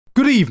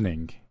Good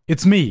evening.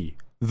 It's me,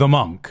 the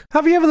monk.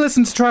 Have you ever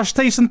listened to Trash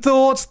Taste and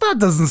thought, that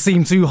doesn't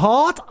seem too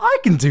hard, I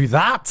can do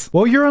that?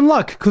 Well, you're in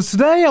luck, because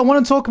today I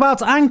want to talk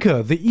about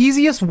Anchor, the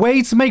easiest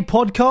way to make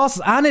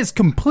podcasts, and it's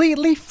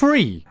completely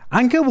free.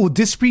 Anchor will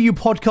distribute your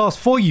podcast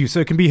for you so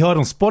it can be heard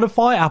on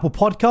Spotify, Apple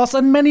Podcasts,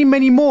 and many,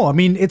 many more. I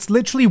mean, it's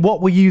literally what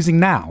we're using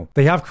now.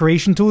 They have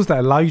creation tools that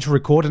allow you to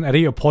record and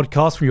edit your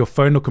podcast from your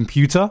phone or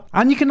computer.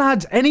 And you can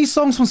add any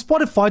songs from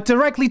Spotify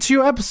directly to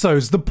your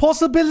episodes. The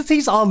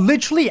possibilities are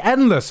literally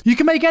endless. You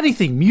can make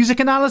anything, music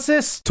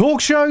analysis, talk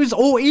shows,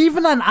 or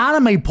even an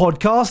anime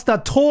podcast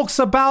that talks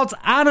about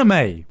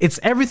anime. It's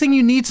everything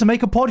you need to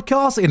make a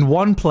podcast in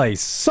one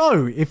place.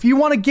 So, if you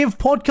want to give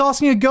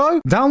podcasting a go,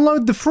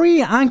 download the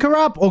free Anchor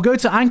app or go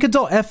to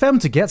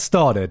anchor.fm to get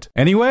started.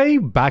 Anyway,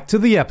 back to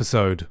the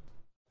episode.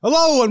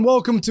 Hello and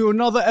welcome to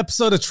another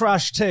episode of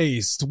Trash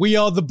Taste. We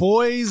are the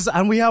boys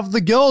and we have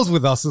the girls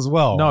with us as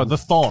well. No, the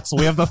thoughts.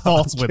 We have the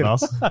thoughts with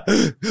us.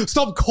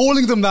 Stop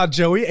calling them that,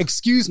 Joey.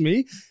 Excuse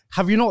me.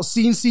 Have you not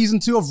seen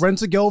season 2 of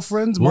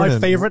Rent-A-Girlfriend, my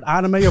favorite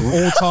anime of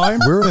all time?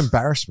 We're an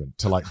embarrassment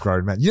to like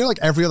grown men. You know, like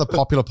every other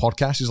popular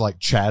podcast is like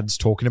Chad's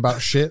talking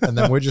about shit, and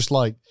then we're just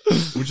like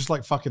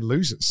fucking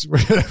losers.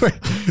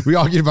 We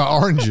argued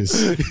about oranges,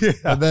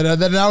 and then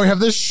now we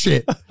have this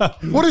shit.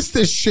 What is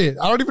this shit?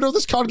 I don't even know what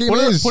this card game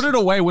is. Put it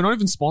away. We're not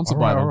even sponsored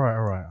by them. All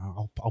right.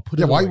 I'll put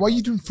it away. Why are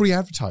you doing free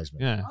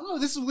advertisement? Yeah. I don't know.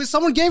 This is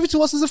someone gave it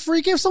to us as a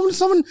free gift.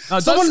 Someone.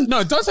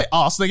 No, don't say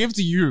us. They gave it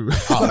to you.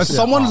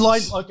 Someone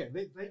lined. Okay,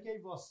 they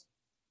gave us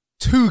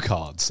 2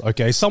 cards.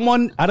 Okay,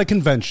 someone at a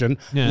convention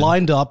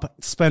lined up,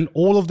 spent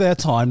all of their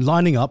time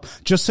lining up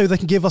just so they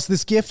can give us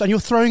this gift, and you're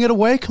throwing it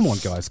away. Come on,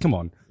 guys. Come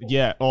on.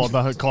 Yeah. Oh,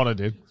 Connor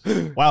did.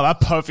 Wow,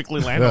 that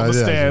perfectly landed on the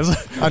stairs.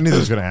 I knew this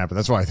was going to happen.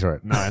 That's why I threw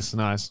it. Nice.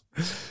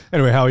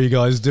 Anyway, how are you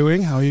guys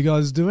doing?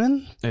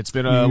 It's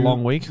been a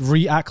long week.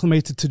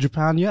 Reacclimated to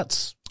Japan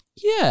yet?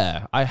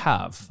 Yeah, I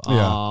have.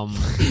 Yeah.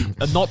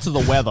 Not to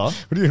the weather.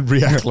 What do you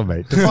mean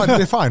reacclimate?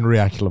 Define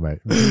reacclimate.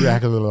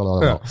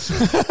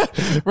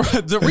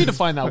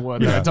 Redefine that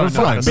word. Yeah. I don't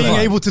know. Being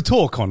able to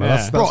talk on it. Yeah.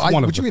 That's Bro,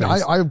 one of what do the you mean?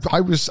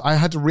 things. I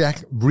had to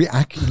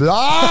reacclimate.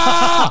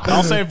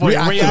 I'll say it for you.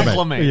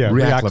 Reacclimate. Yeah.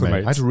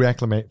 Reacclimate. I had to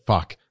reacclimate.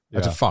 Fuck. I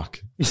had to fuck.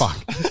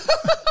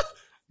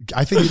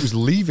 I think it was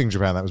leaving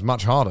Japan that was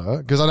much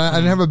harder because I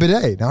didn't have a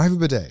bidet. Now I have a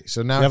bidet.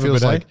 So now it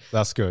feels like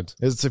that's good.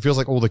 it feels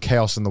like all the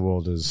chaos in the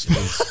world is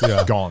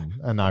gone,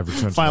 and I've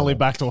returned. Finally to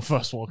back to a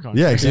first world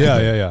country. Yeah,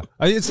 exactly. Yeah.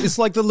 It's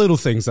like the little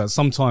things that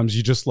sometimes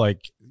you just like,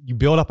 you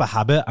build up a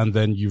habit and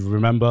then you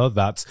remember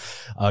that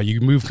you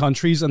move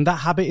countries and that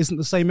habit isn't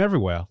the same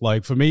everywhere.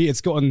 Like for me,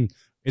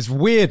 it's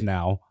weird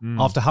now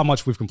after how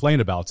much we've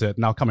complained about it.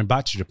 Now coming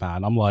back to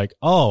Japan, I'm like,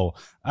 oh,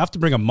 I have to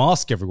bring a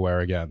mask everywhere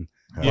again.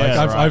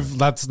 Yeah, like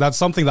that's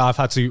something that I've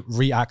had to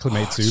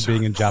reacclimate to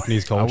being in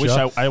Japanese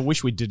culture. I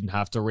wish we didn't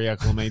have to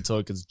reacclimate to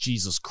it because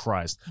Jesus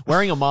Christ,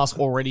 wearing a mask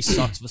already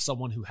sucks for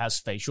someone who has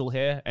facial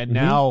hair, and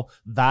now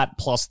that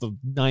plus the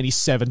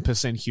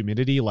 97%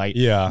 humidity,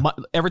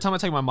 every time I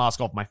take my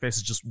mask off, my face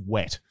is just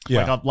wet.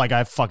 Yeah. Like I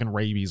have fucking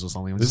rabies or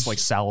something. I'm just like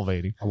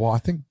salivating. Well, I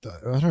think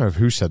I don't know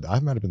who said that.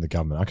 I might have been the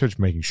government. I could just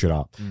making shit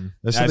up.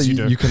 They said As that you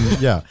do. you can.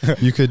 Yeah,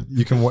 you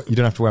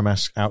don't have to wear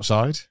masks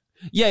outside.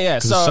 Yeah.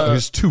 So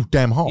it's too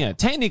damn hot. Yeah,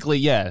 technically,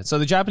 yeah. So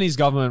the Japanese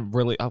government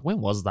really, when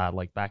was that?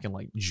 Like back in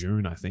like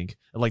June, I think.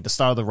 At like the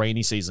start of the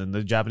rainy season,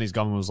 the Japanese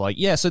government was like,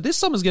 yeah, so this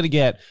summer's going to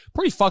get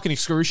pretty fucking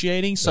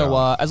excruciating.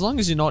 So as long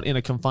as you're not in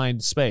a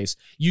confined space,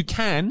 you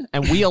can,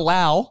 and we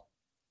allow,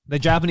 the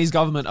Japanese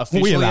government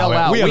officially We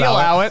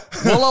allow it.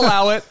 We'll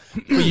allow it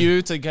for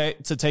you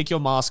to take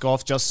your mask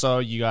off just so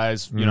you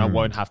guys,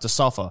 won't have to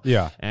suffer.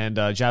 Yeah. And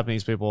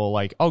Japanese people are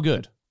like, oh,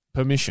 good.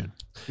 Permission.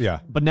 Yeah.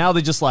 But now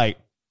they're just like,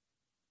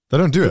 They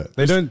don't do it.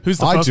 They don't. who's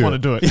the first one to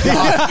do it?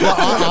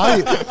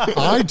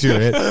 I do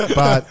it,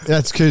 but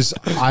that's because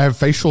I have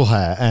facial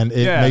hair and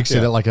it makes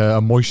it like a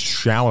moist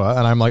shower,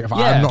 and I'm like,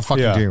 I'm not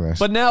fucking doing this.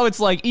 But now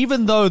it's like,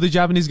 even though the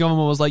Japanese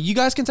government was like,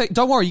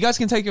 don't worry, you guys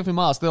can take off your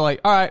mask. They're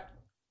like, all right.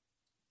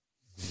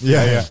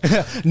 Yeah.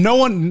 No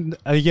one.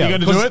 You gonna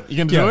do it? You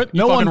gonna do it?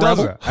 No one does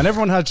rebel? it. And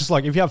everyone had just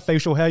like, if you have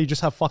facial hair, you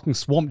just have fucking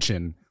swamp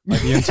chin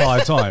like the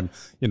entire time,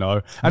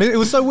 And it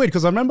was so weird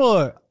because I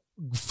remember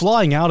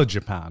flying out of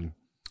Japan.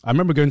 I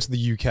remember going to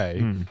the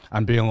UK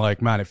and being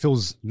like, man, it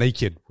feels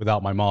naked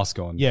without my mask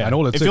on. Yeah. And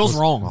all it feels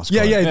wrong.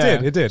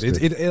 It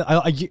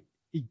did.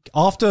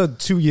 After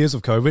 2 years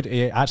of COVID,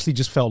 it actually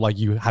just felt like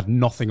you had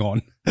nothing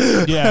on.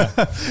 Yeah.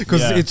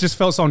 Because it just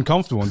felt so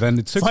uncomfortable. And then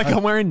it took It's like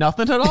I'm wearing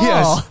nothing at all.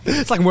 Yes,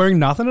 it's like wearing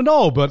nothing at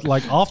all. But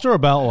like after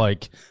about I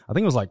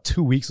think it was like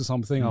 2 weeks or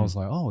something, I was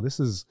like, oh, this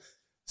is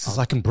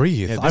I can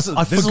breathe. Yeah, this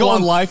is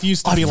what life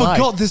used to be like. I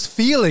forgot this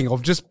feeling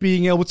of just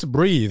being able to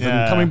breathe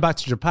and coming back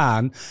to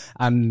Japan.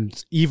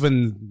 And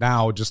even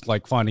now, just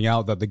like finding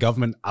out that the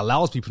government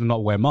allows people to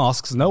not wear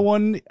masks, no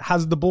one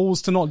has the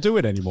balls to not do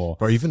it anymore.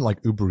 Or even like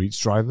Uber Eats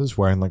drivers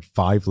wearing like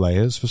 5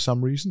 layers for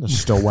some reason are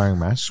still wearing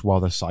masks while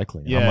they're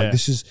cycling. Yeah. I'm like,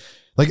 this is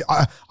Like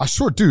I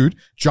saw a dude,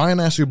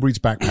 giant ass Uber Eats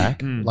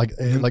backpack,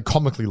 like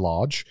comically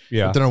large.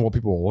 Yeah. I don't know what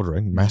people were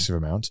ordering, massive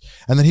amounts.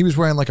 And then he was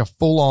wearing like a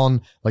full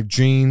on like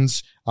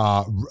jeans,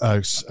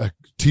 a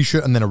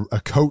t-shirt, and then a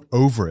coat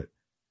over it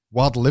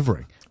while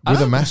delivering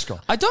with a mask on.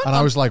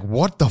 I was like,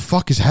 what the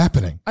fuck is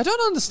happening? I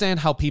don't understand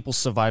how people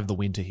survive the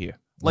winter here.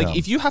 Like, Yeah.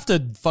 if you have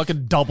to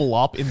fucking double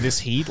up in this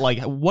heat, like,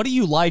 what do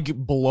you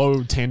like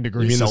below 10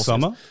 degrees You mean the Celsius?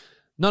 summer?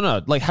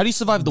 No. Like, how do you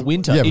survive the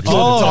winter Yeah, if because- you're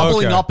Oh,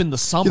 doubling okay. up in the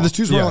summer? Yeah, this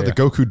dude's wearing like the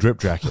Goku drip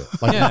jacket.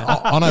 Like,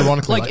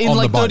 unironically, like in on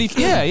like the 30 bike.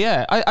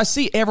 yeah I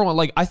see everyone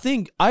like I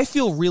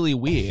feel really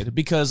weird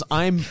because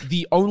I'm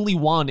the only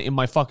one in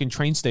my fucking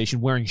train station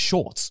wearing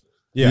shorts.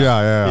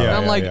 Yeah. And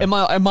I'm like, am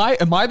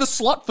I the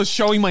slut for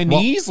showing my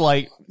knees?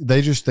 Like,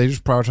 They just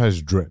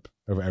prioritize drip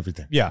over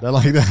everything. Yeah. They're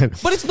like that.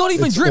 but it's not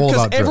even It's drip all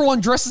because about drip. everyone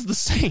dresses the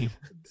same.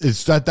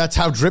 It's that's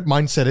how drip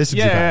mindset is. in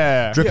Japan.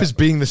 Yeah. Drip is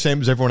being the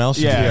same as everyone else.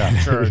 in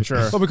Japan. sure.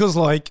 Well, because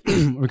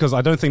because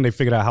I don't think they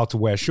figured out how to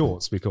wear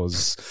shorts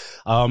because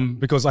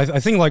I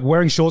think like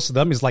wearing shorts to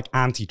them is like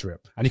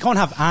anti-drip, and you can't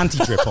have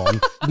anti-drip on.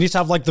 You need to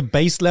have like the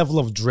base level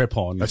of drip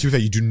on. That's fair.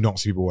 You do not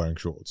see people wearing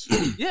shorts.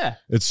 Yeah.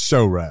 It's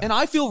so rare. And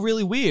I feel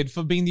really weird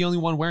for being the only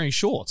one wearing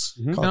shorts.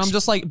 And I'm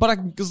just like,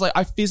 because like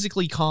I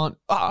physically can't.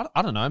 I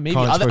don't know. Maybe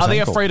Can't are expose they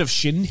ankle. afraid of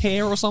shin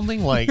hair or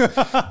something? Like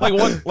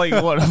what? Like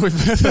what?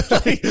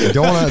 Like, They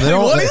don't wanna,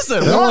 what is it?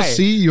 They don't Why? want to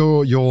see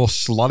your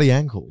slutty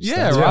ankles. Yeah,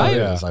 That's what right.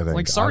 it is, I think.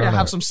 Like, sorry, I don't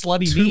have know. some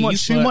slutty too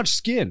knees. too but- much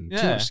skin. Too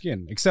Yeah. much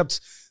skin. Except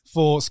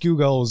for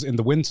schoolgirls in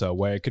the winter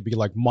where it could be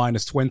like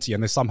minus 20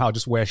 and they somehow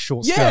just wear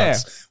short Yeah.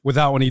 skirts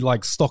without any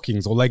like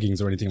stockings or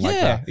leggings or anything like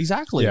Yeah, that.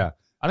 exactly. Yeah.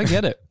 I don't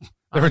get it.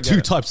 There are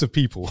two types of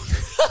people.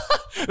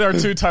 There are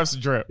two types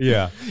of drip.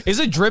 Yeah. Is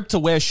it drip to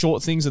wear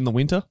short things in the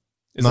winter?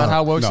 Is No, that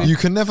how it works? no. You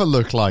can never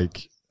look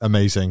like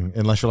amazing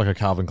unless you're like a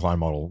Calvin Klein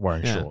model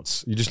wearing Yeah.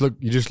 shorts. You just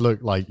look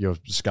like you're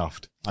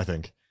scuffed, I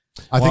think.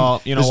 Well,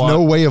 think you know there's what?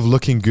 no way of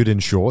looking good in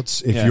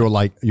shorts if Yeah. you're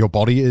like your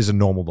body is a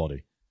normal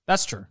body.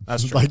 That's true.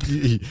 That's true. Like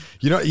you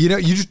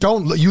just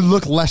don't you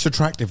look less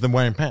attractive than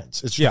wearing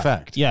pants. It's just a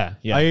fact. yeah.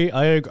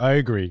 I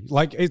agree.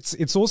 Like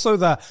it's also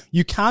that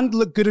you can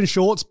look good in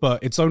shorts,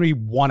 but it's only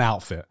one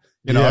outfit,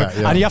 you know, Yeah,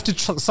 yeah. and you have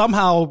to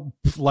somehow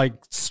like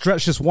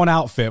stretch this one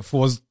outfit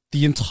for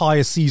the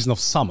entire season of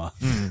summer.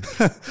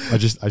 I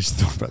just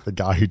thought about the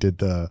guy who did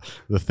the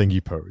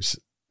thingy pose.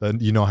 Then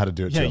you know how to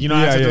do it. Yeah, Jim. you know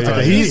how to do it.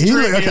 Okay, He's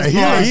drippy as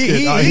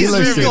fuck. He's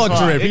looks good.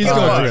 got drip. It He's can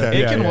got work. drip.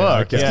 It can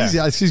work.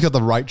 Yeah. He's got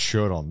the right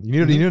shirt on.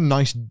 You need a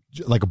nice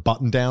like a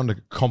button down to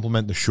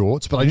complement the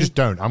shorts, but I just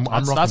don't. I'm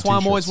rocking That's why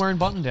I'm always t-shirts. wearing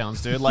button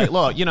downs, dude. Like,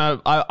 look, you know,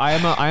 I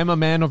am a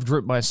man of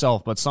drip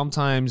myself, but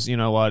sometimes, you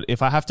know what,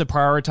 if I have to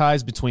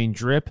prioritize between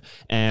drip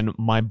and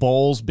my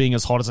balls being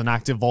as hot as an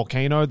active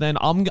volcano, then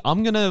I'm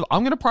gonna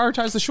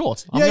prioritize the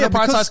shorts. I'm gonna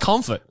prioritize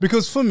comfort.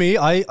 Because for me,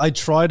 I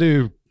try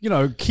to, you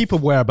know, keep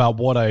aware about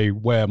what I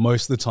wear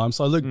most of the time,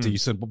 so I look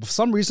decent. But for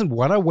some reason,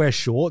 when I wear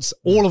shorts,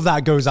 all of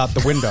that goes out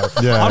the window.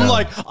 I'm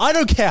like, I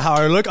don't care how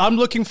I look. I'm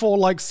looking for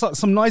like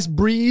some nice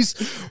breeze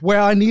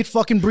where I need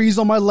fucking breeze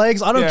on my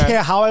legs. I don't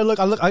care how I look.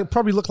 I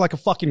probably look like a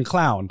fucking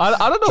clown. I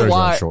don't know Joey's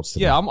why. wearing shorts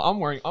today. Yeah, I'm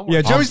wearing.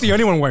 Yeah, Joey's the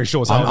only one wearing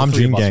shorts. out of I'm the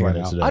three Gene of us Gang right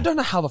in it now. today. I don't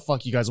know how the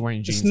fuck you guys are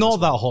wearing jeans. It's not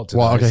that hot today.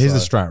 Well, okay, here's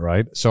the so- strat,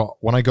 right? So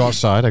when I go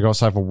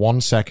outside for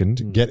 1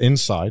 second, get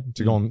inside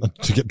to go on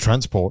to get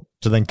transport,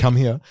 to then come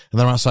here, and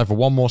then I'm outside for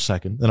one more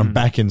second, then I'm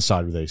back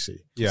inside with AC.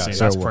 Yeah. See,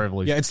 So that's it works.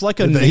 privilege. Yeah, it's like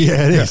a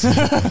Yeah, it is.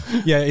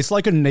 yeah, it's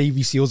like a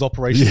Navy SEALs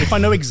operation. If I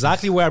know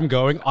exactly where I'm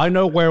going, I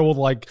know where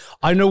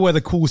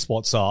the cool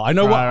spots are. I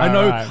know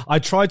Right. I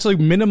try to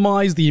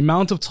minimize the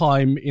amount of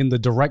time in the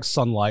direct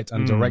sunlight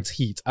and direct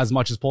heat as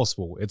much as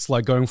possible. It's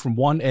like going from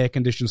one air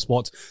conditioned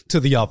spot to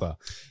the other.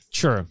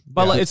 Sure.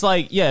 But like, it's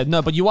like, yeah,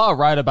 no, but you are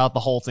right about the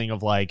whole thing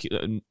of like,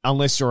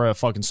 unless you're a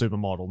fucking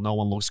supermodel, no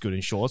one looks good in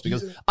shorts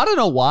because I don't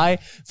know why.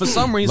 For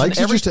some reason, Legs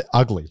are just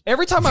ugly.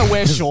 every time I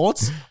wear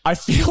shorts, I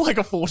feel like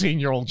a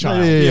 14-year-old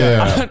child.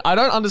 Yeah. I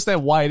don't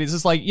understand why it is.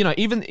 It's like, you know,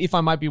 even if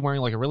I might be wearing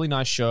like a really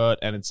nice shirt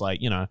and it's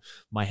like, you know,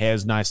 my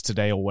hair's nice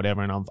today or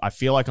whatever, and I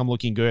feel like I'm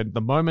looking good.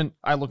 The moment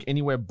I look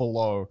anywhere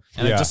below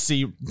and I just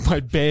see my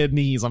bare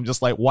knees, I'm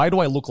just like, why do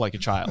I look like a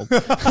child?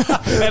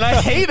 And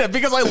I hate it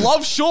because I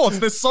love shorts.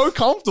 They're so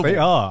comfortable. They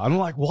are. I'm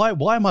like, why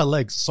are my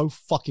legs so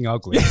fucking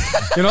ugly?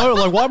 You know,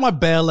 like why are my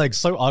bare legs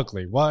so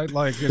ugly? Why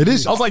like It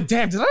is I was like,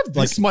 damn, did I have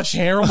this much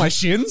hair on my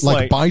shins?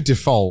 like by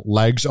default,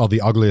 legs are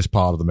the ugliest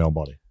part of the male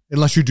body.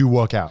 Unless you do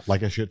work out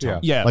like a shit ton.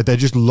 Yeah. Like they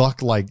just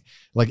look like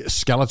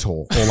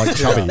skeletal or like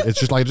chubby. It's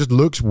just like, it just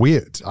looks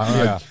weird.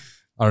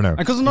 I don't know.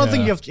 Because another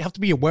thing you have to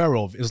be aware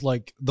of is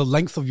like the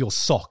length of your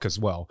sock as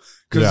well.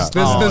 Because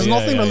Yeah. there's yeah,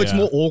 nothing yeah, that looks yeah.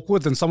 more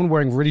awkward than someone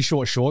wearing really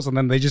short shorts and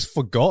then they just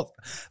forgot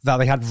that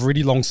they had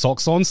really long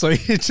socks on. So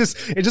it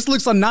just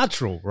looks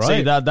unnatural, right?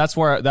 See, that's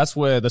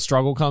where the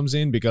struggle comes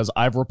in because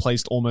I've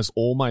replaced almost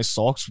all my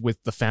socks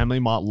with the Family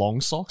Mart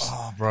long socks.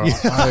 Oh, bro.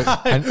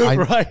 I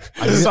right.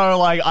 So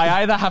like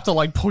I either have to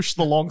like push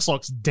the long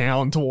socks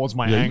down towards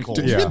my ankle.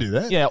 You can do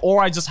that. Yeah,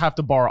 or I just have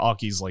to borrow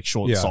Aki's like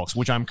short Yeah. socks,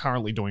 which I'm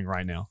currently doing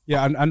right now.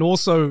 Yeah, and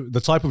also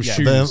the type of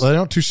shoes. They're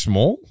not too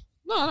small.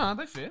 No,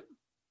 they fit.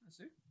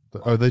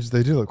 Oh, they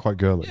do look quite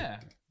girly. Yeah.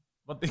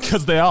 But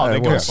because they are, Yeah, they're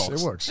it girl works.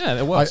 socks. It works. Yeah,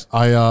 it works.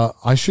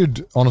 I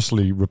should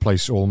honestly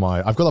replace all my.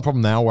 I've got that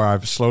problem now where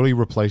I've slowly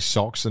replaced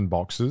socks and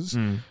boxes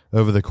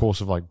over the course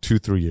of like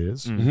 2-3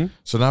 years.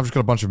 So now I've just got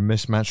a bunch of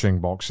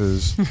mismatching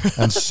boxes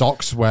and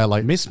socks where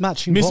like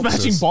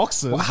Mismatching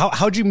boxes. Well,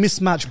 how do you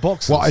mismatch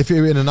boxes? Well, if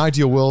in an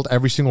ideal world,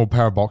 every single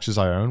pair of boxes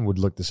I own would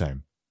look the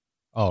same.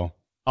 Oh,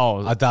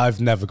 Oh,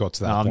 I've never got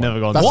to that. no, I've point. never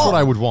gone. That's What? what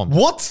I would want.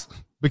 What?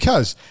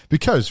 Because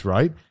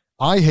right,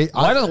 I hate.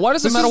 Why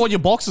does it This matter is- what your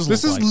boxes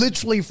This look is like?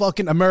 literally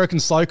fucking American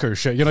Psycho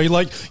shit. You know,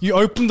 you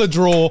open the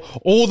drawer,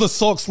 all the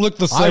socks look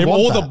the I same,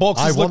 want all that. the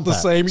boxes I look want the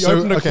that. same. You So,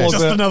 open the okay, closet.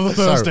 Just another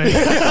Thursday.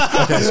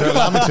 Okay, so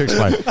allow me to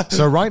explain.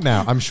 So right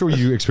now, I'm sure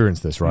you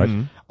experienced this, right?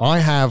 I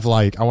have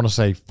like, I want to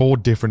say 4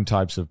 different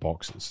types of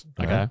boxes.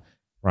 Okay.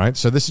 Right.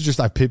 So this is just,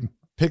 I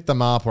picked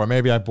them up, or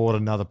maybe I bought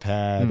another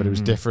pair, but it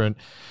was different.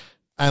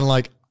 And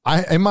like,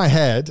 in my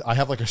head, I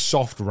have like a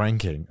soft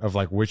ranking of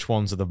like which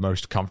ones are the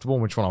most comfortable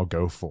and which one I'll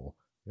go for.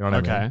 You know what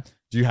I mean? Okay.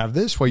 Do you have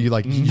this where you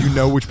like, you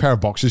know which pair of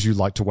boxes you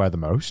like to wear the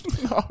most?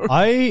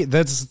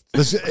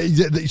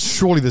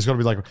 Surely there's got to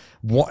be like,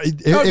 what?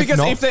 No,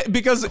 if not,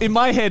 because in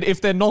my head,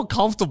 if they're not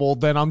comfortable,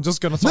 then I'm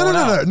just gonna throw it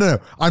out. No.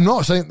 I'm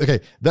not saying, okay,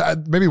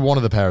 maybe one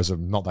of the pairs are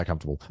not that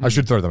comfortable. I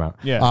should throw them out.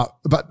 Yeah.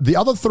 But the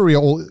other 3 are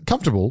all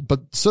comfortable, but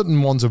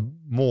certain ones are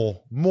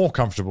more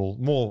comfortable,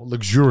 more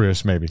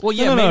luxurious maybe. Well,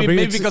 yeah, No, no, maybe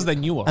it's- because they're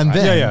newer. and right?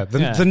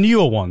 then, Yeah. The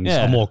newer ones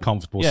Yeah. are more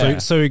comfortable. Yeah.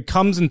 So it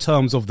comes in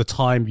terms of the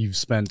time you've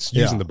spent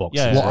using the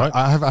boxes, Yeah. Well, right?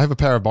 I have a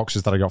pair of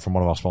boxes that I got from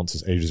one of our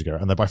sponsors ages ago,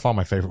 and they're by far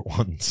my favorite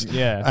ones.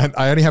 Yeah. And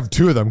I only have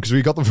 2 of them because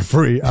we got them for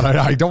free, and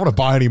I don't want to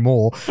buy any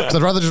more because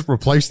I'd rather just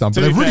replace them. But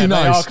To they're be really fair,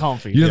 they nice. are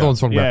comfy. You know Yeah. the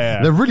ones I'm talking about.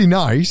 Yeah. They're really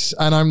nice,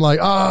 and I'm like,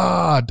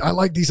 I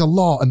like these a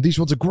lot, and these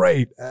ones are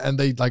great. And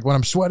they like when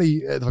I'm sweaty,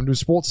 if I'm doing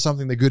sports or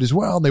something, they're good as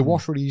well, and they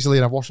wash really easily.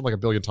 And I've washed them like a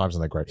billion times,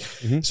 and they're great.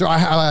 So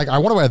I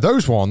want to wear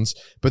those ones,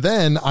 but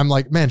then I'm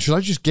like, man, should I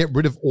just get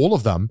rid of all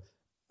of them?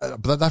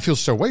 But that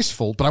feels so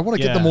wasteful. But I want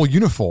to get Yeah. them all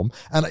uniform,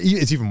 and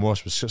it's even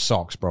worse with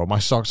socks, bro. My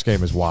socks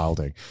game is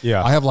wilding.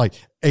 Yeah. I have like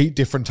 8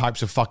 different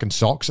types of fucking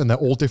socks, and they're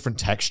all different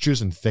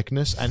textures and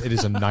thickness, and it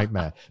is a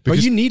nightmare. But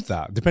Because you need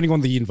that, depending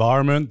on the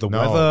environment, the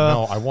weather.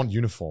 no, I want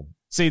uniform.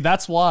 See,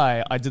 that's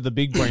why I did the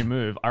big brain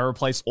move. I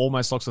replaced all my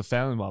socks with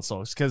Family Mart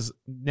socks because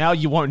now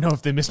you won't know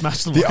if they're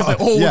mismatched because they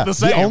all look the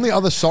same. The only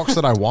other socks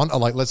that I want are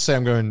like, let's say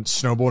I'm going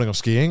snowboarding or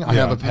skiing. I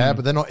have a pair,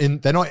 but they don't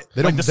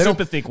the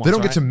super thick ones, they don't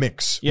right? get to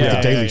mix Yeah, with the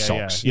yeah, daily yeah,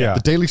 socks. yeah. The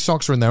daily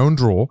socks are in their own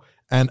drawer.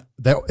 And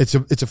it's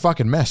a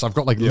fucking mess. I've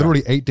got like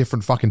literally 8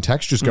 different fucking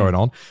textures going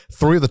on.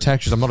 3 of the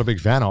textures I'm not a big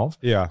fan of.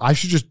 Yeah. I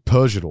should just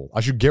purge it all.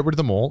 I should get rid of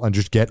them all and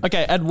just get.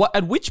 Okay, at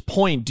which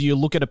point do you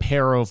look at a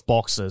pair of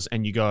boxes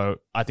and you go,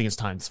 I think it's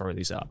time to throw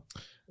these out?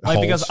 Like,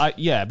 Holes. because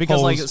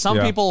like Holes, some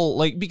yeah.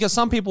 people because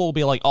some people will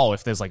be like, oh,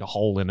 if there's like a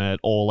hole in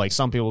it, or like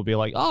some people will be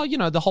like, oh,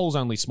 the hole's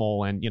only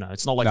small and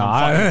it's not like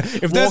I'm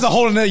fucking if there's a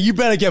hole in there, you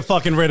better get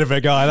fucking rid of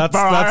it, guy.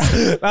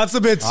 That's a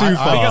bit too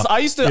far. because I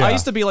used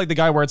to be like the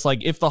guy where it's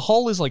like if the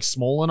hole is like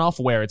small enough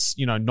where it's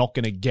not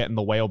gonna get in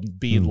the way or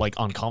be like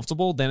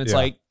uncomfortable, then it's Yeah.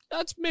 like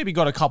that's maybe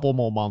got a couple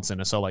more months in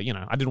it. So like,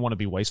 I didn't want to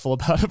be wasteful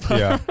about it. But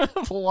Yeah.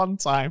 for one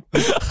time,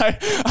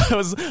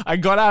 I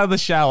got out of the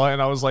shower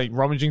and I was like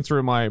rummaging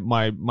through my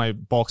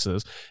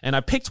boxes and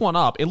I picked one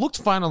up. It looked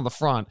fine on the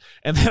front,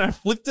 and then I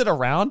flipped it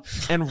around,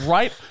 and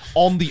right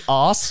on the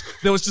ass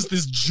there was just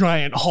this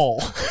giant hole,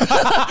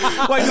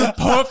 like this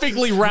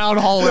perfectly round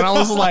hole, and I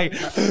was like,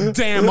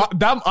 damn,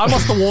 I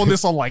must have worn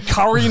this on like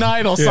curry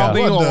night or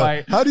something, What or the-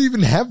 like. how do you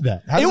even have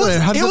that? How It does was,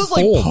 how does it that was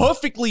like form?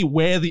 perfectly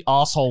where the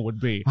asshole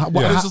would be. How- It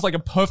was how- just like a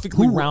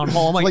perfectly round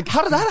hole. I'm like,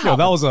 how did that happen? Yo,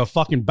 that was a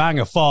fucking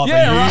banger fart.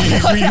 Yeah,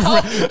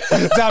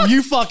 Damn,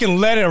 you fucking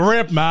let it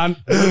rip, man.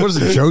 What is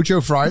it,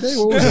 JoJo Friday?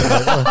 What was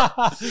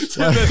it?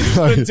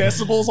 the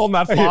decibels on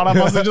that fart, I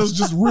must have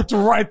just ripped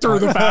right through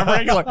the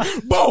fabric. Like,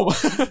 boom.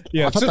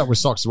 Yeah, I've had that with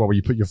socks as well, where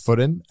you put your foot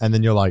in and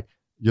then you're like,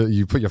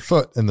 you put your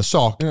foot in the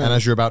sock, and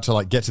as you're about to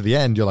like get to the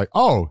end, you're like,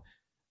 oh,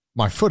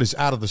 my foot is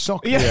out of the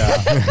sock.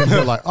 Yeah. And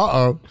you're like,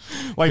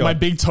 Like my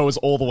big toe is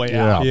all the way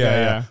out.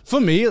 Yeah. For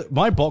me,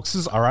 my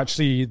boxes are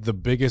actually the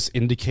biggest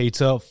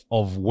indicator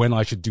of when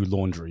I should do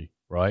laundry,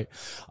 right?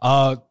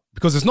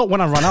 Because it's not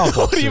when I run out of boxes.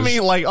 What do you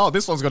mean? Like, oh,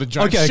 this one's got a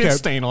giant shit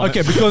stain on it.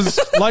 Okay, because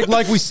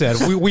like we said,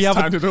 we have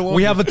time to do laundry.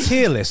 we have a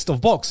tier list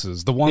of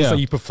boxes, the ones Yeah. that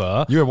you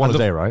prefer. You have one And a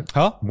day, right?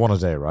 Huh? One a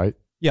day, right?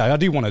 Yeah, I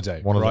do one a day.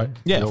 One a right? day.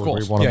 Yeah, You of all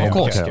course. agree? One a Yeah, month? of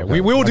course. Okay, Yeah.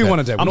 okay. We all do Okay. one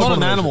a day. I'm We're not an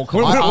one a animal. day.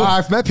 We're-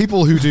 I've met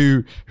people who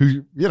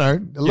a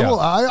little.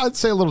 I'd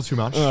say a little too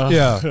much.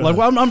 Yeah, like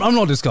well, I'm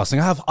not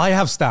discussing. I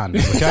have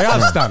standards. Okay, I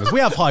have standards.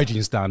 We have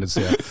hygiene standards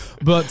here.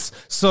 But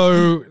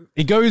so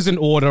it goes in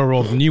order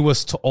of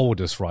newest to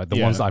oldest, right? The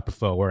Yeah. ones that I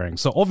prefer wearing.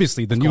 So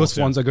obviously the newest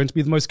yeah. ones are going to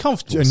be the most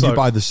comfortable. And So you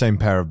buy the same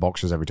pair of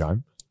boxers every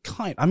time.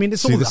 kind. I mean,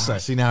 it's See, all the same.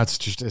 see, now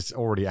it's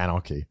already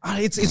anarchy.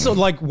 It's sort of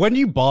like when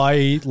you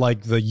buy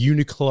like the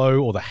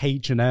Uniqlo or the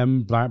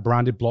H&M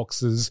branded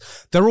boxes,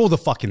 they're all the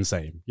fucking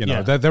same. You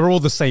know, Yeah. they're all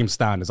the same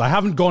standards. I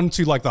haven't gone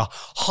to like the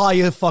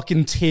higher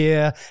fucking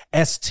tier,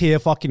 S tier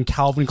fucking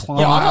Calvin Klein.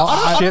 Yeah,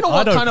 I don't know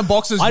what shit. kind of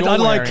boxes I you're like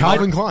wearing.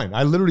 Calvin Klein.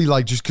 I literally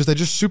like just because they're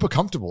just super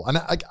comfortable. And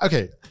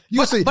okay, you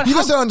guys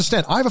don't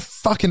understand. I have a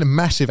fucking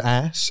massive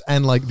ass,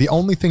 and like the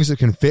only things that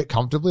can fit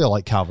comfortably are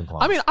like Calvin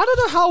Klein. I mean, I don't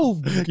know how.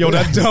 Yo,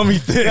 that dummy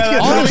thing.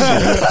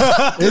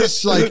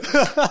 It's like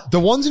the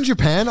ones in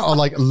Japan are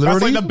like That's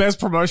literally, like the best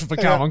promotion for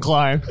Calvin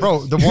Klein.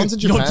 bro. The ones in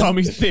Your Japan.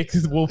 tummy thick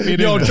will fit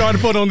Yo, in. I'm trying to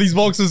put on these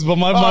boxes, but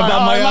my laugh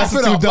ass is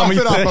it too up, dummy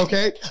laugh it thick. up,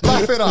 okay?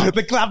 Laugh it up.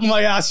 The clap of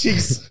my ass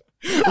cheeks.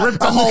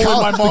 Ripped a hole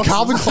in my The box.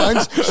 Calvin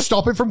Kleins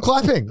stop it from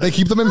clapping. They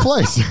keep them in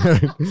place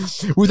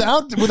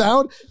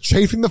without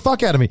chafing the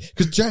fuck out of me.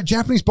 Because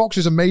Japanese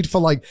boxes are made for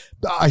like,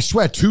 I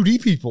swear,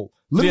 2D people.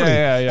 Literally.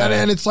 Yeah.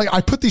 And it's like, I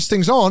put these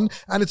things on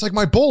and it's like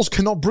my balls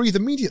cannot breathe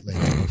immediately.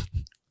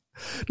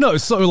 No,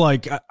 so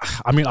like,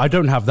 I mean, I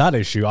don't have that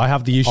issue. I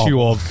have the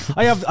issue of,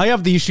 I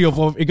have the issue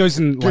of it goes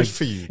in like,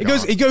 for you,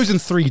 it goes in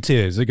 3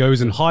 tiers. It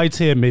goes in high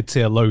tier, mid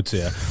tier, low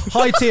tier.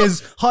 High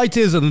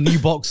tiers are the new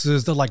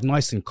boxes. They're like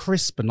nice and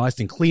crisp and nice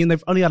and clean.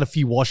 They've only had a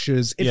few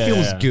washes. It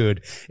feels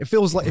good. It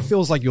feels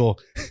like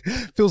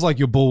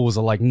your balls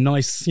are like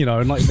nice, you know,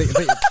 and like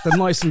they're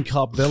nice and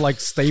cupped. They're like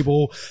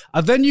stable.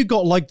 And then you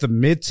got like the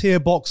mid tier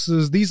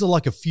boxes. These are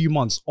like a few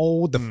months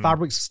old. The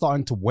fabric's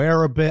starting to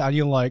wear a bit, and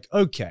you're like,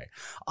 okay,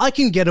 I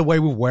can get away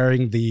with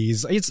wearing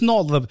these. It's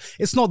not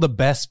the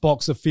best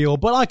boxer feel,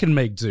 but I can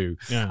make do.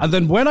 Yeah. And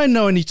then when I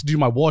know I need to do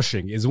my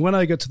washing is when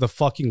I get to the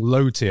fucking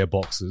low tier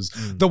boxes.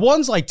 The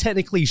ones I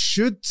technically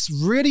should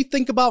really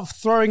think about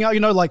throwing out,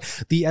 you know, like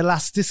the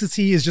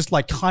elasticity is just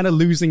like kind of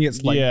losing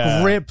its like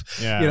grip.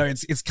 Yeah. You know,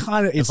 it's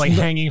kind of, It's like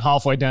hanging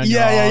halfway down your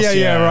yeah,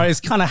 ass. right.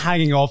 It's kind of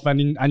hanging off,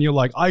 and you're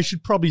like, I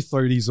should probably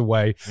throw these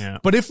away. Yeah.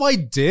 But if I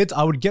did,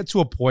 I would get to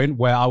a point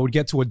where I would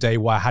get to a day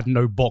where I had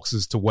no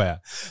boxes to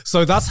wear.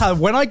 So that's how,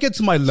 when I get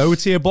to my low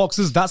tier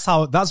boxes, that's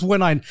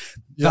when I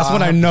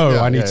know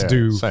I need to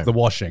do same. the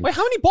washing. Wait,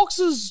 how many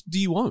boxes do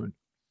you own?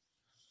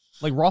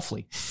 Like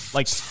roughly,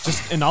 like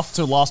just enough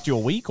to last you a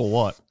week or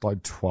what?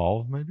 Like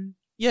 12, maybe?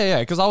 Yeah.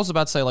 Because I was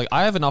about to say like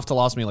I have enough to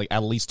last me like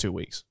at least 2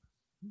 weeks.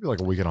 Maybe like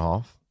a week and a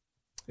half.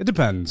 It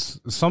depends.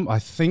 I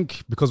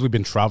think because we've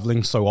been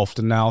traveling so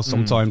often now,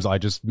 sometimes I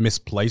just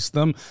misplace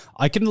them.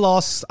 I can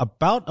last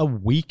about a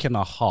week and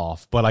a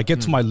half, but I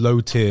get to my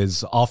low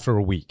tiers after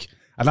a week.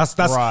 And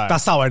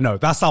that's how I know.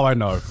 That's how I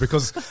know.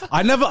 Because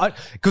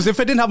because if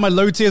I didn't have my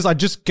low tiers, I'd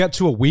just get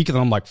to a week and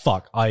I'm like,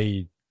 fuck,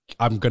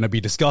 I'm going to be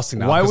disgusting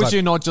now. Why would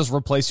you not just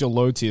replace your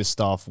low tier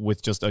stuff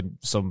with just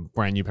some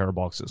brand new pair of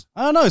boxes?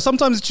 I don't know.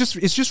 Sometimes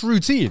it's just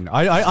routine.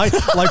 I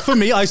like for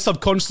me, I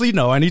subconsciously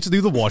know I need to do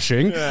the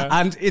washing,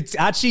 and it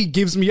actually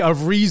gives me a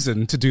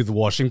reason to do the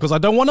washing because I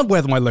don't want to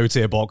wear my low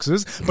tier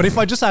boxes. But if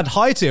I just had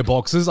high tier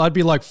boxes, I'd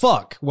be like,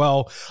 fuck.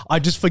 Well, I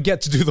just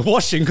forget to do the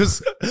washing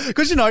because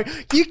you know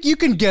you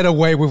can get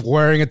away with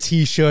wearing a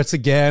t-shirt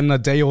again a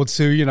day or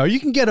two. You know, you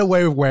can get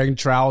away with wearing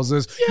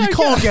trousers. You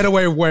can't get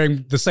away with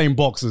wearing the same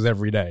boxes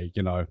every day.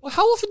 You know. Well,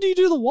 how often do you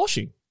do the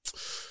washing?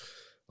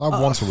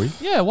 Once a week.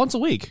 Yeah, once a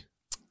week.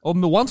 Or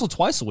once or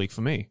twice a week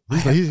for me.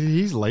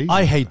 He's lazy.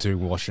 I hate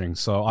doing washing,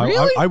 so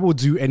Really? I will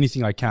do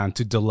anything I can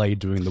to delay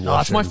doing the washing.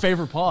 That's my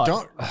favorite part.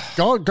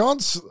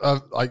 Gaunt's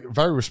like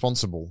very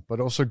responsible, but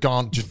also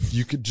Gaunt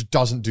just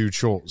doesn't do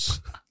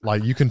chores.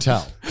 Like you can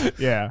tell.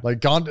 Yeah. Like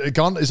Gaunt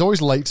is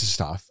always late to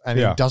stuff, and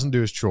he doesn't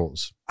do his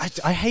chores.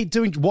 I hate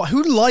doing what?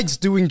 Who likes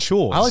doing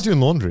chores? I like doing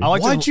laundry.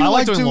 Why do you I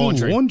like doing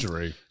doing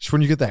laundry. Just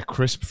when you get that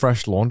crisp,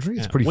 fresh laundry,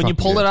 it's pretty. When you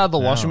fucking pull good. it out of the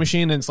washing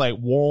machine and it's like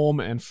warm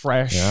and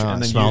fresh, Yeah, and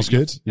it then smells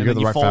good. You and get then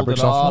the right fold fabric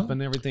it up softener.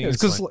 and everything.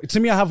 Because like, to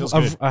me, I feels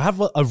good.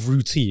 have a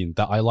routine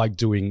that I like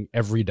doing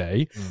every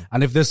day,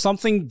 and if there's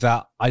something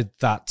that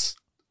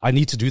I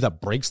need to do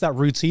that breaks that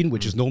routine,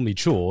 which is normally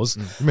chores,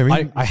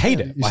 I hate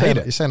it. I hate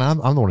it. You're saying I'm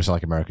the one who's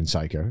like American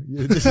Psycho.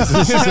 You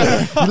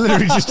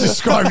literally just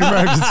described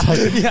American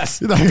Psycho. Yes.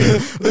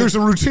 There's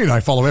a routine I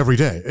follow every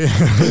day.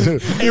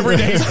 every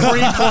day is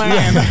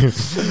pre-planned.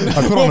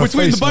 I put on a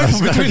between face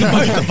the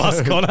both of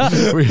us,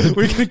 Connor,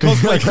 we can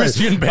cosplay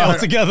Christian Bale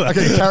together.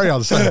 Okay, carry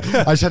on. Sorry.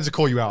 I just had to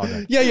call you out on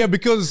that. Yeah,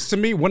 because to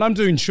me, when I'm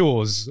doing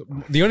chores,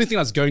 the only thing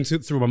that's going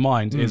through my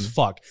mind is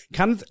fuck.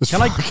 Can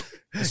I?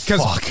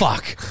 Because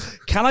fuck,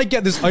 can I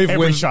get this over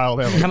Every with? child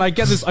ever. Can I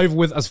get this over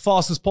with as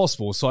fast as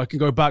possible so I can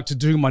go back to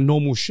doing my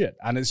normal shit?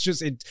 And it's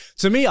just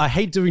to me, I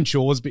hate doing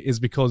chores is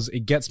because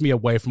it gets me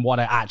away from what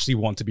I actually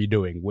want to be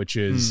doing, which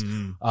is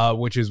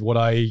what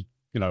I.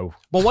 You know,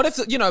 But what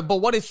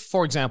if,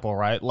 for example,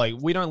 right? Like,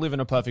 we don't live in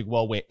a perfect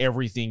world where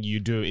everything you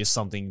do is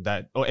something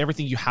or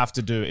everything you have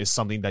to do is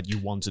something that you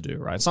want to do,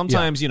 right?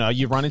 Sometimes,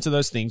 you run into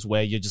those things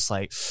where you're just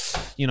like,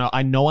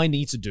 I know I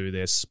need to do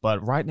this,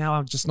 but right now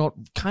I'm just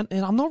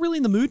I'm not really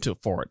in the mood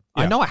for it.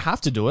 Yeah. I know I have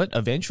to do it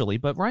eventually,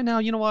 but right now,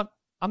 you know what?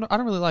 I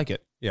don't really like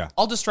it. Yeah.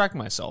 I'll distract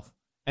myself.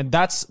 And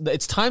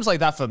it's times like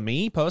that for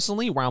me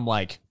personally where I'm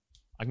like,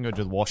 I can go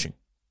do the washing.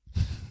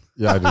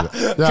 Yeah, I do that.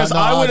 Yeah, Because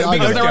no,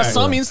 because there are get it.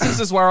 some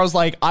instances where I was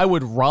like, I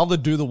would rather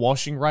do the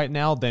washing right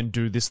now than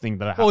do this thing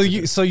that I have Well, to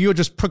do. so you're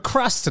just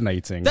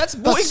procrastinating. That's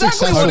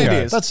exactly what it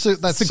is. That's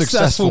successful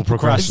Successful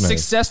procrastination.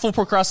 Successful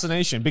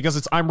procrastination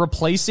because I'm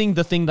replacing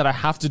the thing that I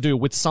have to do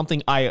with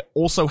something I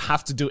also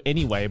have to do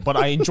anyway, but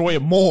I enjoy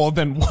it more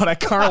than what I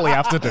currently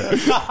have to do.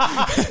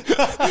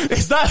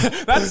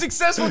 That's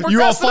successful procrastination?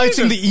 You are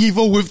fighting the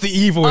evil with the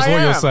evil, is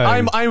what you're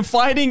saying. I'm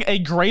fighting a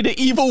greater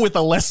evil with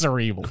a lesser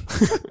evil.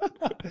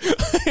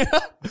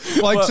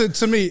 Like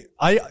to me,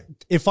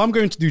 if I'm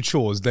going to do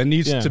chores, there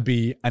needs to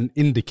be an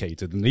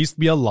indicator. There needs to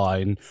be a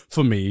line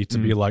for me to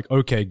be like,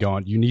 okay,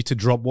 Garnt, you need to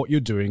drop what you're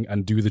doing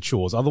and do the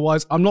chores.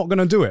 Otherwise, I'm not going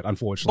to do it,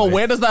 unfortunately. But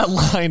where does that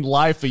line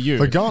lie for you?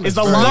 For Garnt, is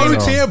the it's very line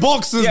low tier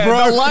boxes, Yeah,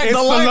 bro. the line- It's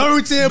the the line- low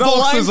tier the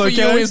boxes, line for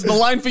okay? you is the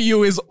line for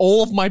you is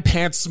all of my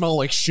pants smell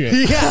like shit.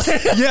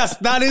 Yes,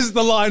 that is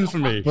the line for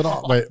me.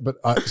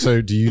 But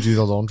so do you do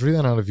the laundry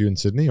then out of you in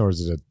Sydney, or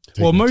is it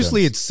Well,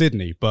 mostly it's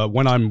Sydney, but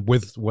when I'm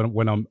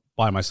when I'm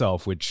by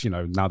myself, which, you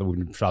know, now that we've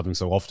been traveling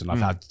so often,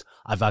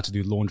 I've had to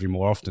do laundry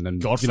more often.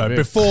 And God you know,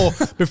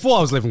 forbid. before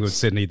I was living with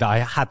Sydney, that I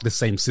had the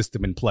same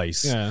system in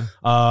place.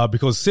 Yeah.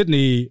 Because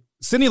Sydney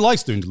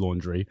likes doing the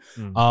laundry.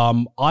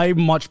 I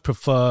much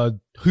prefer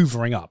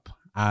hoovering up.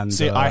 And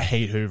See, I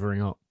hate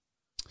hoovering up.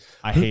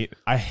 I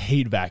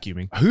hate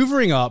vacuuming.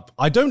 hoovering up.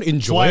 I don't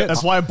enjoy it.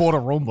 That's why I bought a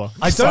Roomba.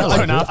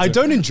 I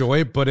don't enjoy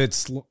it, but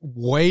it's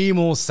way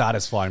more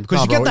satisfying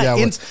because you get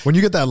that. When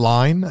you get that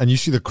line and you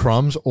see the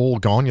crumbs all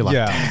gone, you're like,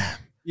 damn.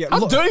 Yeah,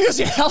 How dirty does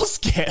your house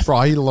get? Bro,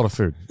 I eat a lot of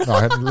food.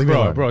 No, leave me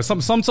alone. bro.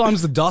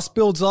 Sometimes the dust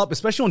builds up,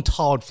 especially on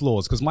tiled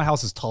floors, because my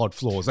house is tiled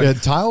floors. And Yeah,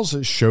 tiles,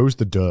 it shows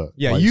the dirt.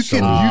 yeah, Like, you so-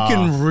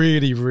 can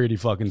really, really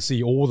fucking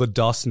see all the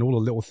dust and all the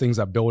little things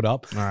that build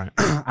up. All right.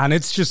 And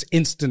it's just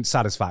instant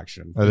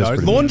satisfaction. That You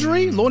is know?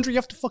 pretty Laundry, you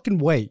have to fucking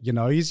wait. You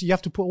know, you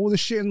have to put all the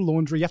shit in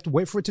laundry. You have to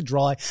wait for it to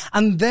dry,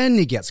 and then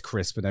it gets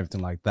crisp and everything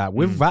like that.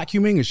 With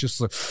vacuuming, it's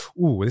just like,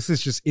 ooh, this is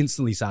just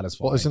instantly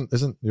satisfying. Well,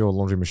 isn't your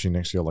laundry machine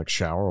next to your like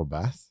shower or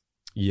bath?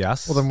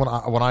 Yes. Well, then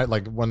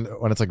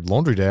when it's like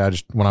laundry day,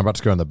 when I'm about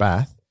to go in the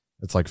bath,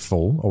 it's like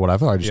full or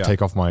whatever. I just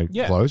take off my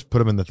clothes, put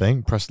them in the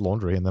thing, press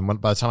laundry, and then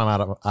by the time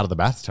I'm out of the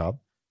bathtub,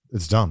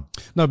 it's done.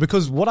 No,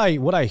 because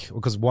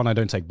because one, I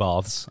don't take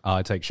baths,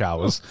 I take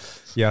showers.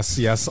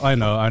 Yes, I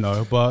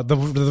know. But the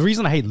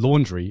reason I hate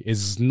laundry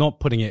is not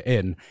putting it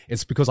in.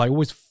 It's because I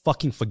always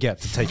fucking forget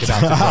to take it out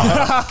to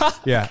dry.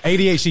 Yeah,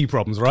 ADHD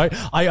problems, right?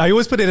 I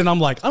always put it in. I'm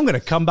like, I'm going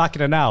to come back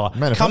in an hour.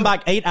 Man, come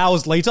back 8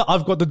 hours later,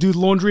 I've got to do the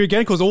laundry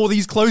again because all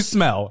these clothes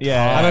smell.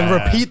 Yeah. And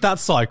then repeat that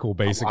cycle,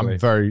 basically.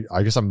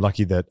 I guess I'm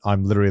lucky that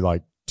I'm literally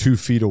like 2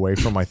 feet away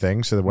from my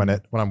thing, so that when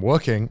I'm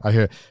working, I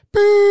hear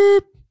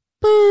boop.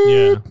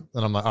 Yeah.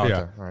 And I'm like, oh,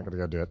 Yeah. okay, all right, gotta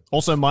go do it.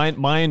 Also, my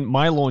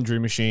laundry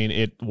machine,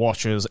 it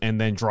washes and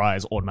then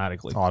dries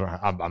automatically. Oh,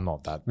 I'm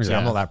not that.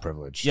 I'm not that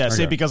privileged. Yeah,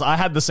 see, because I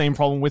had the same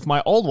problem with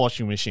my old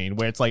washing machine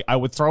where it's like I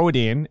would throw it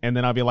in and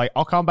then I'd be like,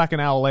 I'll come back an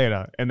hour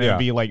later. And then it'd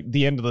be like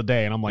the end of the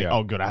day. And I'm like,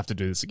 oh, good, I have to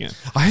do this again.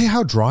 I hate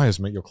how dryers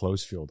make your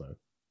clothes feel though.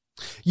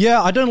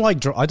 Yeah, I don't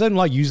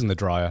like using the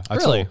dryer at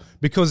Really? all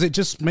because it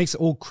just makes it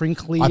all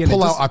crinkly. I and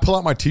pull it just-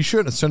 out my t-shirt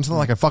and it turns into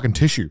like a fucking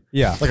tissue.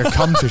 Yeah. Like a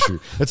cum tissue.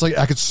 It's like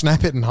I could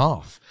snap it in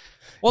half.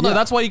 Well, no,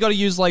 that's why you got to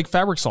use like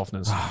fabric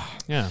softeners.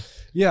 Yeah.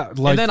 Yeah,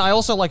 like And then I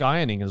also like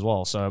ironing as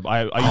well. So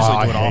I usually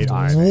do it hate after.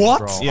 ironing, what?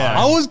 bro. Yeah.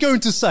 I was going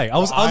to say I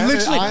was Ironing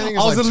is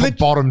literally like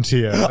bottom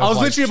tier. I was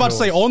literally about to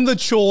say on the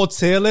chore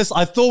tier list.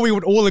 I thought we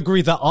would all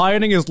agree that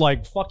ironing is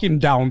like fucking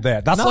down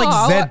there. That's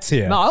like Z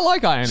tier. No, I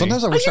like ironing.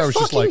 Sometimes I wish I was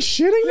just like.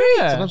 shitting me.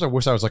 yeah. Sometimes I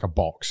wish I was like a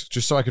box,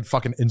 just so I could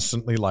fucking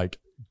instantly like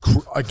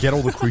I get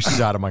all the creases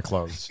out of my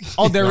clothes.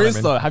 Oh, there You know what is I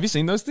mean? though. Have you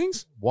seen those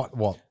things? What?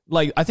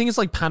 Like, I think it's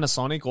like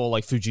Panasonic or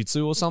like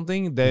Fujitsu or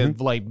something. They've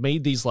like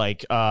made these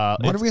like Why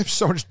do we have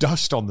so much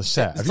dust on the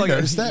set? Have you like-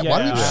 noticed that? yeah, Why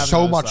do we I have have so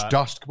noticed much that.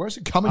 dust? Where's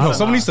it coming Oh, from?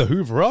 someone needs to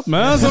hoover up,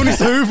 man. Someone needs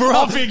to hoover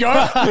up. Off you go.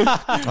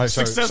 Right,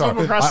 Successful I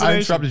procrastination.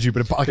 interrupted you,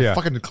 but like a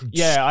fucking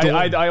Yeah, storm.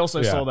 I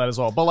also saw that as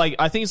well. But like,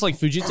 I think it's like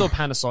Fujitsu or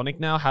Panasonic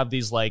now have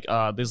these like,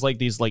 there's like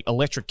these like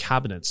electric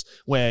cabinets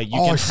where you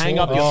Oh, I can saw hang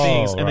up your that.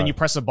 things Oh, and then right. you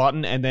press a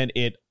button and then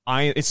it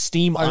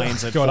steam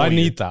irons it. God, for I you.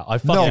 need that. I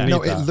fucking No,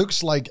 need it that.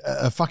 looks like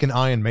a fucking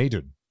Iron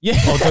Maiden. Yeah.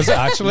 Oh, does it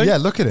actually? Yeah,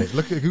 look at it.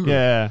 Look at Google.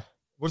 Yeah.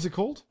 What is it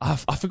called? I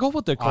forgot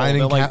what they're called.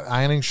 They're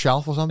Ironing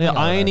shelf or something? yeah,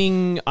 I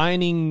don't know.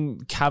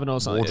 ironing cabinet or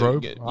something.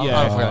 Wardrobe? Yeah.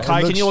 I forget. Kai, It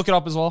can looks- you look it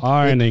up as well?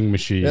 Ironing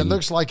machine. It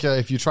looks like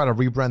if you try to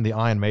rebrand the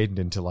Iron Maiden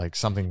into like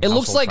something. It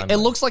looks like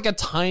household-friendly. a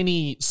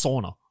tiny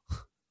sauna.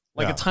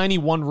 Like Yeah. a tiny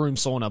one-room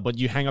sauna, but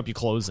you hang up your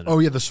clothes in it. Oh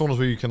yeah, the saunas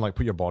where you can like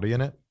put your body in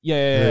it.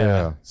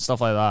 Yeah.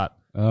 Stuff like that.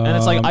 And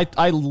it's like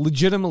I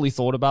legitimately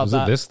thought about Is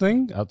that. it this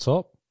thing up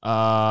top?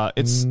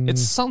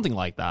 It's something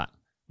like that,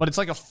 but it's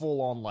like a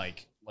full-on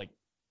like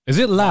Is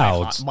it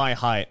loud? my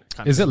height.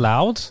 Kind Is of it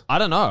loud? I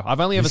don't know. I've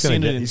only ever He's gonna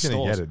seen get, it in he's gonna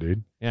stores. get it,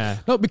 dude. Yeah.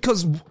 No,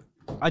 because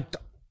I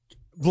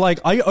like,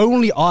 I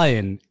only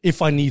iron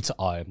if I need to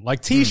iron.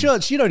 Like,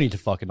 t-shirts, you don't need to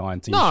fucking iron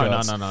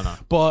t-shirts. No.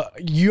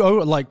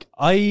 But like,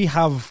 I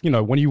have,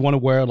 when you want to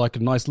wear like a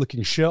nice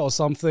looking shirt or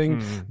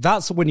something,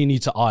 that's when you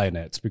need to iron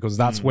it, because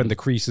that's when the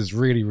creases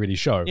really, really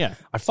show. Yeah.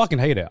 I fucking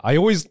hate it. I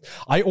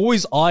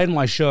always iron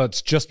my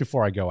shirts just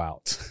before I go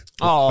out.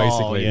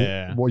 Basically.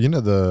 Yeah. Well,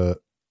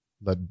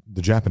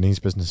 the Japanese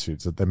business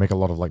suits, that they make a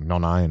lot of like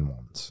non-iron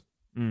ones.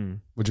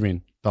 What do you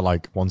mean? They're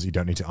like ones that you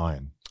don't need to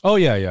iron. Oh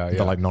yeah.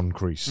 They're like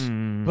non-crease.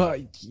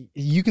 But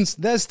you can.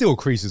 There's still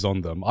creases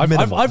on them. I've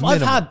Minimal.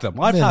 had them.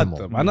 I've had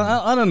them, and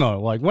I don't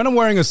know. Like, when I'm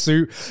wearing a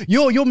suit,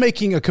 you're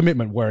making a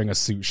commitment wearing a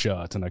suit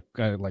shirt, and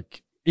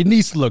like, it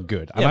needs to look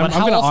good. Yeah, but I'm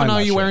how gonna often iron are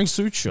that you shirt. wearing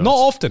suit shirts? Not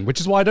often,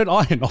 which is why I don't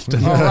iron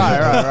often.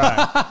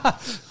 Right.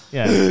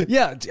 Yeah.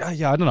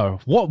 Yeah. I don't know.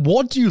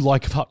 What do you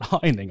like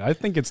about ironing? I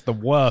think it's the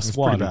worst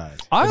one. Pretty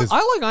bad. I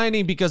like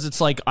ironing because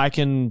it's like I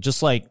can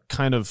just like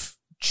kind of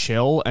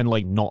chill and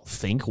like not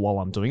think while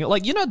I'm doing it.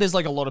 Like, there's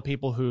like a lot of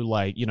people who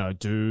like,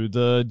 do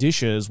the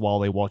dishes while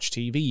they watch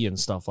TV and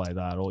stuff like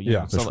that. Or,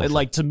 so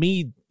like, to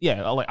me,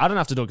 like, I don't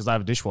have to do it because I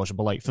have a dishwasher,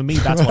 but like, for me,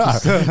 that's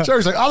what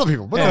Joe's like, other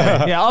people, but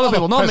other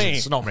people, not me.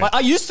 peasants, not me. Like, I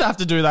used to have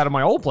to do that in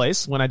my old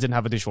place when I didn't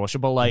have a dishwasher,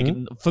 but like,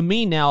 for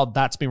me now,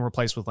 that's been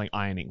replaced with like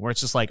ironing, where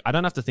it's just like, I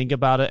don't have to think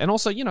about it. And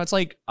also, it's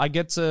like, I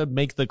get to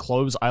make the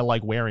clothes I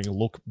like wearing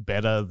look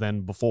better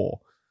than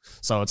before.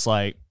 So it's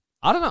like,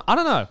 I don't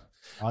know.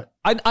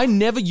 I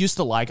never used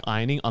to like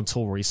ironing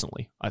until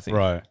recently, I think.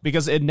 Right.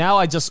 Because now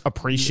I just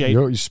appreciate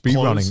You're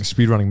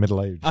speedrunning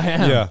middle age. I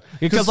am. Yeah.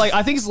 Because like,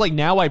 I think it's like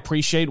now I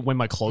appreciate when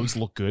my clothes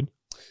look good.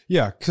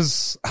 Yeah,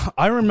 because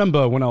I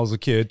remember when I was a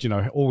kid,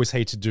 always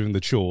hated doing the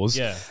chores.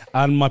 Yeah.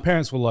 And my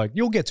parents were like,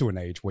 you'll get to an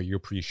age where you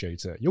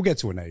appreciate it. You'll get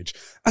to an age.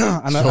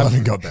 And I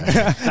haven't got there.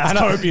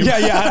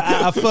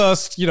 At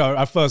first,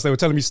 they were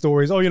telling me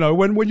stories. Oh,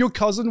 when your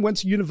cousin went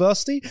to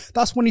university,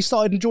 that's when he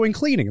started enjoying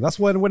cleaning. That's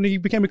when he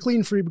became a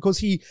clean freak, because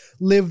he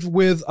lived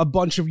with a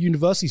bunch of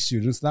university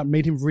students that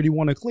made him really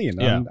want to clean.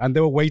 And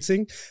they were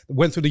waiting,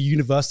 went through the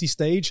university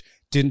stage,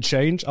 didn't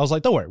change. I was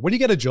like, don't worry. When you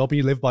get a job and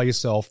you live by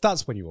yourself,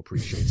 that's when you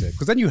appreciate it.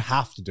 Because then you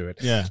have to do it.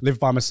 Yeah. Live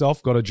by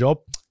myself, got a job,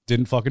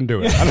 didn't fucking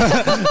do it.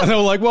 And they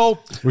were like,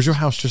 well... Was your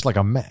house just like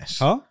a mess?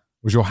 Huh?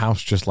 Was your house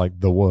just like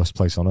the worst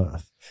place on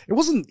earth? It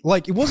wasn't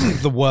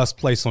the worst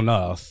place on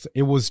earth.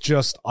 It was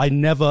just, I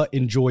never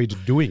enjoyed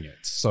doing it.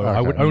 So I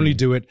would only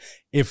do it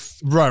if...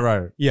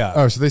 Right. Yeah.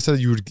 Oh, so they said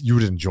you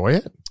would enjoy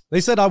it? They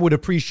said I would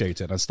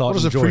appreciate it and start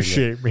What does enjoying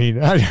appreciate mean?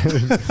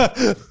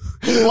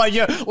 like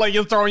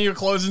you're throwing your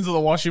clothes into the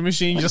washing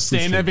machine, you're just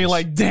standing there being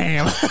like,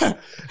 damn.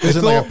 Is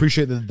it like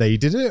appreciate that they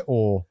did it,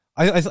 or?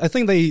 I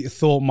think they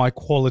thought my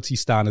quality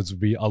standards would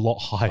be a lot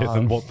higher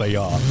than what they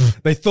are.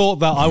 They thought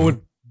that I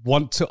would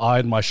want to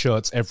iron my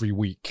shirts every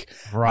week,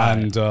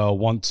 and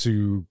want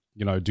to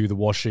do the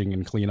washing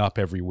and clean up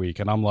every week.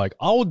 And I'm like,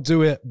 I'll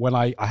do it when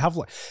I have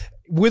like,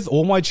 with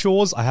all my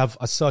chores, I have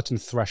a certain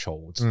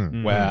threshold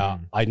where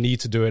I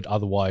need to do it.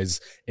 Otherwise,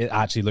 it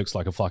actually looks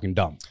like a fucking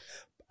dump.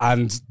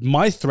 And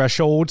my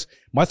threshold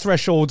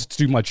to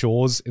do my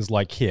chores is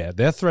like here.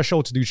 Their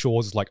threshold to do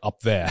chores is like up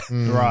there,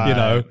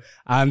 Right.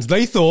 And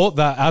they thought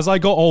that as I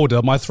got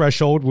older, my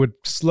threshold would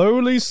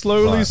slowly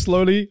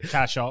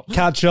Catch up.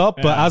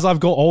 But as I've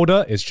got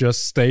older, it's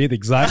just stayed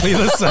exactly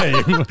the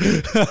same.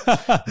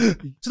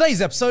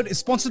 Today's episode is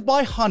sponsored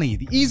by Honey,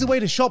 the easy way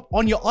to shop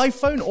on your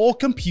iPhone or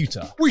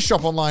computer. We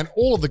shop online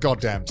all of the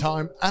goddamn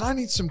time, and I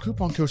need some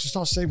coupon codes to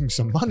start saving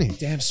some money.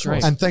 Damn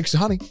straight. And thanks to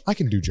Honey, I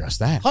can do just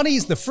that. Honey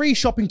is the free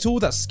shopping tool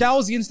that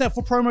scours the internet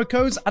for promo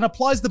codes and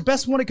applies the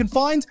best one it can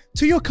find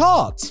to your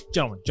cards.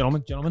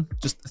 Gentlemen,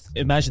 just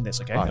imagine this,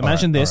 okay?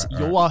 Imagine this.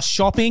 You are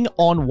shopping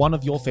on one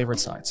of your favorite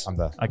sites. I'm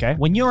there. Okay?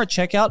 When you're at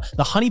checkout,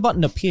 the Honey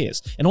button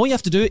appears, and all you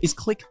have to do is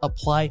click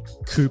apply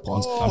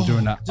coupons. I'm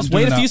doing that. Just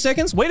wait a few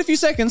seconds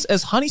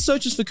as Honey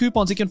searches for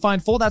coupons it can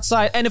find for that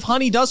site, and if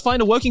Honey does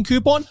find a working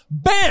coupon,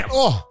 bam!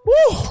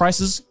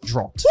 Prices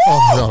dropped.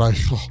 Oh, God.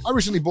 I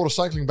recently bought a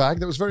cycling bag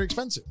that was very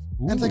expensive.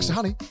 And thanks to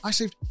Honey, I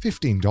saved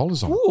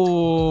 $15 on it.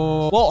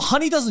 Ooh. Well,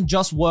 Honey doesn't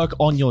just work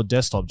on your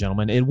desktop,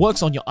 gentlemen. It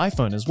works on your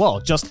iPhone as well.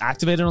 Just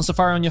activate it on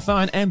Safari on your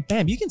phone, and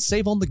bam, you can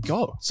save on the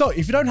go. So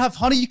if you don't have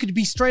Honey, you could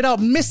be straight out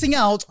missing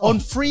out on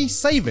free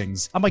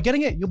savings. And by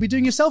getting it, you'll be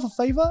doing yourself a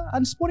favor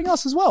and supporting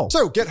us as well.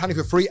 So get Honey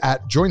for free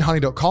at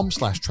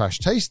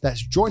joinhoney.com/trash-taste.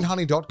 That's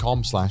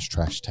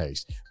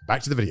joinhoney.com/trash-taste.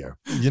 Back to the video.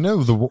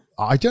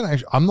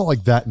 I'm not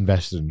like that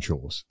invested in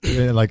chores,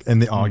 like in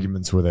the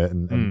arguments with it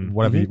and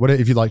whatever.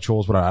 If you like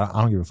chores, whatever,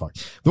 I don't give a fuck.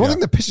 The one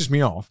thing that pisses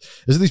me off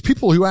is that these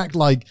people who act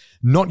like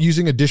not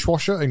using a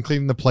dishwasher and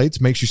cleaning the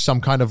plates makes you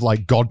some kind of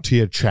like god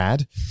tier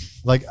Chad.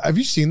 Like, have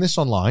you seen this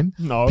online?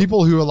 No.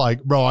 People who are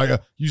like, bro, I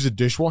use a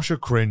dishwasher,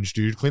 cringe,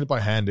 dude. Clean it by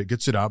hand, it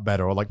gets it out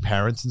better. Or like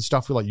parents and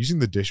stuff who are like, using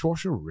the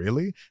dishwasher,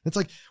 really? It's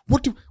like,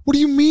 what do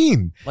you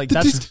mean? Like The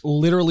that's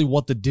literally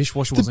what the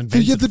dishwasher was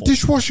invented yeah, the for.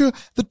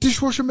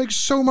 dishwasher makes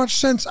so much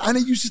sense, and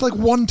it uses like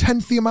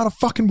 1/10 the amount of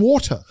fucking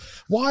water.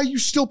 Why are you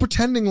still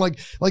pretending like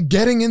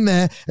getting in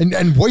there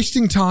and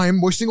wasting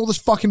time, wasting all this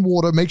fucking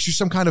water makes you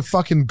some kind of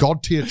fucking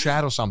god tier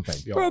Chad or something?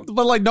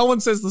 But like no one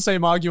says the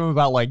same argument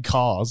about like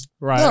cars,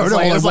 right? No, it's no,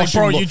 like, or it's like,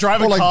 bro, you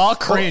drive a car,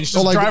 cringe.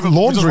 Just drive a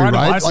laundry, just ride a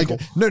right? bicycle.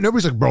 Like, no,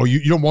 nobody's like, bro,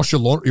 you don't wash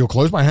your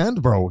clothes by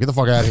hand, bro. Get the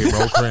fuck out of here,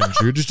 bro. Cringe.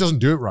 It just doesn't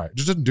do it right. It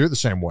just doesn't do it the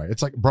same way.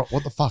 It's like, bro,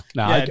 what the fuck?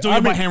 Nah, Yeah, doing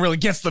it by hand really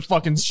gets the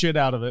fucking shit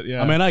out of it.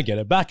 Yeah, I mean, I get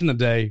it. Back in the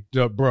day,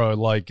 bro,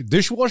 like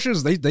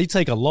dishwashers, they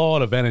take a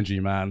lot of energy,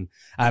 man.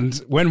 And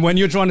when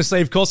you're trying to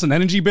save costs and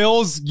energy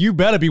bills, you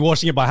better be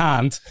washing it by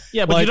hand.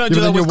 yeah, but like, you don't Yeah, do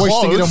but that then with you're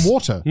wasting clothes. it on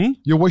water.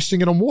 You're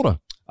wasting it on water.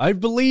 I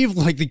believe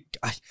like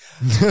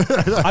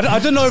I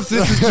don't know if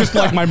this is just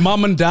like my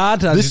mum and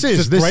dad and This is-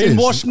 just this is.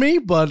 brainwashed me,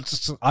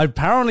 but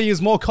apparently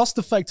it's more cost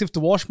effective to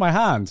wash my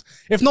hand.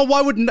 If not,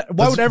 why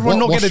would everyone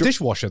not get a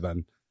dishwasher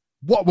then?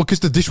 What? Well, because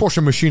the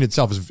dishwasher machine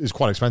itself is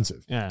quite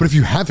expensive. Yeah. But if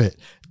you have it,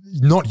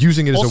 not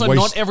using it is Also, a waste.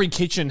 not every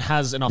kitchen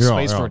has enough Yeah,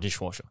 space yeah. for a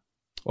dishwasher.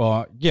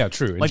 Well, yeah,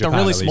 true. In Like Japan, the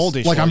really at small least.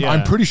 dishwasher. Like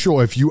I'm pretty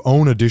sure if you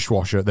own a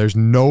dishwasher, there's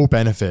no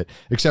benefit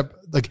except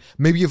like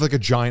maybe you have like a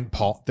giant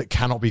pot that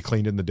cannot be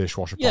cleaned in the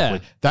dishwasher Yeah.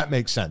 properly. That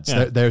makes sense.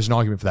 Yeah. There's an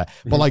argument for that.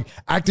 But like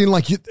acting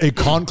like it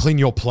can't clean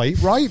your plate,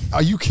 right?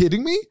 Are you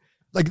kidding me?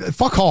 Like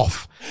fuck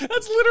off.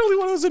 That's literally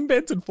what it was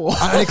invented for.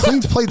 And it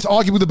cleans plates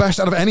arguably the best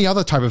out of any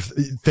other type of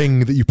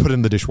thing that you put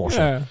in the dishwasher.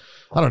 Yeah.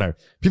 I don't know.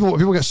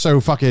 People get so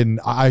fucking.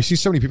 I see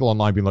so many people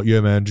online being like, "Yeah,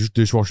 man, just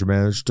dishwasher,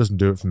 man. It just doesn't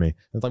do it for me."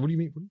 It's like, what do you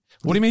mean?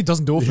 What do you mean it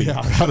doesn't do it for Yeah,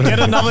 I you? don't Get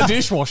know. another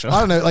dishwasher. I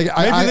don't know. Like,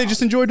 Maybe they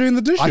just enjoy doing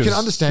the dishes. I can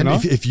understand you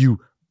know? if you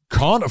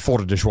can't afford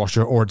a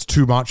dishwasher or it's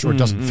too much or it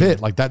doesn't fit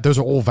like that. Those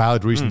are all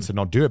valid reasons to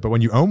not do it. But when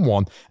you own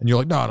one and you're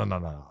like, no,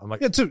 I'm like,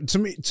 Yeah,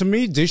 to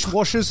me,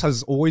 dishwashers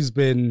has always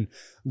been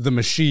the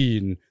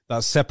machine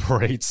that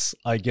separates,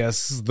 I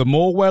guess, the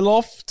more well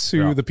off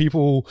to the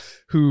people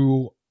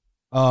who,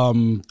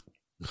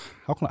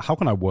 how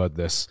can I word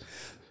this?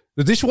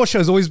 The dishwasher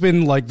has always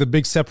been like the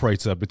big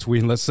separator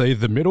between, let's say,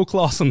 the middle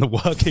class and the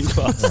working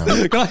class.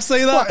 Can I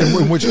say that?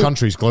 in which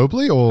countries?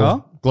 Globally or Huh?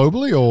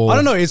 globally or I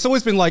don't know. It's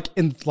always been like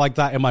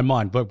that in my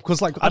mind, but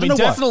because like I I don't mean,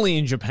 know why. definitely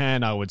in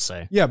Japan, I would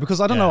say. Yeah,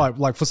 because I don't Yeah. know.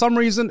 Like for some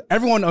reason,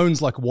 everyone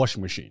owns like a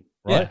washing machine,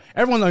 right? Yeah.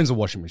 Everyone owns a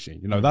washing machine.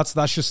 You know, that's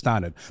just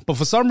standard. But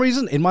for some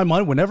reason, in my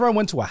mind, whenever I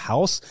went to a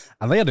house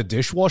and they had a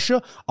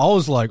dishwasher, I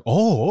was like,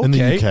 oh, okay. in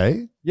the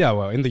UK? Yeah,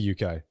 well, in the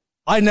UK,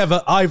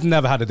 I've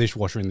never had a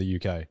dishwasher in the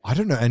UK. I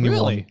don't know anyone.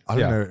 Really? I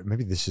don't Yeah. know.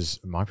 Maybe this is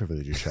my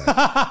privilege to share.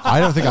 I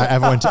don't think I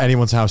ever went to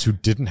anyone's house who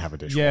didn't have a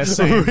dishwasher. Yeah,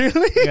 same.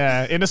 Really?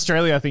 Yeah, in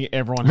Australia, I think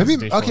everyone has Maybe-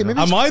 a dishwasher. okay, maybe-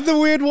 Am I the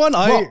weird one?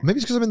 Well, maybe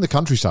it's because I'm in the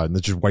countryside and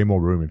there's just way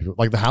more room. And people,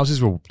 like the houses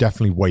were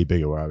definitely way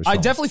bigger where I was I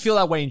from. definitely feel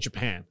that way in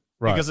Japan.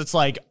 Right. Because it's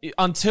like,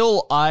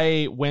 until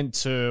I went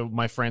to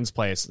my friend's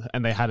place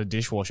and they had a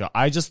dishwasher,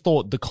 I just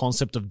thought the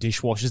concept of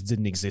dishwashers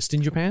didn't exist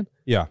in Japan.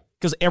 Yeah.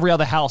 Because every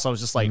other house, I was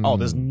just like, oh,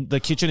 the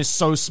kitchen is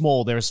so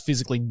small, there is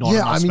physically not Yeah,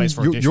 enough I mean, space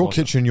for a dishwasher. your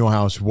kitchen in your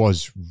house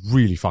was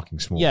really fucking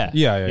small. Yeah.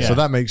 Yeah. So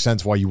that makes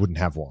sense why you wouldn't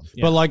have one.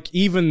 Yeah. But like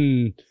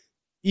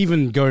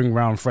even going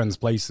around friends'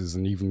 places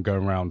and even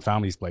going around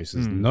families'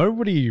 places,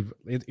 nobody.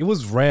 It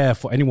was rare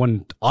for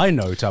anyone I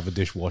know to have a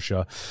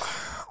dishwasher.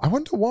 I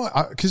wonder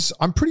why, because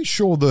I'm pretty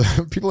sure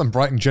the people in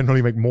Brighton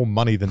generally make more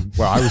money than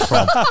where I was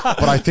from.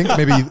 But I think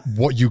maybe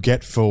what you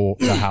get for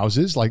the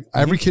houses, like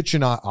every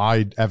kitchen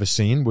I'd ever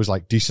seen was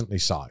like decently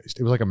sized.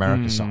 It was like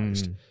America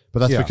sized. But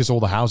that's Yeah. because all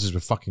the houses were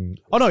fucking.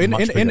 Oh no!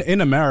 much bigger. In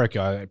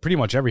America, pretty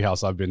much every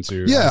house I've been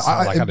to, Yeah, has,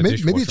 like, had a maybe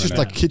dishwasher it's just in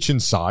like it. kitchen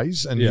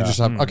size, and you Yeah. just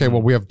have okay.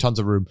 Well, we have tons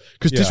of room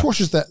because Yeah.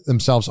 dishwashers that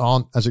themselves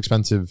aren't as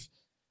expensive,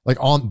 like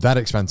aren't that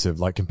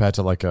expensive, like compared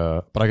to like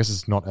a. But I guess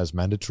it's not as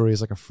mandatory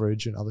as like a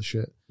fridge and other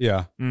shit.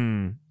 Yeah,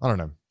 Mm. I don't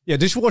know. yeah.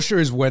 Dishwasher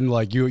is when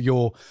like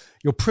you're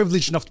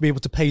privileged enough to be able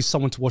to pay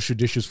someone to wash your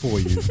dishes for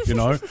you. You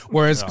know,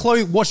 whereas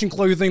washing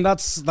clothing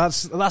that's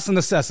a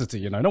necessity.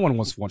 You know, no one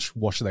wants to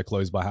wash their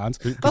clothes by hand.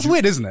 That's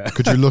weird, isn't it?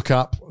 Could you look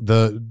up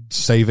the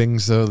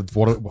savings,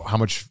 how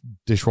much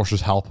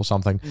dishwashers help or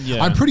something?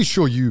 Yeah. I'm pretty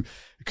sure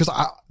because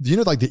you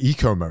know, like the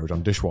eco mode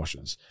on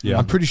dishwashers. Yeah.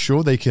 I'm pretty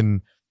sure they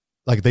can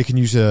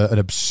use an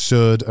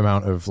absurd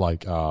amount of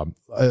like a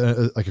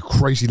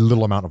crazy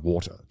little amount of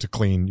water to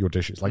clean your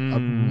dishes, like a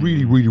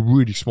really, really,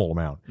 really small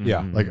amount.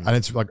 Yeah. Like, and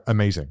it's like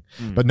amazing,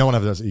 but no one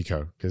ever does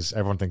eco because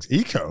everyone thinks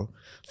eco.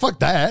 Fuck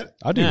that.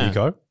 I do Yeah.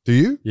 eco. Do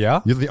you?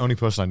 Yeah. You're the only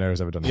person I know who's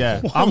ever done Yeah.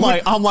 eco.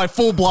 I'm like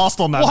full blast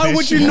on that. Why bitch.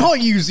 would you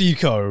not use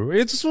eco?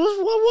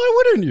 Why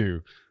wouldn't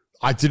you?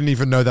 I didn't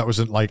even know that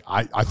wasn't like,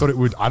 I thought it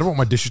would, I don't want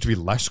my dishes to be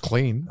less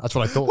clean. That's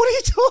what I thought. What are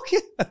you talking?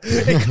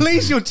 It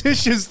cleans your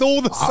dishes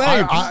all the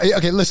same.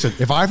 Okay, listen,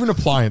 if I have an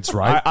appliance,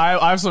 right?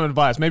 I have some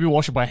advice. Maybe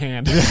wash it by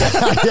hand. True.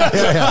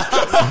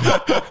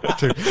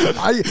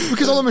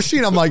 Because on the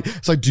machine, I'm like,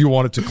 it's like, do you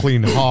want it to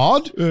clean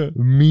hard,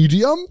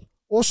 medium,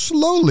 or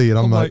slowly? And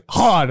I'm like,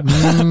 hard.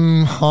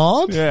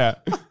 hard? Yeah.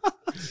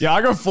 Yeah,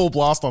 I go full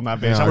blast on that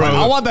bitch. Yeah. I'm like,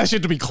 I want that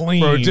shit to be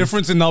clean. Bro,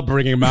 difference in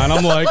upbringing, man.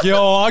 I'm like,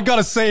 yo, I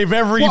gotta save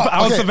every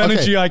ounce of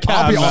energy I can,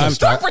 I'll be man.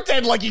 honest. Don't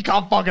pretend like you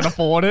can't fucking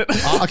afford it.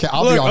 Okay,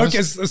 I'll be Look,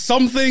 honest. okay,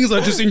 some things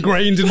are just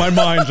ingrained in my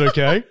mind,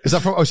 okay? Is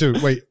that from? Oh, so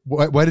wait,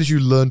 where did you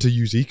learn to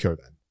use eco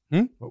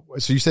then?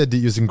 So you said that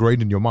it was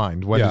ingrained in your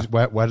mind. Where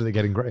did it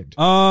get ingrained?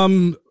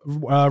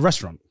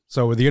 Restaurant.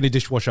 So the only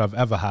dishwasher I've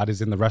ever had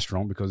is in the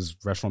restaurant because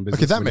restaurant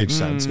business. Okay, that makes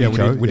sense. Yeah,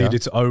 Eco, we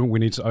needed to own. We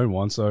need to own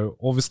one. So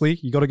obviously,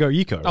 you got to go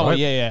eco. Oh, right?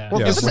 yeah. Well,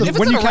 If it's, when if it's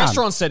you in a can.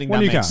 restaurant setting, When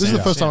that you makes can. This is the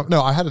sense. first time.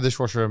 No, I had a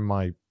dishwasher in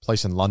my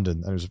place in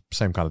London, and it was the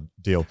same kind of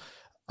deal.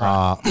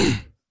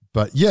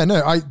 But yeah, no,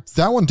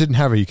 that one didn't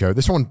have eco.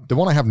 This one, the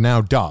one I have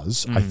now,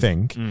 does. I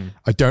think.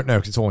 I don't know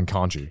because it's all in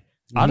kanji.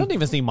 I don't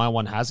even think my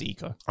one has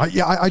eco.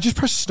 I just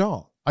press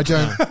start. I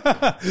don't.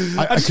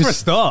 I just press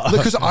start.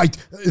 Because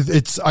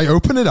I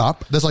open it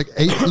up. There's like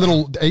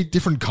 8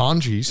 different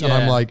kanjis, and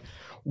I'm Yeah. like,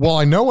 well,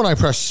 I know when I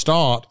press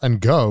start and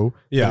go,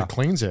 Yeah. that it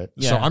cleans it.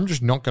 So Yeah. I'm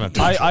just not going to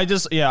touch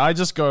it. I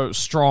just go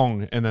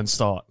strong and then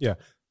start. Yeah.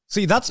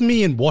 See, that's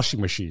me in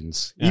washing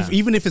machines, Yeah.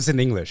 even if it's in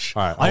English.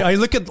 All right, I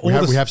look at all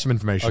We have some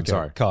information. Okay,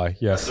 Sorry. Kai,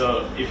 yes.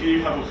 So if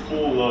you have a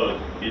full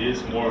load, it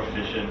is more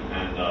efficient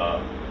and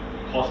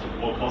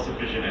more cost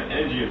efficient and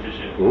energy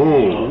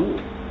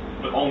efficient.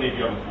 But only if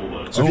you have a full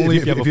load. So Only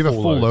if you have a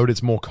full load,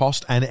 it's more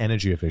cost and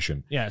energy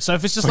efficient. Yeah, so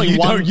if it's just But like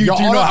one, you do Your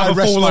not Honor, have I a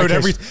rest full my load case.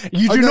 every.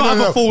 You Oh, do no, not no,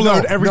 have a full no,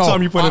 load every no.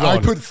 time you put it I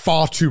on. put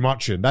far too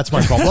much in. That's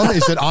my problem.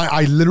 Is that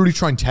I literally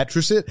try and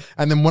Tetris it,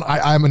 and then when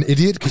I'm an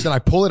idiot because then I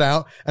pull it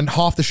out and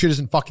half the shit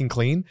isn't fucking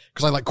clean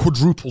because I like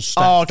quadruple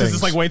stack. oh, because things.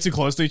 it's like way too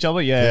close to each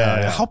other.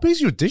 Yeah. How big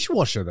is your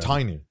dishwasher then?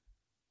 tiny.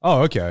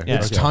 Oh, okay. Yeah.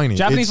 It's tiny.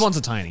 Japanese It's- ones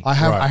are tiny. I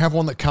have Right. I have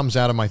one that comes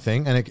out of my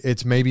thing, and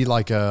it's maybe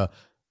like a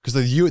because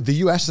the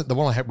US the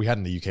one we had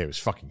in the UK was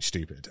fucking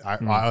stupid.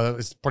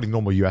 It's probably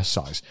normal US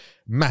size,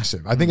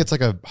 massive. I think it's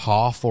like a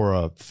half or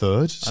a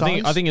third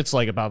size. I think it's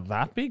like about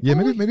that big. yeah,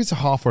 probably? maybe it's a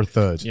half or a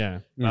third. Yeah,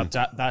 about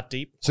that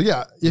deep. So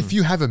yeah, if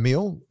you have a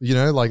meal, you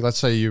know, like let's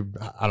say you've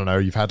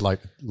had like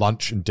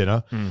lunch and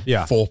dinner,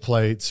 Yeah. 4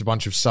 plates, a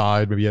bunch of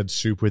side, maybe you had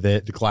soup with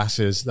it, the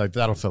glasses, like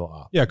that'll fill it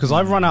up. Yeah, because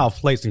I've run out of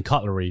plates and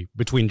cutlery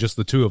between just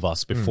the two of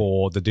us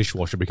before the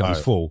dishwasher becomes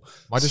Oh. full.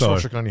 My So-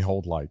 dishwasher can only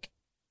hold like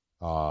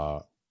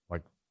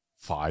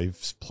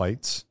 5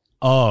 plates.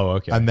 Oh,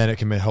 okay. And then it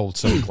can hold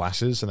some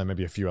glasses and then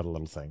maybe a few other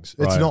little things.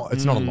 It's Right.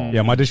 not a lot.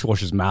 yeah, my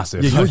dishwasher's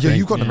massive. Yeah, I you've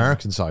think. got an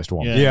American sized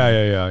one. Yeah.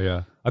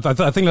 Yeah. I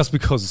think that's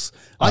because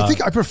I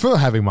think I prefer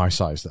having my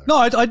size though. no,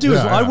 I do.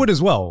 Yeah, I yeah. would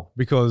as well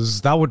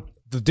because that would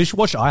the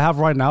dishwasher I have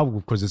right now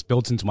because it's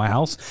built into my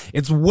house.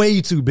 It's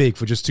way too big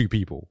for just 2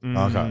 people.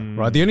 Okay.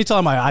 Right. The only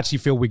time I actually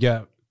feel we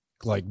get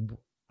like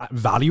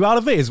value out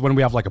of it is when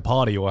we have like a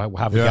party or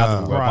have a Yeah.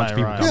 gathering where a bunch of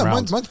people Right. come Yeah,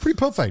 around. mine's pretty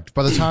perfect.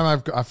 By the time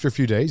after a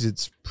few days,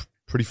 it's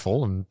pretty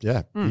full and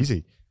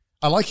easy.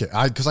 I like it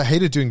because I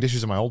hated doing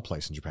dishes in my old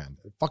place in Japan.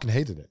 I fucking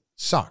hated it.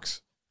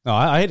 Sucks. No,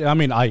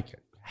 I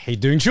hate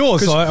doing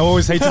chores, so I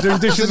always hated doing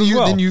dishes Then as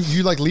well. Then you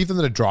like leave them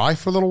to dry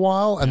for a little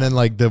while, and then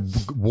like the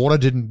water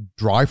didn't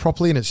dry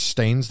properly, and it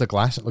stains the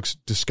glass. It looks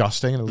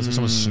disgusting, and it looks like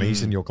someone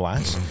sneezed in your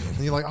glass.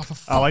 And you're like, oh, for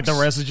fuck's I like the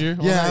residue.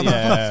 Yeah, on I'm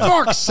it. like,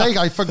 for fuck's sake,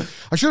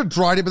 I should have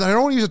dried it, but I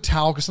don't want to use a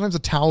towel because sometimes the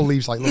towel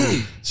leaves like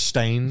little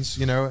stains,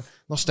 you know,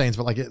 not stains,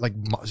 but like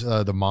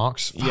the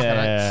marks. Fuck,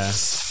 Yeah.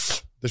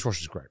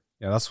 Dishwasher's great.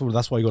 Yeah, that's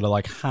why you got to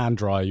like hand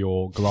dry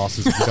your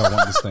glasses if you don't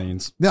want the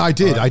stains. Yeah, I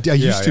did. I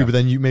used to, yeah. but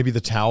then maybe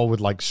the towel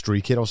would like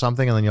streak it or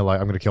something, and then you're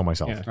like, I'm going to kill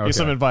myself. Yeah. Here's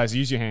some advice: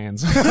 use your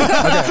hands.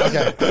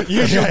 Okay.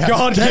 Use your Get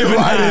God-given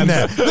right in hand.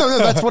 there. No,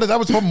 that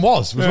was the problem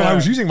was when I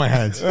was using my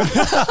hands.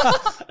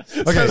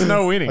 There's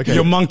no winning. Okay.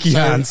 Your monkey So,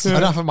 hands.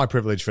 Enough of my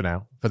privilege for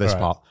now, for this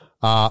Right.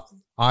 part.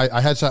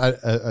 I had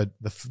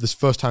this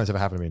first time it's ever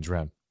happened to me in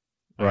Japan.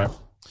 Right.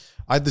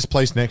 I had this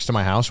place next to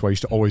my house where I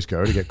used to always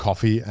go to get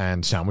coffee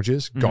and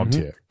sandwiches. God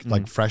tier.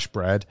 Like fresh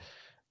bread.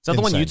 Is that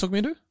the one you Insane. took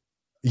me to?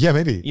 Yeah,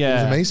 maybe. It was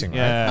Yeah. amazing, right?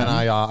 Yeah.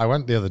 And I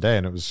went the other day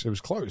and it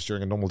was closed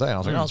during a normal day. And I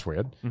was like, oh, that's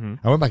weird.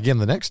 I went back again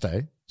the next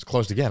day. It's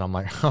closed again. I'm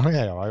like, oh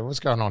yeah, all right, what's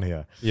going on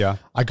here? Yeah.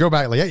 I go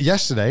back like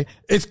yesterday.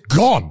 It's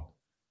gone.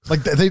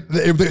 Like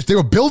they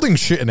were building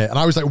shit in it, and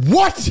I was like,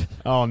 what?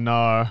 Oh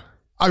no.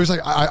 I was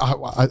like,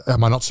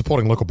 am I not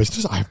supporting local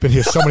business? I've been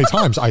here so many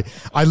times. I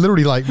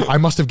literally like, I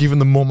must have given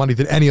them more money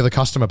than any other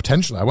customer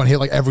potentially. I went here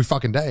like every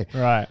fucking day.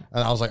 Right.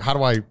 And I was like,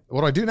 what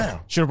do I do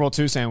now? Should have brought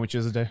 2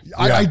 sandwiches a day.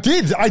 I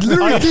did. I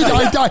literally did.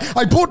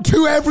 I bought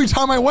 2 every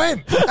time I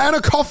went and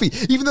a coffee,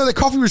 even though the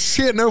coffee was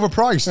shit and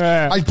overpriced.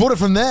 Yeah. I bought it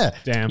from there.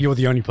 Damn. You're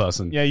the only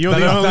person. Yeah, you're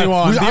the only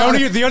one.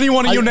 The only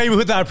one in your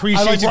neighborhood that I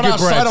appreciates like your went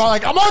good bread. outside. I'm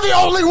like, am I the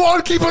only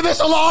one keeping this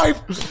alive?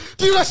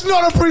 Do you guys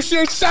not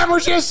appreciate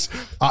sandwiches?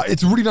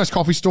 It's a really nice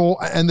coffee store,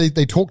 and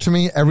they talk to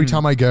me every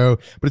time I go,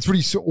 but it's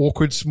really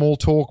awkward small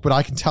talk. But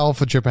I can tell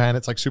for Japan,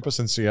 it's like super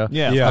sincere.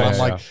 Yeah. Yeah, and I'm yeah,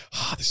 like,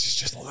 this is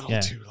just a little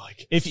too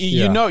like. If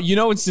you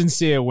know it's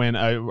sincere when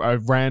a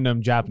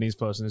random Japanese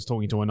person is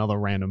talking to another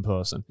random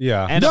person.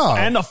 Yeah. And, No.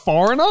 and a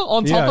foreigner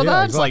on top of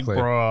that. exactly. It's like,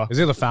 bruh. Is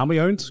it a family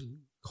owned?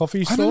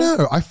 coffee store? I don't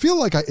know. I feel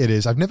like it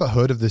is. I've never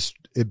heard of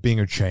it being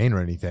a chain or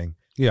anything.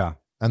 Yeah.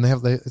 And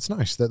it's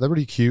nice. They're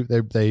really cute.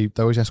 They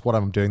always ask what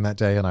I'm doing that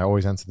day, and I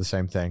always answer the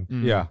same thing.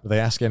 Yeah. They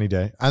ask any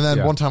day. And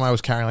then one time I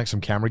was carrying like some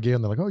camera gear,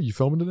 and they're like, "Oh, you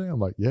filming today?" I'm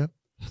like, "Yeah."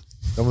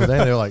 Filming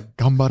today. They were like,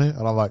 "Come, buddy,"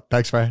 and I'm like,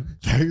 "Thanks, man."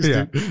 Thanks,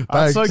 dude.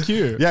 That's so Thanks.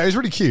 cute. Yeah, it was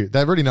really cute.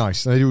 They're really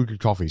nice, and they do good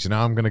coffee. So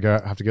now I'm gonna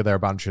have to go there a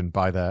bunch and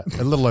buy a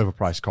little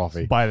overpriced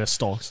coffee. Buy the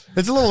stocks.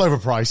 It's a little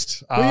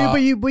overpriced.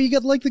 But you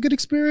get like the good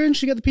experience.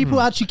 You get the people who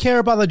actually care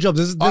about their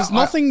jobs. There's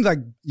nothing like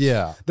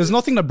yeah. there's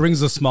nothing that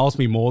brings a smile to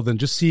me more than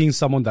just seeing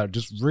someone that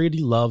just really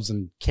loves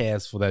and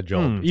cares for their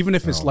job, even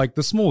if it's like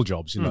the small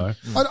jobs. You know,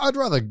 I'd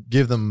rather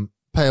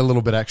pay a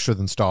little bit extra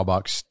than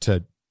Starbucks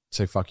to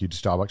say fuck you to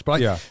Starbucks. But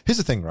here's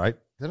the thing, right?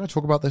 Did I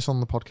talk about this on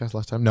the podcast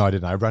last time? No, I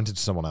didn't. I ranted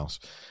to someone else.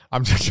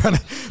 I'm trying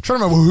to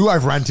remember who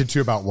I've ranted to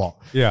about what.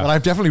 Yeah. But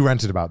I've definitely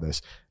ranted about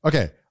this.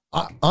 Okay.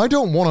 I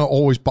don't want to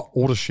always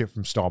order shit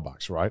from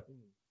Starbucks, right?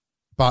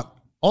 But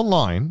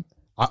online,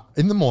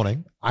 in the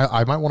morning,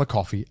 I might want a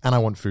coffee and I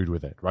want food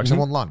with it, right? Because I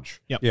want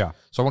lunch. Yep. yeah,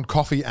 So I want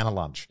coffee and a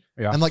lunch.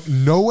 Yeah. And like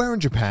nowhere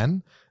in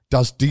Japan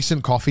does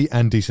decent coffee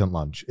and decent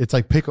lunch. It's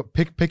like pick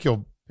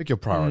your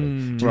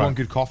priority. Do you want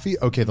good coffee?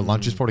 Okay, the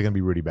lunch is probably going to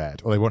be really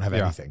bad, or they won't have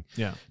anything.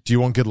 Yeah. Do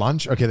you want good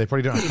lunch? Okay, they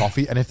probably don't have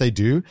coffee, and if they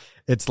do,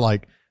 it's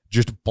like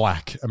just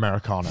black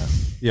Americano.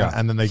 Yeah.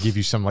 And then they give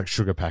you some like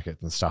sugar packet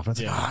and stuff. And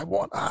it's like, I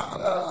want.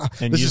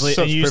 And This is usually,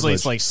 such usually privilege.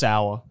 it's like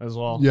sour as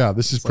well. Yeah,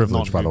 this is It's like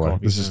privilege, by the not way.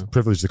 good This coffee, is yeah.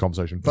 privilege the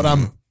conversation. But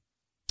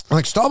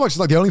like Starbucks is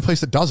like the only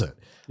place that does it.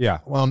 yeah.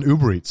 On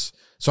Uber Eats.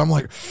 So I'm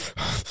like,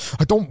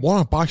 I don't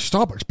want to buy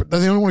Starbucks, but they're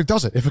the only one who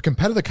does it. If a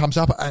competitor comes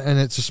up and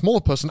it's a smaller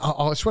person,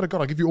 I swear to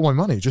God, I'll give you all my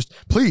money. Just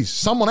please,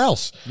 someone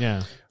else.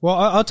 Yeah. Well,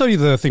 I'll tell you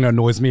the thing that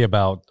annoys me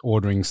about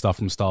ordering stuff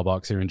from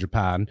Starbucks here in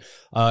Japan,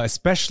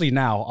 especially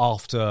now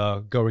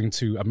after going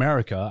to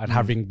America and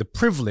having the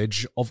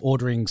privilege of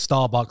ordering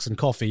Starbucks and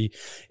coffee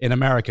in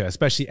America,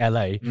 especially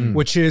LA,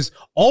 which is,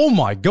 oh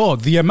my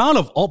God, the amount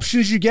of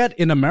options you get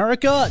in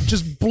America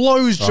just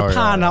blows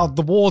Japan out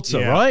the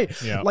water, Yeah.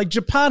 right? Yeah. Like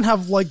Japan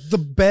have like the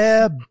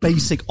bare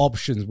basic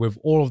options with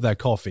all of their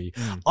coffee.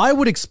 I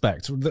would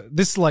expect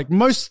this, like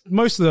most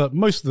of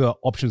the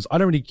options I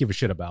don't really give a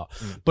shit about,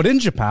 but in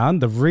Japan,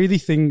 the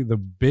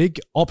big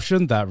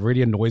option that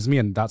really annoys me,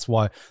 and that's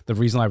why the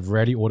reason I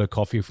rarely order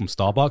coffee from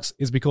Starbucks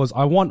is because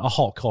I want a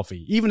hot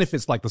coffee. Even if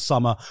it's like the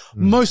summer,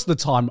 most of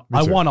the time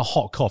I want a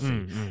hot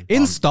coffee.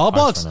 In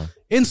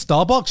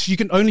Starbucks, you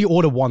can only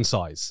order one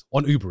size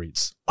on Uber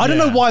Eats. I don't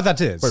know why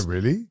that is. Wait,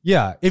 really?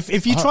 Yeah.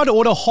 If you try to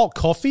order hot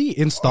coffee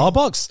in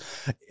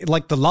Starbucks,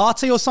 like the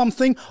latte or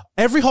something,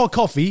 every hot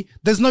coffee,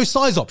 there's no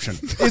size option.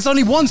 It's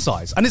only one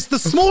size, and it's the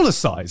smallest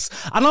size.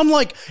 And I'm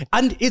like,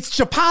 and it's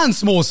Japan's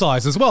small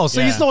size as well.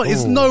 So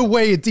it's no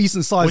way a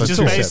decent size. Which is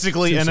at all.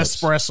 basically an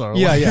espresso.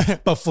 Yeah.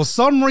 But for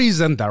some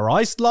reason, their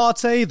iced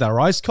latte, their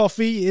iced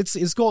coffee,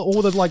 it's got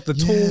all the like the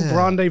tall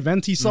grande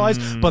venti size,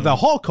 but their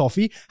hot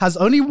coffee has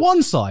only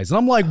one size. And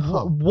I'm like,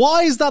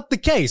 why is that the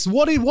case?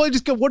 What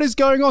is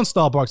going on,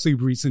 Starbucks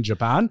Uber Eats in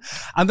Japan?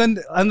 And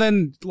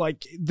then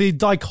like the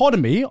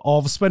dichotomy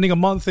of spending a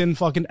month in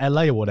fucking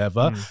LA or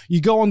whatever, you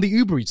go on the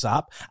Uber Eats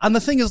app, and the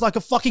thing is like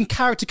a fucking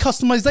character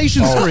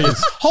customization screen.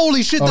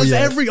 Holy shit, there's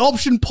every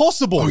option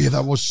possible. Oh yeah,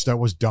 that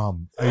was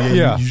dumb.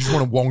 Yeah. You just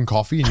want one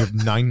coffee and you have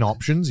 9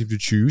 options. You have to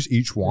choose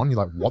each one.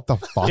 You're like, what the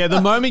fuck? Yeah,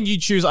 the moment you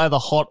choose either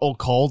hot or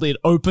cold, it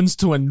opens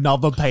to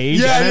another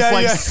page and it's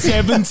like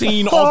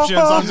 17 options.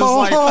 I'm just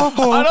like,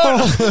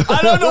 I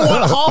don't know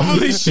what half of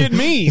this shit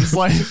means.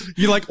 Like,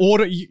 You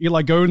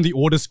like go in the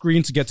order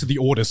screen to get to the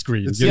order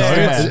screen. You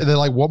know? They're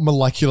like, what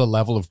molecular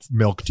level of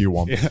milk do you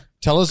want?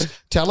 Tell us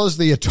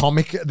the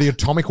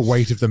atomic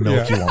weight of the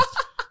milk you want.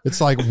 It's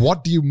like,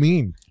 what do you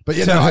mean? But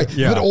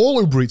but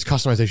all Uber Eats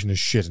customization is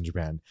shit in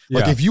Japan.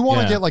 Like if you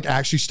want to get like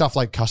actually stuff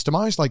like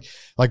customized,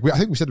 I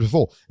think we said it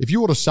before. If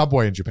you order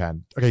Subway in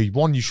Japan, okay,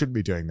 one, you shouldn't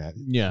be doing that.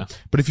 yeah.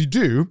 But if you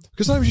do,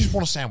 because sometimes you just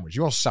want a sandwich,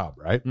 you want a sub,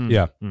 right?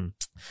 Yeah.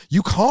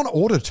 You can't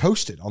order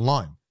toasted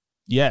online.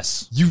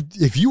 Yes.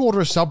 If you order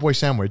a Subway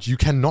sandwich, you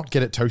cannot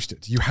get it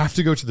toasted. You have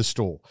to go to the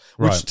store,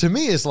 which to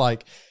me is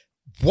like,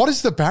 what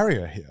is the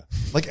barrier here?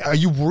 Like, are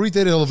you worried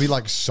that it'll be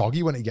like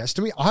soggy when it gets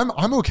to me?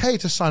 I'm okay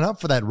to sign up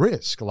for that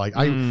risk. Like,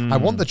 I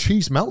want the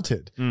cheese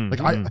melted.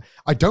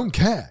 I don't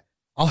care.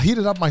 I'll heat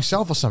it up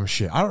myself or some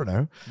shit. I don't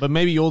know. But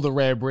maybe you're the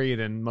rare breed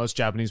and most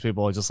Japanese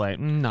people are just like,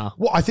 nah.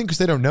 Well, I think because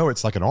they don't know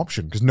it's like an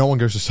option because no one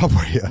goes to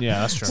Subway here.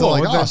 Yeah, that's true. So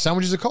like, Well,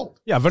 sandwiches are cold.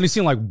 Yeah, I've only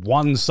seen like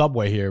one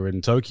Subway here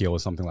in Tokyo or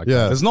something like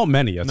Yeah. that. There's not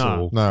many at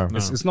all. No.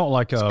 It's not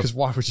like a... Because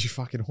why would you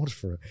fucking order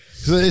for it?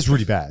 Because it is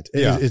really bad.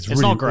 It's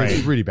really, not great.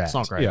 It's really bad. It's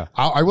not great. Yeah.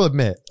 I will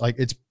admit, like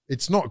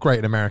it's not great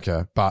in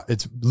America, but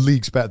it's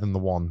leagues better than the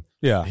one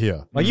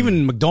here. Like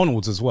even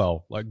McDonald's as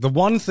well. Like the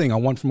one thing I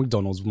want from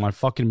McDonald's with my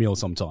fucking meal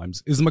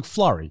sometimes is a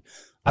McFlurry.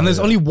 And there's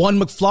only one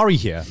McFlurry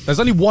here. There's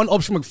only one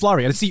option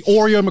McFlurry, and it's the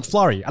Oreo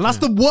McFlurry. And that's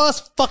the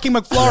worst fucking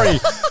McFlurry.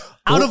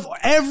 Out of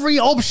every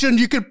option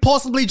you could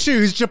possibly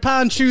choose,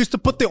 Japan choose to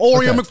put the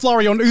Oreo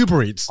McFlurry on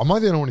Uber Eats. Am I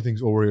the only one who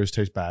thinks Oreos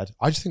taste bad?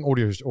 I just think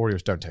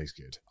Oreos don't taste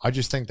good. I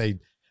just think they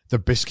the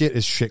biscuit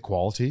is shit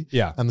quality.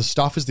 Yeah. And the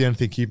stuff is the only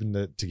thing keeping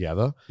it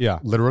together. Yeah.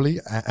 Literally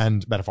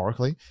and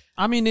metaphorically.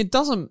 I mean, it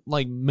doesn't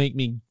like make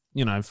me,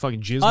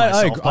 fucking jizz I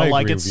myself. ag- but I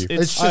like agree it's with you.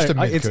 It's just a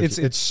mid cookie. it's-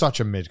 It's such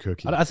a mid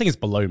cookie. I think it's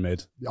below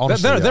mid.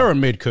 Honestly, there, yeah. there are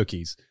mid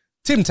cookies.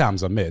 Tim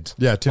Tams are mid.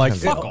 Yeah, Tim like,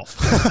 Tams. fuck off.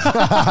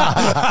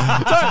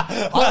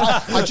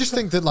 I just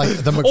think that like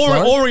the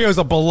McFlurry. Oreos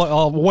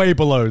are way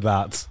below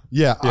that.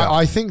 Yeah, Yeah.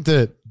 I think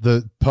that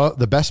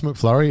the best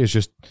McFlurry is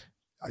just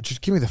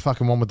give me the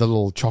fucking one with the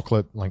little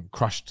chocolate like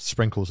crushed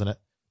sprinkles in it.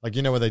 Like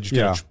where they just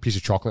Yeah. get a piece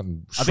of chocolate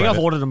and I think shred I've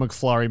it. ordered a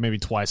McFlurry maybe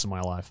twice in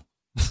my life.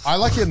 I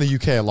like it in the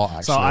UK a lot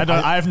actually. So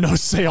I have no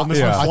say on this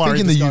Yeah. McFlurry I think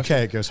in the discussion.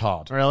 UK it goes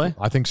hard. Really?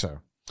 I think so.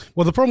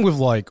 Well, the problem with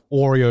like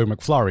Oreo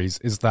McFlurries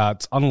is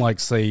that unlike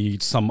say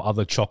some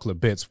other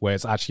chocolate bits where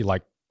it's actually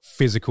like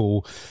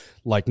physical,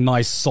 like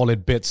nice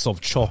solid bits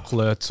of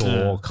chocolate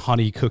or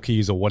honey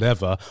cookies or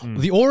whatever,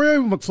 the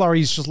Oreo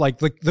McFlurry is just like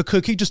the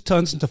cookie just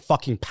turns into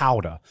fucking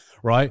powder.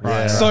 Right?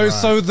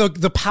 So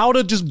the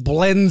powder just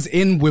blends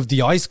in with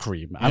the ice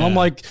cream. And I'm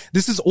like,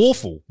 this is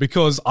awful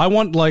because I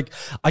want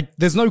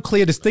there's no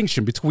clear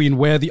distinction between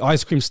where the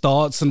ice cream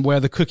starts and where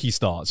the cookie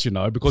starts,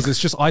 because it's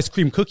just ice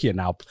cream cookie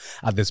now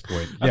at this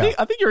point. Yeah.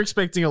 I think you're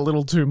expecting a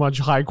little too much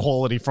high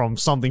quality from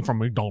something from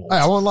McDonald's.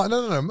 Hey, I want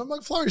no.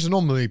 McFlurries are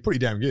normally pretty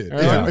damn good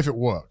if it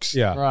works.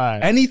 Yeah. Right.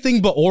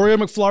 Anything but Oreo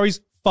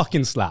McFlurries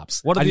fucking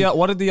slaps. What are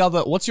the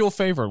other? What's your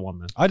favorite one,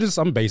 man?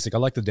 I'm basic. I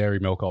like the dairy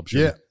milk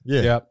option.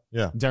 Yeah.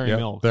 Dairy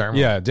milk.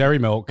 Dairy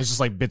milk. It's just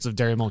like bits of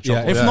dairy milk Yeah,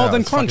 chocolate. if not,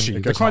 then it's fucking- crunchy.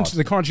 it The goes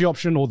the crunchy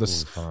option, or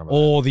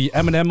remember the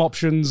M&M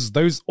options.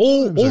 Those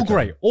all okay.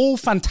 great, all I had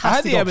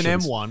fantastic. the M&M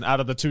options. one out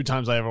of the 2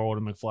 times I ever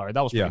ordered McFlurry.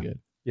 That was pretty good.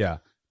 Yeah,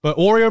 but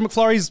Oreo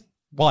McFlurries.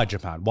 Why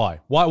Japan? Why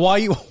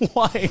why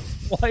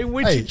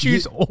would Hey, you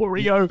choose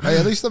Oreo? Hey,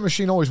 at least the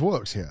machine always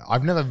works here.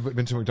 I've never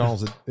been to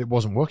McDonald's that it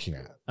wasn't working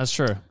at. That's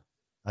true.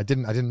 I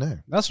didn't know.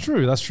 That's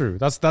true. That's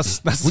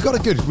We got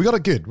it good.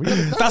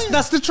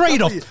 That's the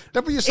trade-off.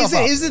 Don't put yourself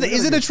Is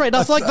it a trade?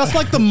 That's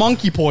like the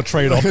monkey paw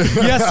trade-off.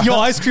 Yes, your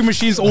ice cream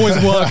machines always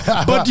work,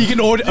 but you can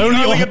only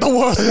get the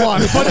worst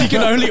one. But you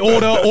can only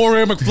order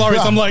Oreo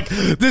McFlurries. I'm like,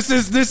 this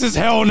is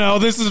hell now.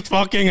 This is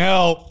fucking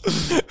hell.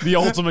 The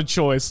ultimate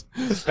choice.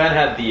 Van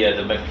had the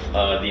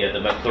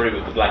McFlurry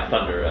with the Black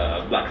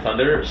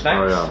Thunder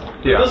snacks.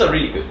 Oh, yeah. Those are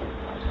really good.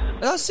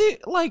 See,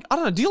 like, I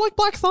don't know. Do you like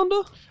Black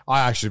Thunder?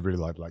 I actually really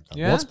like Black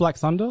Thunder. Yeah. What's Black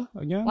Thunder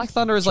again? Black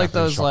Thunder is like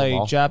Japanese those chocolate like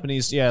bar.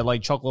 Japanese,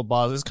 like chocolate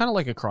bars. It's kind of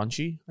like a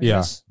crunchy. I Yeah.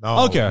 guess. No,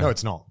 Okay. No,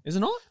 it's not. Is it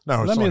not?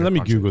 No, it's let not me like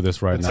a crunchy. Google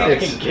this right now. I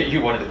can get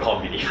you one of the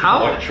combini if you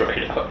want to try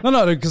it out.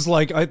 No, because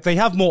they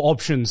have more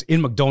options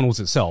in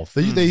McDonald's itself.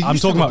 They I'm used to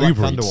talking have about a Black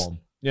Uber Thunder Eats. one.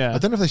 Yeah. I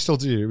don't know if they still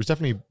do. It was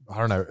definitely, I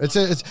don't know. It's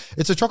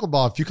a chocolate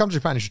bar. If you come to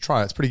Japan, you should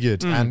try it. It's pretty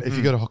good. And if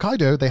you go to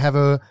Hokkaido, they have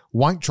a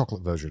white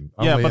chocolate version.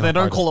 Yeah, only but in they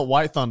don't Hokkaido. call it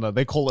White Thunder.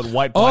 They call it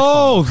White Black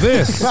Oh,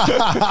 this. Oh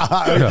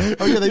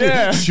yeah, they do.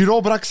 Yeah. Shiro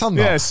Black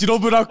Thunder. Thunder. Yeah,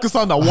 Shiroburaku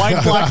Thunder,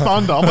 White Black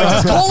Thunder. I'm like,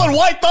 just call it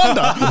White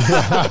Thunder.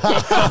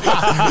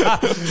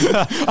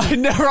 I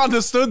never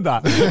understood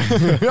that.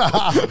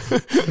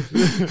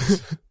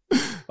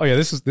 Oh yeah,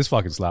 this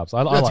fucking slaps.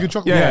 I It's like good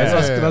chocolate. Yeah,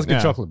 that's good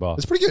yeah. chocolate bar.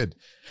 It's pretty good.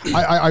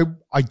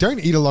 I don't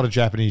eat a lot of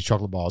Japanese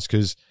chocolate bars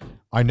because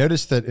I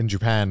noticed that in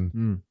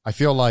Japan, I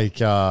feel like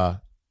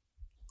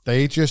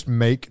they just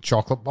make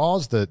chocolate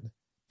bars that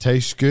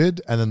taste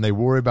good and then they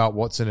worry about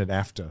what's in it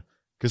after.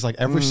 Because like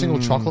every single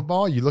chocolate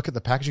bar, you look at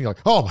the packaging, you're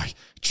like, oh my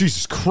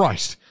Jesus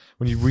Christ!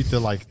 When you read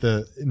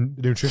the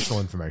nutritional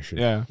information,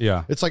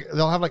 Yeah. it's like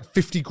they'll have like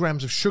 50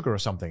 grams of sugar or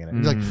something in it.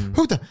 It's like,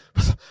 who the?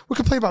 We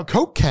complain about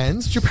Coke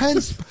cans.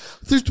 Japan's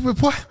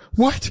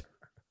what?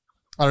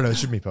 I don't know.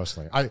 It's just me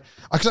personally. It's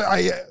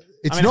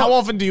I mean, not. how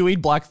often do you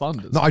eat Black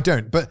Thunders? No, I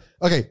don't. But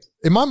okay,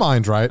 in my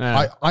mind, right?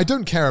 Yeah. I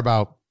don't care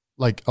about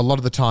like a lot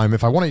of the time.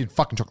 If I want to eat a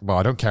fucking chocolate bar,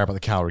 I don't care about the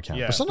calorie count.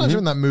 Yeah. But sometimes I'm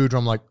in that mood where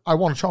I'm like, I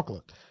want a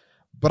chocolate,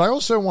 but I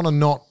also want to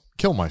not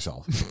kill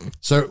myself.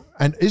 So,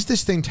 and is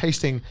this thing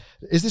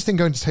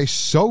going to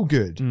taste so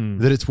good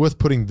that it's worth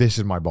putting this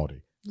in my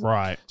body?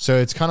 Right. So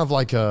it's kind of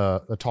like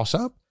a toss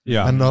up.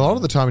 Yeah. And a lot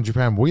of the time in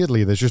Japan,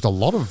 weirdly, there's just a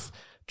lot of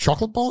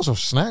chocolate bars or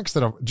snacks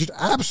that are just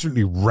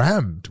absolutely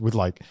rammed with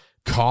like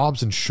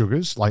carbs and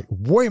sugars, like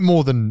way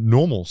more than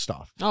normal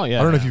stuff. Oh, yeah,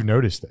 I don't know if yeah. you've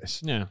noticed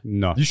this. Yeah.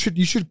 No. You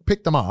should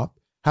pick them up,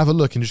 have a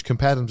look, and just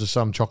compare them to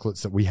some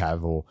chocolates that we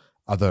have or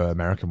other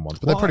American ones.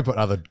 But they probably put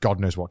other God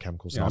knows what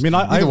chemicals. Yeah, in I mean,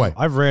 either way.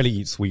 I rarely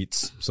eat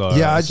sweets, so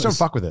Yeah, I just don't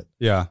fuck with it.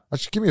 Yeah. I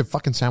just give me a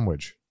fucking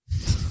sandwich.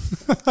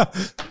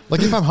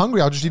 Like if I'm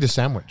hungry, I'll just eat a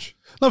sandwich.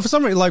 No, for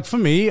some reason, like for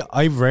me,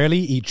 I rarely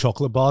eat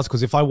chocolate bars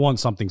because if I want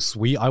something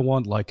sweet, I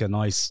want like a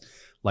nice,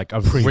 like a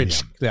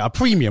rich, a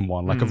premium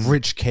one, like a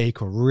rich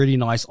cake or really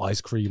nice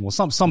ice cream or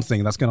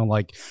something that's gonna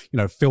like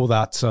fill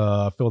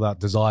that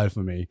desire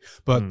for me.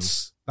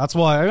 But that's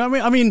why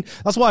I mean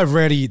that's why I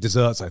rarely eat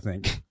desserts. I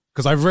think.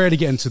 Because I rarely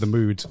get into the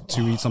mood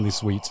to eat something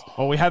sweet.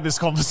 Well, we had this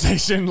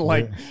conversation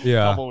like a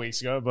couple of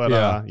weeks ago, but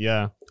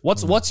yeah.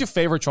 What's your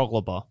favorite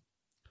chocolate bar?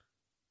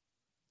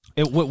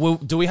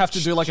 Do we have to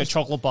do like a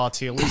chocolate bar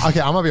tier list? Okay,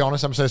 I'm gonna be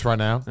honest. I'm gonna say this right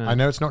now. I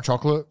know it's not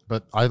chocolate,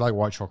 but I like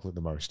white chocolate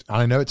the most, and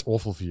I know it's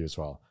awful for you as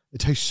well. It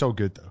tastes so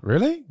good though.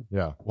 Really?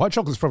 Yeah. White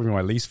chocolate's probably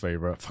my least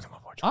favorite. Fucking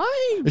love white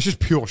chocolate. It's just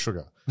pure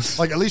sugar.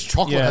 Like at least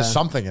chocolate Yeah. has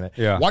something in it.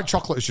 Yeah. White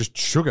chocolate is just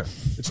sugar.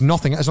 It's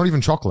nothing. It's not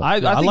even chocolate. I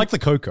I think, like the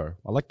cocoa.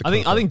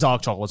 I think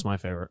dark chocolate's my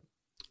favorite.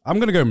 I'm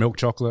gonna go milk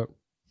chocolate.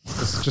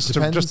 Just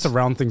to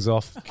round things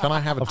off. Can I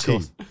have a tea?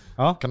 course.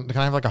 Huh? Can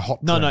I have like a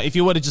hot No, drink? if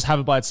you were to just have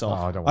it by itself.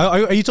 Oh, I don't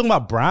want Are you talking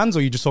about brands, or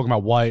are you just talking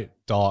about white,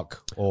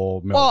 dark,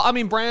 or milk? Well, I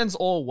mean, brands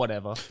or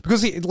whatever.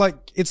 Because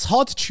it's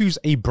hard to choose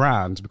a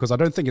brand because I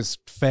don't think it's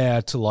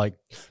fair to like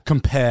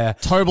compare.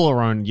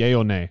 Toblerone, yay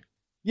or nay?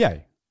 Yeah,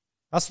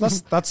 that's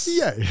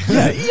Yeah.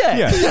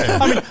 yeah.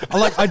 I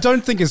mean, I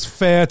don't think it's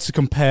fair to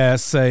compare,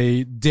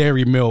 say,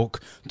 dairy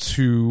milk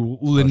to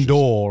Lindor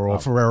or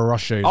Ferrero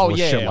Rocher or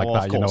yeah, shit yeah, like well,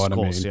 that. of You know course, what I of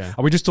mean? course, yeah.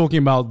 Are we just talking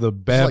about the It's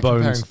bare like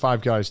comparing bones?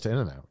 Five Guys to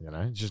In-N-Out, you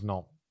know? It's just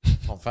not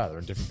fair. They're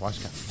in different price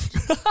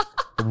categories.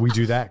 But we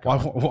do that. Why,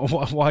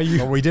 guys. why are you?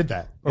 Well, we did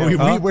that.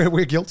 Huh?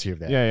 We're guilty of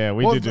that. Yeah,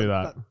 we Well, did do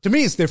that. To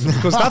me, it's different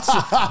because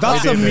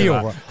that's a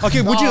meal. Right?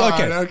 Okay, would you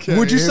Okay,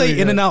 would you here say we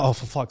go. In and Out? Oh,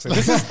 for fuck's sake!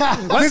 This is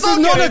not not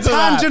get a into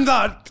that.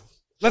 tangent.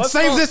 Let's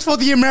save not- this for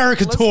the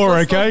America tour,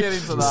 let's not okay? get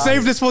into that.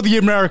 Save this for the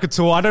America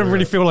tour. I don't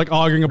really feel like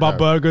arguing about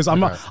burgers.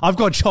 I've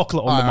got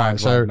chocolate on the mind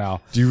so right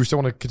now. do you still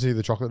want to continue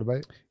the chocolate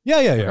debate?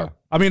 Yeah.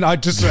 I mean, I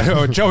just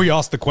Joey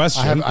asked the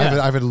question. I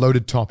have a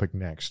loaded topic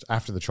next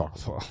after the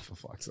chocolate. Oh, for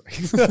fuck's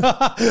sake!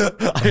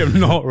 I am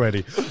not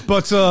ready.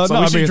 But So no,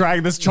 we I should mean,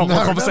 drag this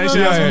chocolate conversation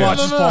no, as yeah, much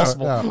yeah. as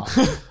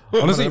possible.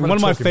 honestly, I'm gonna one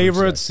of my talk in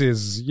moods favorites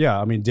is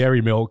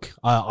dairy milk.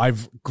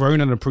 I've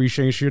grown an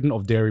appreciation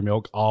of dairy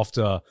milk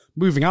after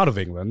moving out of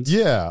England.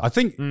 Yeah. I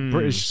think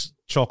British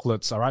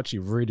chocolates are actually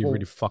really,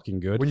 really fucking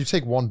good. When you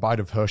take one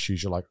bite of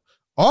Hershey's, you're like,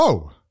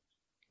 oh,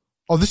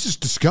 this is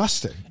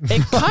disgusting.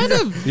 It kind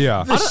of,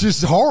 Yeah. This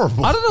is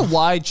horrible. I don't know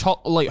why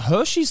like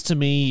Hershey's to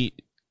me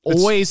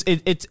always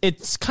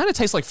it's kind of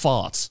tastes like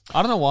farts.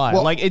 I don't know why.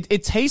 Well- like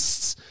it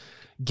tastes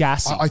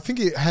gassy. I think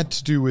it had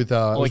to do with it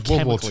was Like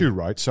World War chemically. II,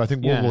 right? So I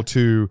think Yeah. World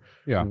War II,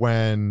 Yeah.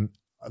 when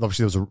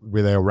obviously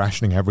where they were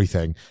rationing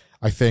everything.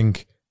 I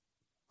think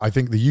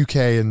the UK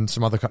and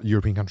some other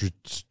European countries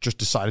just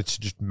decided to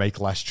just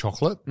make less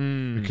chocolate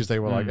because they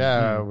were like,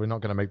 we're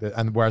not going to make that.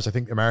 And whereas I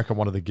think America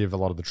wanted to give a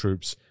lot of the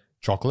troops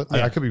chocolate.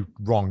 I could be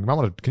wrong. You might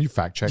want to. Can you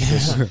fact check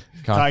this?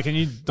 Kai, can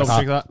you double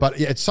check that? But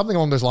yeah, it's something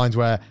along those lines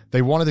where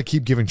they wanted to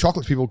keep giving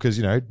chocolate to people because,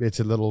 you know, it's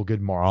a little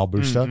good morale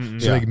booster.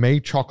 So they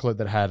made chocolate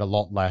that had a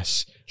lot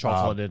less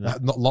Chocolate in it.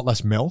 a lot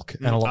less milk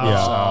and a lot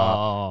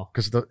less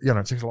because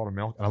it takes a lot of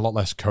milk and a lot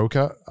less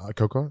cocoa.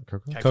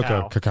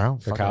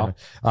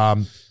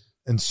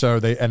 And so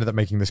they ended up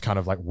making this kind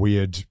of like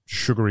weird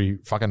sugary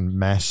fucking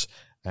mess.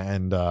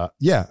 And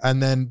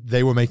and then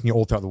they were making it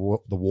all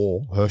throughout the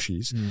war,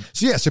 Hershey's.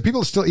 So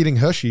people are still eating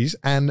Hershey's,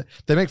 and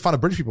they make fun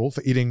of British people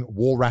for eating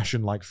war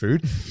ration like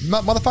food.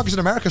 Motherfuckers in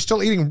America are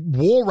still eating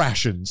war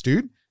rations,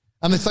 dude,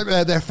 and it's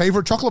like their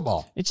favorite chocolate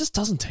bar. It just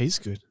doesn't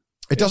taste good.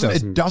 It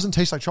doesn't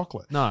taste like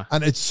chocolate. No.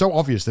 And it's so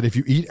obvious that if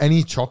you eat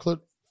any chocolate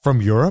from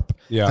Europe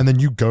and then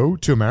you go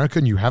to America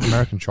and you have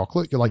American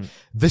chocolate, you're like,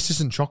 this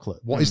isn't chocolate.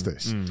 What is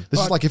this? This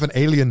is like if an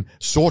alien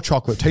saw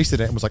chocolate, tasted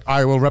it, and was like,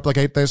 I will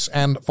replicate this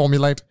and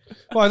formulate.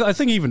 Well, I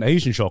think even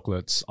Asian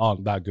chocolates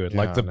aren't that good.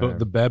 Like I know.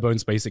 the bare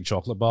bones basic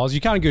chocolate bars. You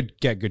can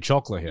get good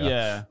chocolate here.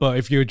 Yeah. But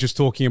if you're just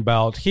talking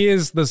about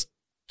here's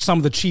some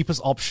of the cheapest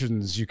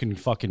options you can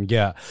fucking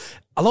get.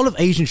 A lot of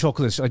Asian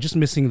chocolates are just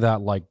missing that,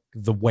 like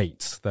the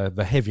weight,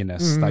 the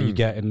heaviness that you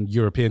get in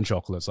European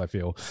chocolates. I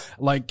feel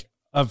like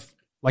a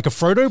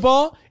Frodo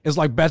bar is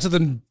like better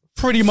than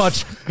pretty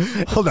much.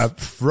 Hold up,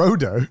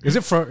 Frodo. Is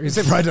it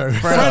Frodo?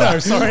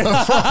 Frodo, Sorry.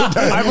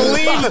 I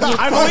believe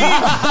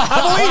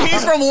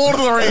he's from Lord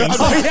of the Rings.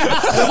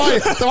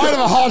 They might have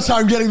a hard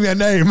time getting their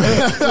name.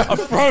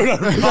 Frodo.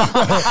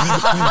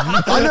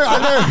 I know.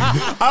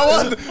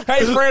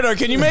 Hey Frodo,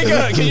 can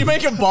you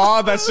make a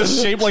bar that's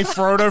just shaped like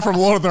Frodo from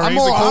Lord of the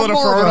Rings and call it a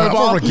Frodo I'm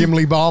more bar? of a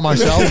Gimli bar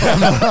myself.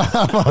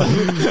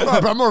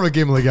 I'm more of a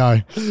Gimli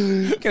guy.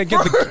 Can I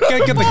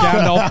get the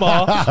Gandalf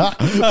bar?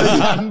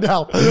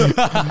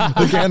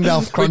 The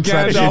Gandalf Crunch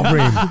Wrap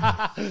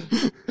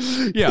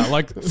Supreme. Yeah,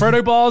 like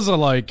Frodo bars are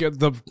like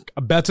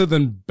better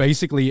than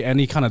basically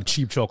any kind of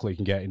cheap chocolate you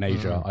can get in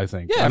Asia, I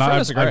think. Yeah, and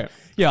Frodo's are great.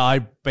 I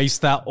base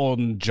that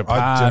on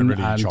Japan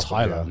generally and eat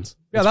chocolate, Thailand.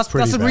 yeah. Yeah, It's that's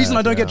pretty the reason bad,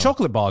 I don't get yeah.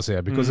 chocolate bars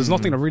here because there's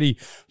nothing that really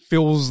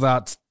feels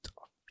that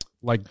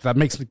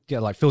makes me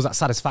get feels that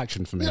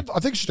satisfaction for me. Yeah, I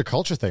think it's just a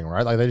culture thing,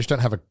 right? Like they just don't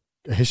have a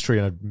history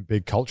and a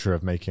big culture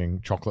of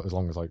making chocolate as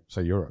long as, like,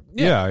 say, Europe.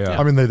 Yeah.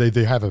 I mean, they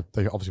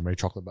obviously made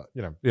chocolate, but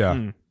you know,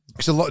 Yeah.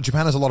 because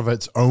Japan has a lot of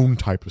its own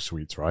type of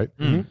sweets, right?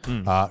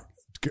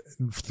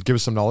 Give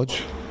us some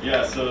knowledge.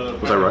 Yeah, so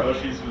that right?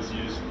 Hershey's was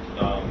used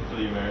for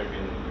the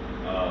American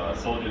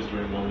soldiers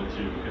during World War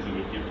II because it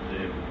would give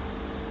them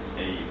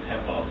a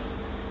pep up,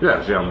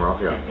 I'm right.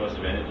 quick burst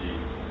of energy.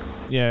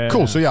 Yeah.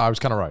 Cool. So yeah, I was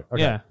kind of right.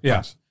 Okay. Yeah.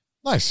 Yeah.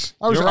 Nice.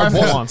 You're right for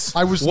once.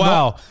 I was Wow.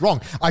 not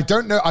wrong. I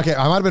don't know. Okay,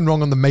 I might have been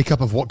wrong on the makeup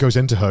of what goes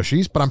into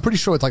Hershey's, but I'm pretty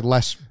sure it's like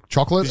less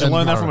chocolate. Did you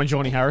learn that from a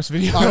Johnny Harris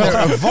video?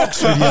 I know, a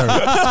Vox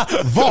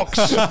video.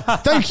 Vox.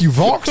 Thank you,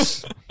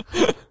 Vox.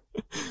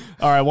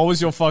 All right, what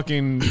was your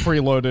fucking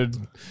preloaded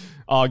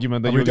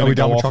argument that Are you were we going to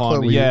done go with off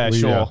chocolate? on? Yeah,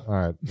 sure. All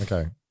right.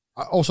 Okay.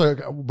 Also,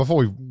 before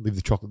we leave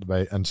the chocolate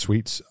debate and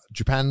sweets,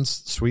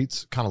 Japan's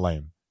sweets kind of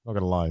lame. Not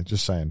gonna lie,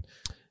 just saying.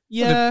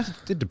 Yeah.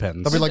 It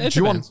depends. They'll be like, It "Do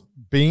you depends.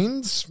 want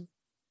beans?"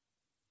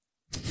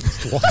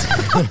 What?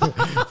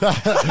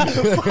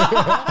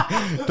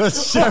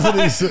 That's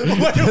Japanese.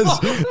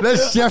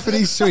 That's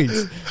Japanese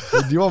sweets.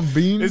 Do you want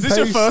beans? Is this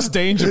your first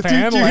day in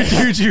Japan?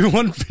 do you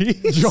want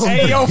beans?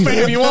 Hey, yo,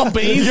 fam, you want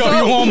beans? Yo,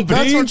 though? you want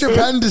That's what beans?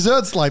 Japan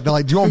desserts like. They're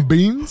like, "Do you want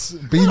beans?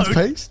 Beans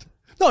paste?"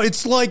 No,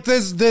 it's like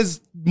there's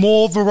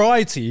more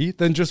variety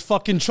than just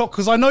fucking chocolate.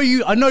 Because I know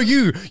you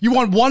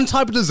want one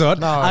type of dessert,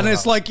 and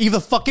it's like either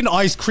fucking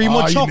ice cream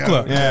or Oh, you know.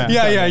 chocolate.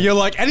 Yeah. You're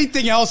like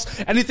anything else,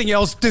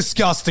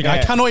 disgusting.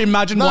 I cannot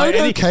imagine No, why no,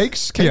 any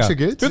cakes Yeah. are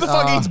good. Who the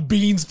fuck eats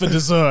beans for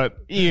dessert?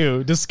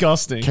 Ew,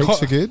 disgusting.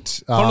 Cakes are good.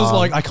 Connor's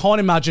like, I can't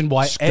imagine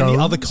why any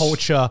other scones?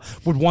 culture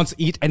would want to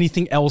eat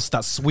anything else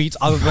that's sweet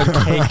other than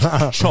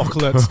cake,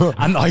 chocolate,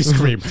 and ice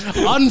cream. I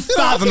think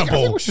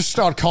Unfathomable. we should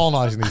start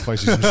colonizing these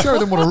places and show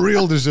them what a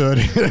real dessert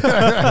is.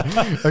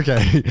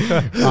 Okay.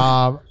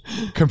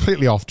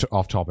 Completely off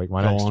topic.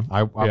 While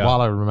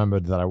I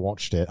remembered that I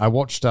watched it, I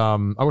watched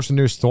the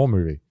newest Thor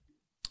movie.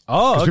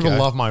 Oh, Because okay. people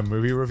love my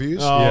movie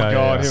reviews. Oh,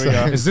 God, here we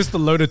go. Is this the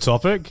loaded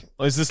topic?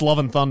 Is this Love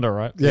and Thunder,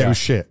 right? Yeah, it was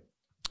shit.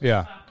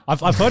 Yeah.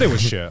 I've heard it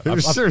was shit. It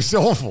was seriously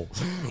awful.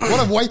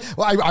 What a way!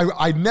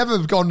 I'd never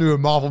gone to a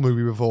Marvel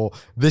movie before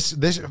this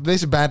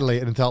badly,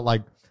 and it felt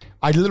like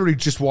I literally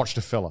just watched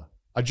a filler.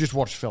 I just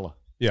watched filler.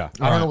 Yeah.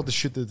 I don't know what the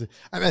shit that.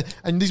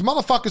 And these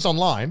motherfuckers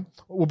online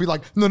will be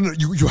like, no,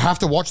 you have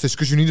to watch this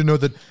because you need to know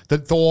that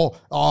Thor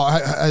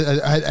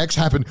had X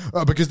happen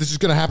because this is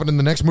going to happen in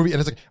the next movie.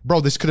 And it's like,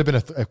 bro, this could have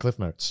been a Cliff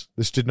Notes.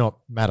 This did not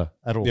matter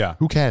at all. Yeah.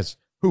 Who cares?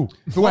 Who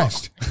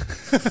asked?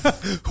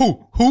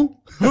 Who?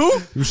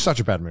 It was such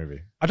a bad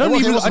movie. I don't It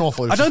even. wasn't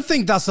awful. It was I don't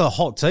think that's a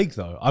hot take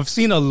though. I've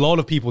seen a lot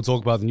of people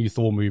talk about the new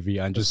Thor movie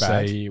and just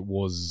bad. say it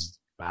was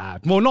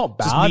bad. Well, not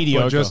bad, Just but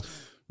mediocre. just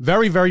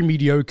very, very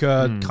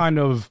mediocre. Kind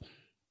of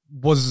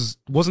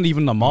wasn't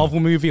even a Marvel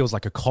movie. It was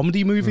like a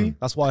comedy movie.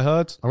 That's what I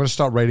heard. I'm going to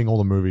start rating all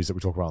the movies that we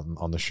talk about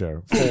on the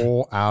show.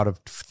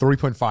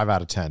 3.5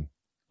 out of 10.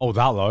 Oh,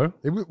 that low?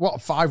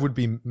 What 5 would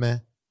be meh.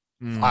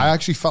 I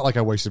actually felt like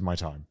I wasted my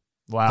time.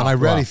 Wow. And I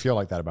rarely feel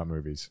like that about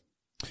movies.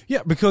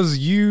 Yeah, because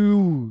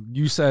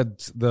you said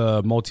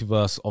the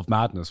Multiverse of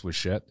Madness was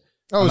shit.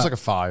 Oh, it was like a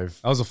 5.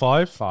 That was a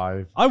 5?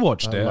 5. I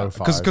watched low it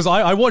 5. because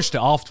I watched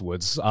it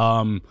afterwards.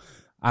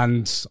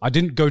 And I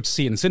didn't go to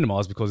see it in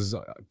cinemas because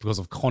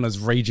of Connor's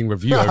raging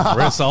review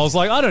over it. So I was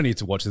like, I don't need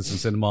to watch this in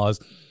cinemas.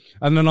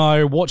 And then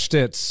I watched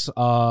it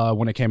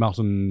when it came out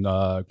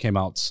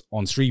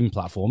on streaming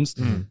platforms.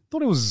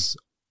 Thought it was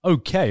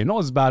okay, not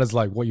as bad as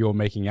like what you're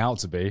making out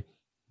to be.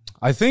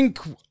 I think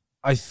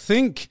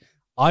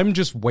I'm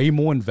just way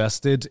more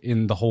invested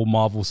in the whole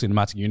Marvel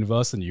Cinematic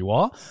Universe than you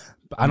are.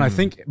 And I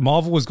think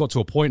Marvel has got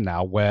to a point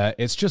now where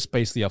it's just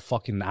basically a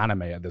fucking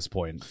anime at this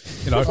point.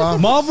 You know,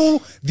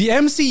 Marvel, the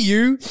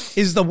MCU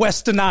is the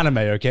Western anime,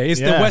 okay? It's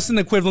the Western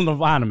equivalent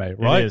of anime,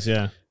 right? It is,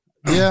 yeah.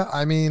 Yeah,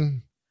 I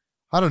mean,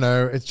 I don't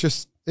know. It's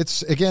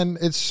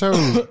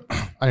so,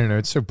 I don't know.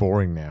 It's so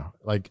boring now.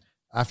 Like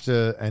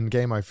after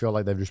Endgame, I feel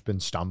like they've just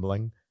been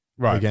stumbling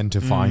again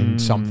to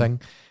find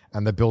something.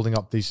 And they're building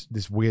up this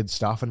weird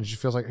stuff, and it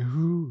just feels like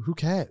who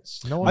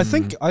cares? No one. I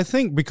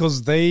think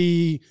because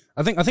I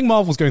think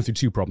Marvel's going through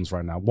two problems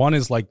right now. One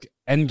is like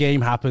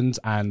Endgame happened,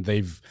 and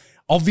they've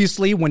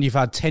obviously when you've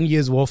had 10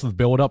 years worth of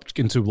build up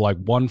into like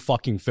one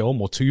fucking film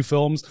or two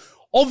films,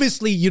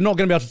 obviously you're not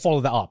going to be able to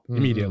follow that up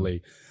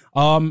immediately.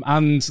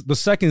 And the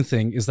second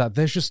thing is that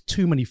there's just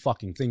too many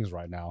fucking things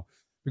right now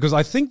because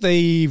I think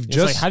they've It's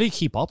just like, how do you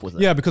keep up with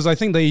it? Yeah, because I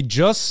think they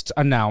just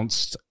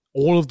announced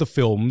all of the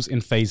films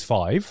in phase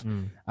 5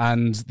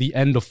 and the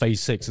end of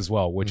phase 6 as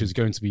well, which is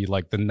going to be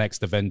like the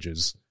next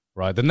Avengers,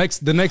 right? The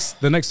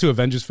next two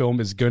Avengers film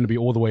is going to be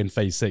all the way in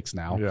phase 6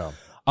 now. Yeah.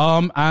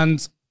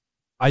 And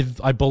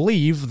I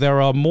believe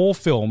there are more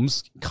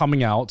films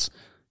coming out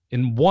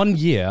in 1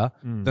 year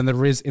than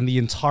there is in the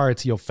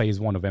entirety of phase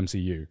 1 of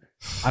MCU.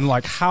 And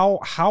like, how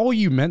are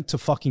you meant to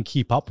fucking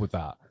keep up with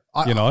that?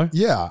 You know?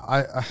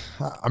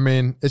 I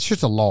mean, it's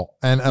just a lot.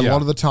 And a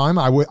lot of the time,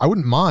 I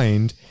wouldn't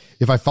mind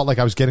if I felt like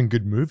I was getting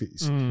good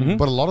movies.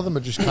 But a lot of them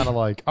are just kind of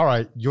like, all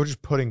right, you're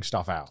just putting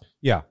stuff out.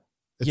 Yeah.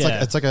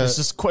 It's like a, it's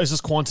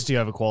just quantity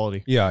over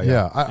quality.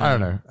 Yeah. I don't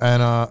know.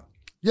 And,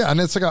 and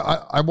it's like,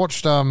 I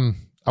watched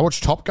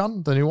Top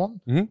Gun, the new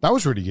one. That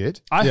was really good.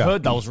 I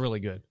heard that was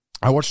really good.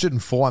 I watched it in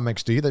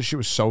 4MXD. That shit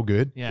was so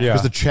good. Yeah.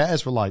 Because the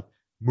chairs were like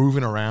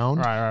moving around.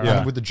 Right.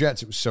 And with the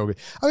jets, it was so good.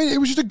 I mean, it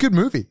was just a good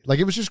movie. Like,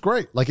 it was just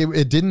great. Like,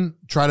 it didn't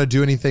try to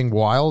do anything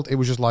wild. It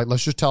was just like,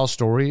 let's just tell a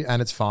story,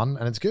 and it's fun,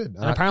 and it's good.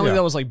 And apparently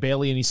there was like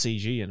barely any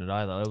CG in it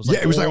either. It was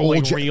like it was like all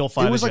real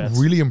fighter It was like jets.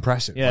 really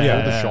impressive. Yeah, Like, yeah,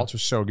 all the yeah. shots were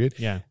so good.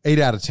 Yeah. 8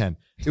 out of 10.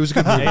 It was a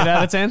good movie. 8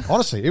 out of 10.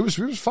 Honestly, it was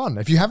fun.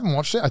 If you haven't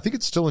watched it, I think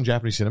it's still in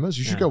Japanese cinemas.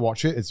 You should go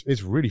watch it.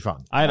 It's really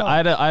fun. I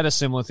had a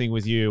similar thing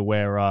with you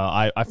where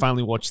I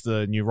finally watched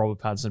the new Robert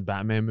Pattinson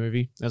Batman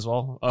movie as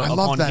well. I love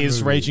on that his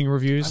movie. raging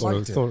reviews. I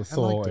liked it.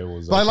 Thought it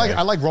was. But Okay.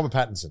 I like Robert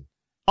Pattinson.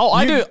 Oh,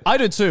 I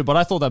do too, but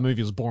I thought that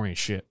movie was boring as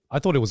shit. I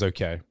thought it was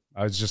okay.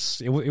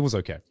 It was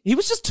okay. He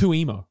was just too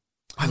emo.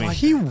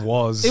 He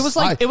was. It was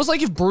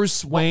like if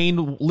Bruce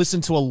Wayne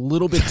listened to a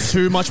little bit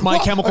too much My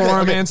Chemical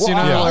Romance, Well, you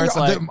know, where it's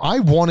I, like I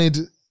wanted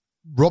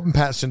Robert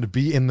Pattinson to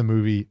be in the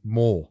movie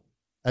more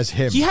as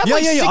him. he had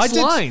like six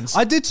lines.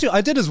 I did too.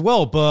 I did as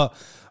well. But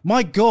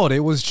my God, it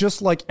was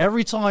just like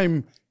every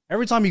time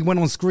he went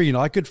on screen,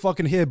 I could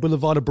fucking hear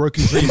Boulevard of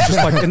Broken Dreams just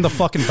like in the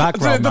fucking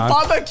background. The man.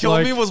 part that killed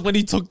Like- me was when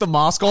he took the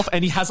mask off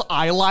and he has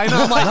eyeliner.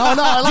 I'm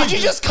like, did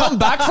you just come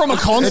back from a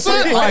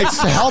concert? It's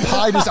to help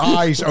hide his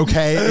eyes,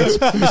 okay?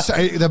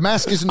 The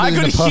mask isn't I in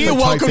could the perfect hear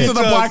Welcome type to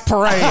the Black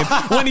Parade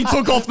when he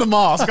took off the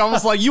mask. I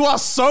was like, you are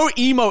so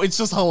emo. It's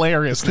just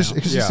hilarious. Because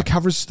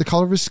it's the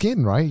color of his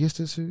skin, right? He has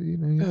to,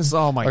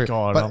 Oh my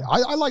God. But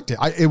I liked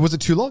it. Was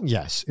it too long?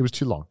 Yes, it was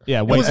too long.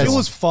 Yeah, It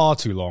was far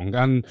too long.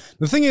 And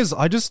the thing is,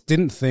 I just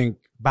didn't think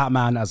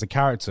Batman as a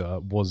character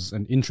was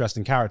an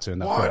interesting character in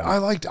that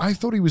film. I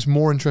thought he was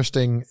more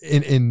interesting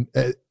in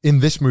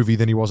this movie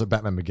than he was at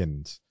Batman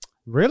Begins.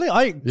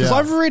 Really? Because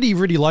I've really,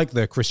 really liked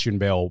the Christian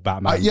Bale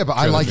Batman. But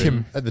I like trilogy.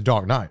 him at The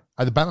Dark Knight.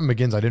 At the Batman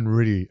Begins, I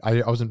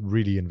wasn't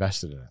really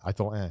invested in it. I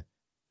thought,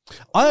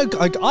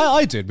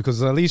 I did,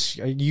 because at least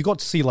you got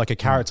to see like a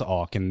character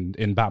arc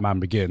in Batman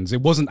Begins.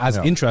 It wasn't as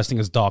interesting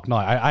as Dark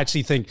Knight. I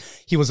actually think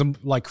he was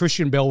like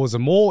Christian Bale was a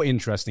more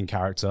interesting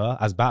character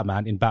as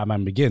Batman in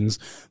Batman Begins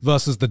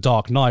versus the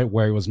Dark Knight,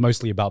 where it was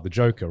mostly about the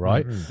Joker,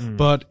 right?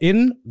 But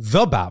in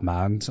the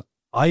Batman,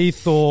 I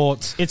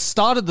thought it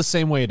started the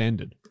same way it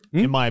ended.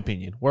 In my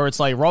opinion, where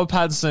it's like Robert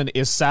Pattinson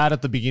is sad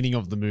at the beginning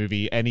of the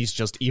movie and he's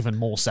just even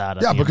more sad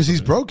at the end because of the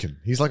he's movie. broken.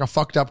 He's like a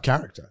fucked up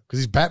character because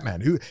he's Batman.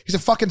 He's a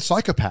fucking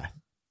psychopath.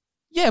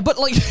 Yeah, but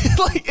like,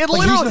 it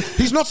literally.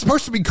 He's not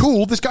supposed to be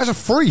cool. This guy's a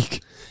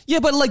freak. Yeah,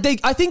 but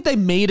like I think they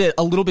made it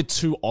a little bit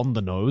too on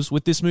the nose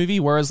with this movie.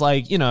 Whereas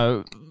like, you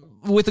know,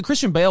 with the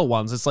Christian Bale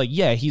ones, it's like,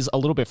 yeah, he's a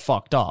little bit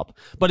fucked up,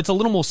 but it's a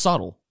little more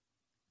subtle,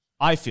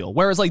 I feel.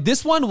 Whereas like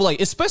this one,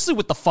 like especially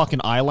with the fucking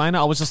eyeliner,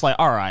 I was just like,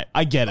 all right,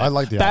 I get it. I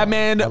like the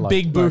Batman, eyeliner.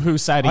 big boohoo,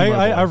 sad emo boy.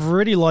 I've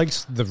really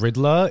liked the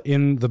Riddler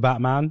in the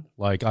Batman.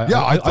 Like, I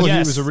thought he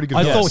yes. was a really good.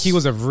 I villain. thought he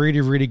was a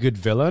really, really good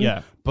villain.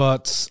 Yeah.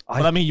 But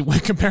But I mean, we're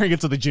comparing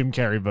it to the Jim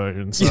Carrey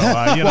version, so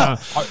you know.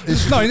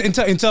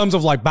 in terms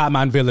of like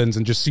Batman villains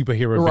and just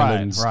superhero Right,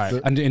 villains, right.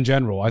 and in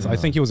general, I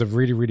think he was a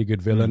really, really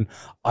good villain.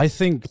 I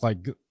think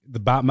like the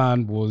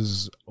Batman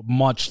was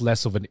much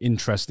less of an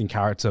interesting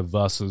character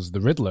versus the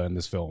Riddler in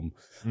this film,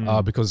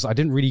 because I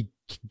didn't really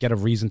get a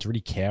reason to really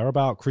care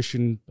about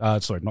Robert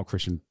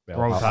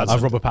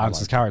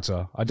Pattinson's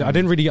character. I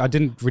didn't really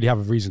have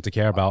a reason to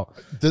care about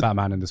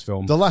Batman in this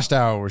film. The last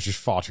hour was just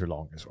far too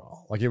long as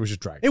well. Like it was just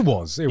dragged. It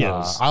was.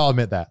 I'll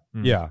admit that.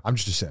 Yeah. I'm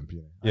just a simp.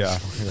 You know? Yeah.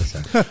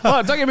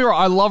 Well, don't get me wrong,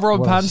 I love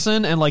Robert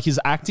Pattinson and like his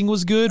acting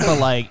was good, but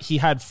like he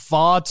had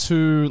far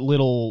too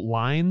little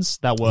lines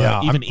that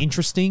were even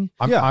interesting.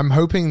 I'm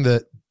hoping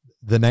that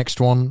the next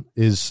one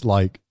is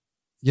like,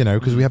 you know,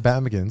 because we have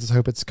Batman Begins. I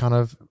hope it's kind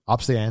of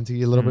ups the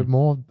ante a little bit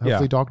more.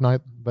 Hopefully Dark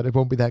Knight, but it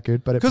won't be that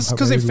good. But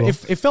because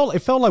it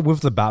felt like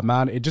with the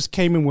Batman, it just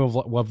came in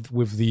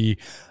with the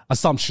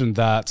assumption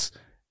that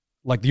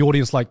like the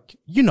audience, like,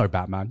 you know,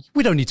 Batman,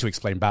 we don't need to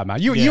explain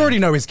Batman. You already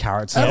know his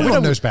character.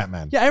 Everyone knows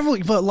Batman. Yeah,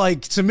 everyone. But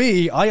like to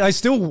me, I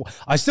still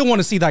want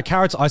to see that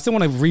character. I still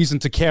want a reason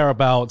to care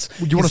about.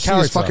 You want to see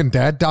his fucking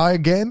dad die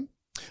again?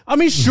 I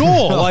mean,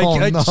 sure.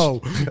 Like,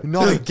 no,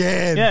 not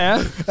again.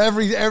 Yeah.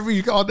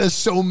 Every God, there's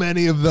so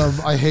many of them.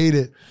 I hate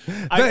it.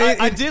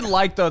 I did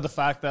like though the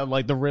fact that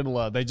like the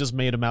Riddler, they just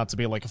made him out to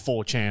be like a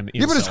 4chan.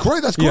 Yeah, but it's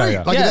great. That's great.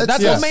 Yeah. Like, Yeah,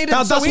 that's what made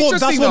it so interesting.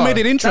 That's what made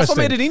it interesting. That's what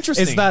made it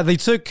interesting. Is that they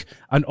took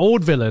an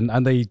old villain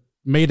and they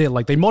made it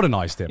like they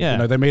modernized him. Yeah. You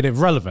know, they made it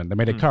relevant. They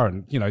made it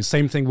current. You know,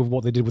 same thing with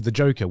what they did with the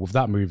Joker, with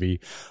that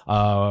movie,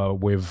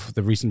 with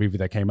the recent movie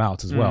that came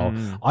out as well.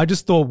 I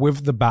just thought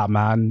with the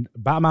Batman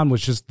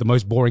was just the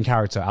most boring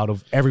character out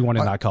of everyone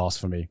in that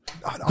cast for me.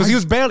 Because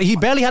he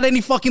barely had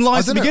any fucking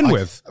lines to begin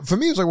with. For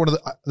me, it was like one of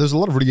the. There's a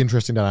lot of really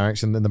interesting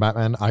dynamics in the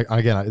Batman.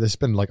 It's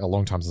been like a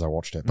long time since I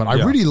watched it, but I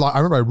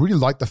remember I really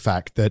liked the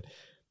fact that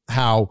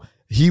how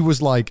he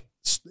was like,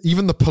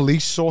 even the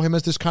police saw him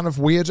as this kind of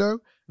weirdo.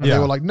 And they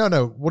were like,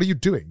 no, what are you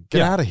doing?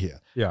 Get out of here.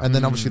 Yeah. And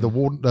then obviously the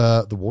warden,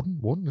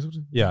 is it?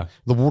 Yeah.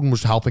 The warden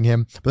was helping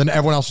him, but then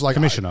everyone else was like,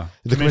 Commissioner.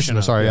 The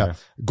commissioner, sorry, yeah.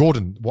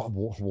 Gordon.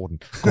 Warden.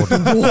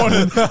 Gordon.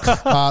 Gordon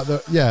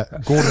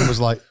was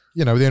like,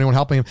 you know, the only one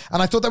helping him.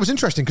 And I thought that was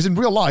interesting because in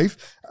real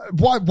life,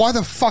 why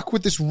the fuck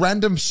would this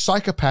random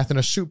psychopath in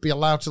a suit be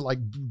allowed to like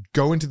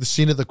go into the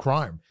scene of the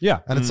crime?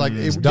 Yeah. And it's like,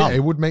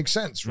 it would make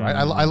sense, right?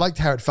 I liked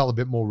how it felt a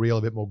bit more real,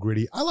 a bit more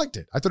gritty. I liked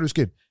it. I thought it was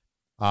good.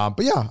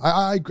 But yeah,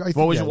 I think,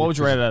 what would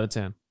you rate it out of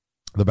 10?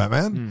 The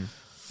Batman?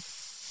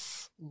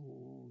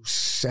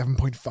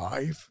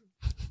 7.5,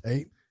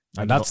 8.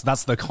 And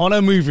that's the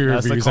Connor movie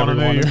That's the reviews, Connor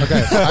everyone. movie.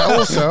 Okay. I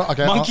also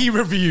Monkey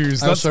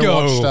reviews. I Let's also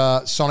go.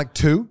 watched Sonic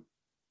 2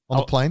 on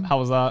the plane. How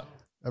was that?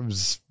 It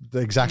was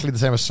exactly the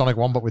same as Sonic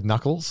 1, but with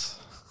Knuckles,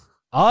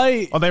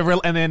 Oh, they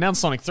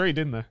announced Sonic 3,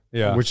 didn't they?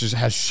 Yeah. which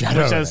has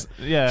Shadow. Which in has, it.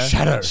 yeah.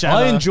 Shadow.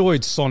 I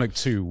enjoyed Sonic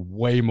 2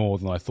 way more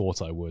than I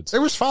thought I would. It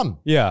was fun.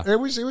 Yeah. It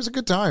was a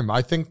good time.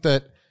 I think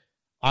that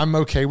I'm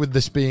okay with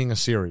this being a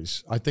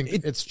series. I think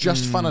it's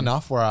just fun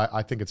enough where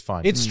I think it's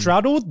fine. It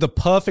straddled the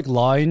perfect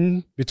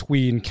line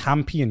between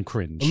campy and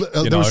cringe.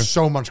 There was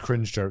so much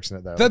cringe jokes in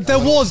it though. There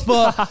was,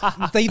 but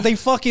they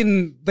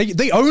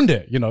owned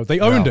it. You know, they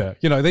owned it.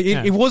 You know,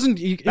 it wasn't.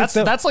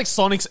 That's like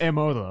Sonic's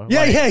MO though. Yeah,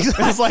 Like, yeah,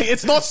 exactly. It's like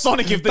it's not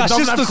Sonic if they That's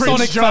don't just have the cringe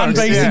Sonic jokes. fan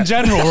base Yeah. in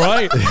general,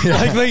 right?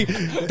 Like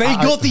they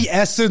got the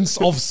essence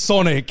of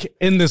Sonic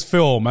in this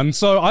film, and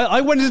so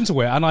I went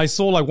into it and I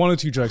saw like one or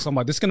two jokes. I'm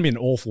like, this is gonna be an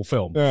awful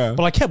film. Yeah.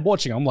 But I kept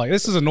watching. I'm like,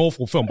 this is an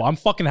awful film, but I'm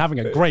fucking having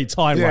a great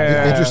time right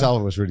Yeah. now. Idris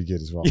Elba was really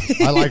good as well.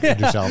 I like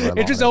Idris Elba a lot.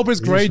 Idris Elba's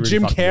He was great. really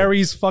Jim fucking good.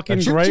 Carrey's fucking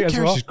great Jim as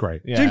Carrey's well. just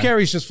great. Yeah. Jim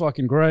Carrey's just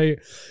fucking great.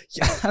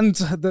 Yeah, and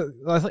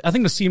I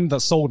think the scene that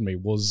sold me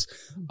was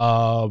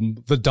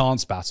the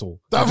dance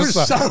battle. That was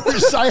so.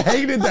 I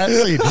hated that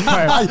scene.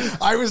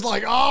 I was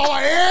like, oh,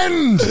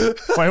 end.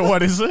 Wait,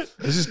 what is it?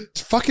 It's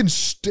just fucking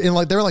in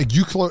like they're like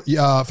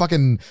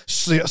fucking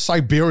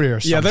Siberia. Or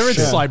some Yeah, they're in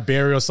shit.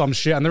 Siberia or some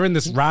shit, and they're in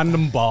this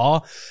random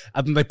bar,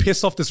 and then they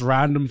piss off this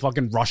random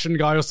fucking Russian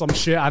guy or some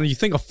shit, and you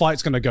think a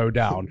fight's gonna go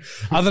down,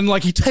 and then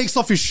like he takes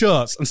off his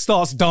shirts and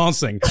starts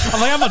dancing,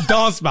 and they have a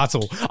dance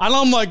battle, and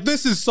I'm like,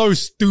 this is so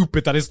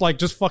stupid that it's like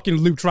just fucking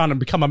looped around and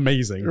become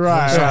amazing.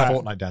 Right. So right.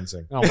 Fortnite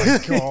dancing. Oh my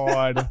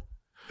god.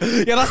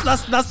 Yeah,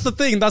 that's the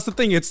thing. That's the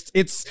thing. It's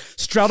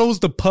straddles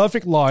the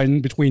perfect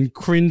line between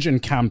cringe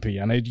and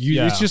campy, and it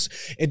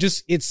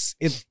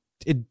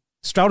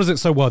straddles it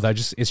so well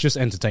that it's just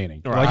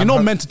entertaining. Right. Like you're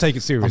not meant to take it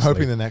I'm seriously.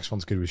 hoping the next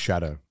one's good with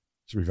Shadow.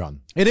 It's rerun.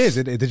 It is.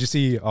 Did you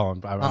see? Oh,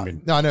 I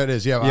mean, No, I know it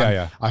is. Yeah, Yeah,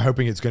 yeah. I'm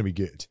hoping it's going to be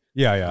good.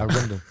 yeah. I'm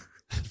going to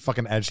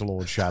fucking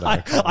edgelord Shadow.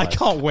 I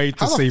can't wait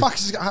to How see. the fuck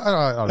is?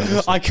 I don't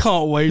know. I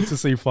can't wait to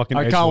see fucking.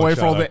 I can't Edgelord wait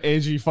for all Shadow. the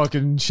edgy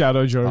fucking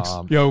Shadow jokes.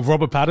 Yo,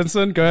 Robert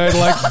Pattinson, go ahead,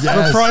 like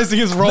Yes. reprising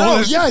his role. No,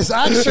 as- yes,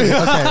 actually.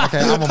 Okay,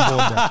 I'm on board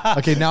now.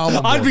 Okay, now I'm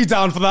on board. I'd be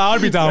down for that.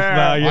 I'd be down for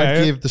that. Yeah.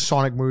 I'd give the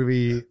Sonic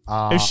movie.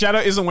 If Shadow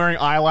isn't wearing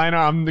eyeliner,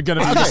 I'm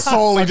gonna be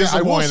solely I will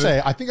disappointed.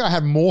 say, I think I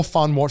had more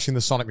fun watching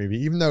the Sonic movie,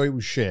 even though it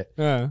was shit,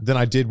 Yeah. than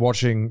I did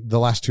watching the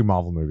last two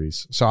Marvel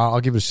movies. So I'll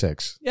give it a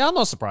 6. Yeah, I'm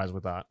not surprised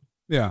with that.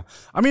 Yeah,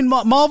 I mean,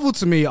 Marvel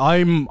to me,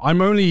 I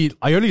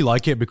only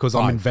like it because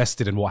I'm Fine.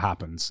 invested in what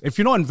happens. If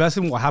you're not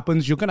invested in what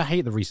happens, you're gonna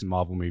hate the recent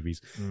Marvel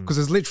movies because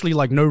there's literally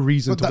like no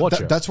reason to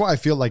watch it. That's why I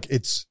feel like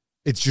it's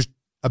just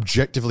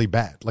objectively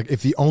bad. Like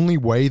if the only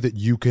way that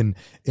you can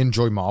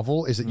enjoy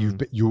Marvel is that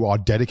you are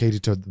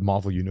dedicated to the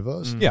Marvel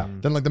universe, Yeah.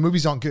 then like the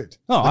movies aren't good.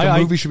 No, Like, I-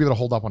 a movie should be able to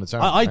hold up on its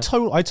own. I right?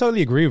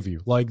 totally agree with you.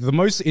 Like the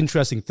most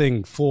interesting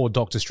thing for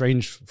Doctor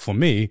Strange for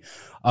me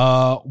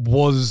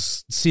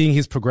was seeing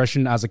his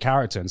progression as a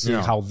character and seeing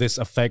how this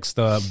affects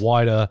the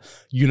wider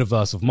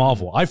universe of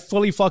Marvel. I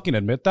fully fucking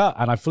admit that,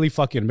 and I fully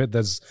fucking admit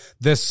there's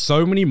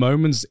so many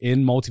moments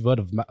in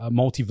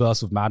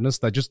Multiverse of Madness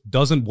that just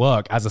doesn't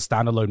work as a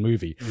standalone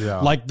movie. Yeah.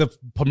 Like the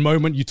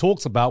moment you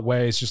talked about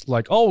where it's just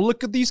like, oh,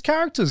 look at these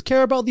characters,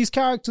 care about these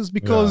characters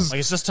because Like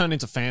it's just turned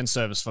into fan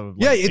service for like,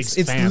 yeah, it's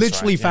fans,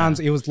 literally right? fans.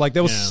 Yeah. It was like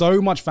there was Yeah.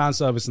 so much fan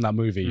service in that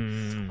movie.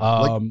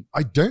 Like,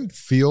 I don't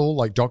feel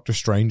like Doctor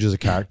Strange as a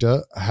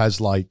character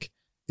has like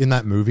in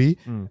that movie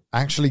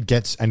actually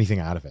gets anything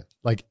out of it.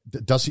 Like he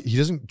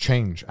doesn't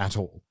change at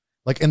all.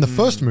 Like in the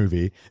first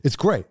movie, it's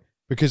great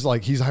because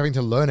like he's having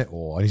to learn it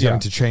all and he's having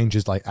to change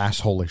his like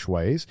asshole-ish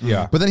ways.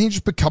 Yeah. But then he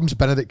just becomes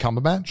Benedict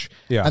Cumberbatch.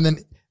 Yeah. And then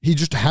he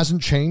just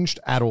hasn't changed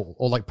at all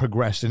or like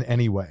progressed in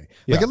any way.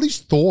 Like Yeah. at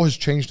least Thor has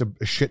changed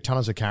a shit ton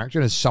as a character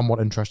and is somewhat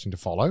interesting to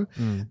follow.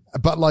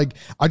 But like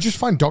I just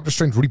find Doctor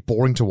Strange really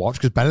boring to watch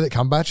because Benedict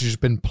Cumberbatch has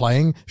just been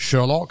playing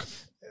Sherlock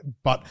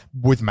but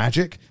with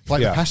magic for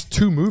like the past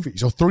 2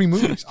 movies or 3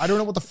 movies. I don't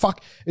know what the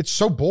fuck. It's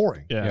so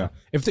boring. Yeah.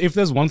 If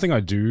there's one thing I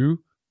do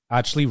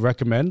actually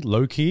recommend,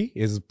 Loki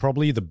is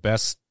probably the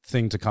best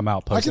thing to come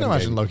out. I can post-Endgame.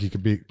 imagine Loki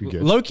could be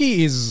good.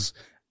 Loki is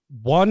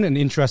one, an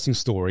interesting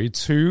story.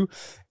 2,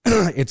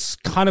 it's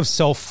kind of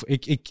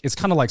it's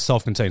kind of like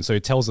self-contained, so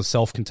it tells a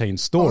self-contained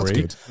story.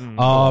 that's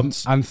good.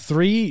 And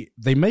 3,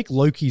 they make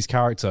Loki's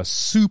character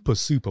super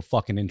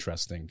fucking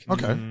interesting.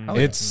 Okay.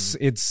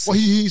 It's Well,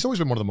 he's always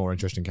been one of the more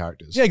interesting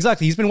characters. yeah,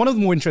 exactly. He's been one of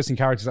the more interesting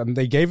characters, and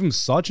they gave him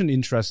such an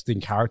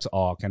interesting character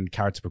arc and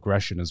character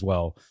progression as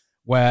well,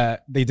 where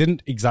they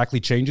didn't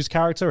exactly change his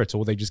character at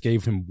all. They just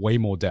gave him way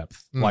more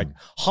depth. Like,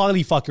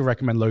 highly fucking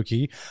recommend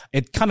Loki.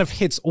 It kind of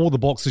hits all the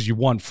boxes you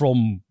want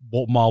from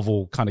what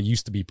Marvel kind of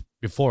used to be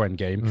before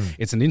Endgame.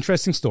 It's an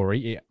interesting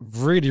story. It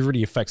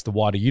really affects the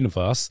wider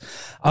universe.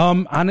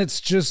 And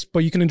it's just, but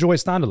you can enjoy it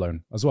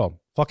standalone as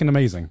well. Fucking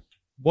amazing.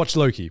 Watch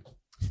Loki.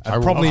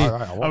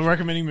 I'm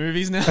recommending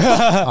movies now.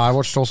 I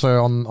watched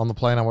also on the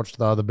plane. I watched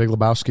the Big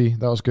Lebowski.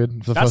 That was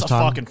good for the That's first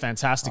time. a fucking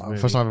fantastic movie.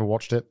 First time I ever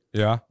watched it.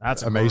 Yeah.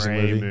 That's Amazing a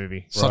great movie.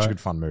 movie. Such a good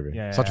fun movie.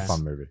 Yeah, Such a yeah.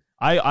 fun movie.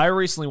 I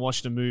recently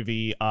watched a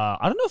movie. I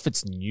don't know if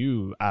it's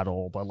new at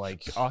all, but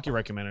like Arky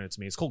recommended it to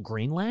me. It's called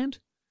Greenland.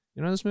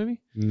 You know this movie?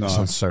 No. That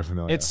sounds so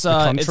familiar. It's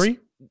country?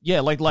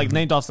 like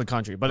named after the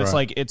country, but it's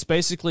Right. like it's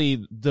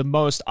basically the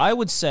most, I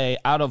would say,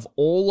 out of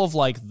all of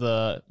like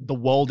the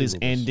world is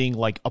ending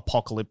like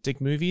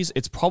apocalyptic movies,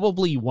 it's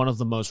probably one of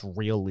the most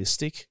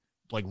realistic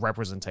like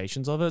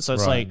representations of it. So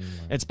it's like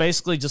it's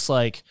basically just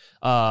like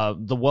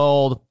the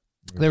world.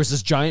 There's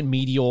this giant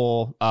meteor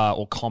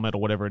or comet or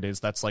whatever it is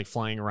that's like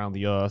flying around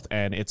the Earth,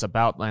 and it's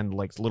about, and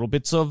like little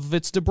bits of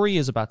its debris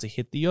is about to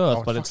hit the Earth,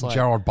 but it's like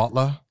Gerard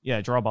Butler.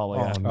 Gerard Butler.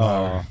 Yeah.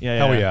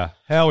 no.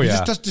 Hell He yeah.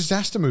 just does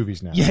disaster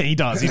movies now. Yeah, he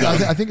does. He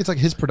does. I think it's like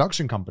his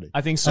production company.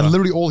 I think so. And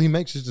literally all he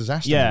makes is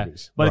disaster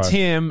movies. But it's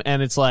him,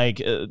 and it's like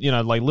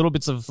like little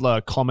bits of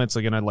comets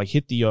are gonna like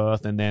hit the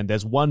Earth, and then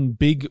there's one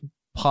big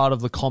part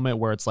of the comet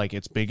where it's like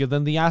it's bigger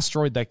than the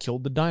asteroid that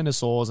killed the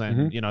dinosaurs,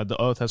 and the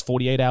Earth has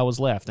 48 hours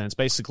left, and it's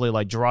basically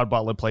like Gerard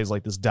Butler plays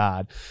like this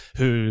dad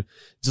who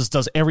just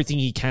does everything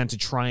he can to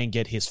try and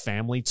get his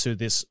family to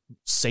this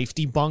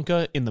safety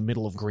bunker in the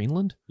middle of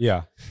Greenland.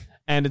 Yeah.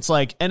 And it's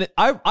like, and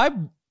I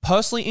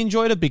personally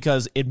enjoyed it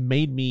because it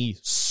made me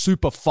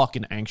super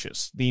fucking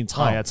anxious the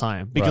entire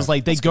time, because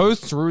like they go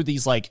through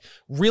these like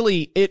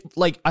really, it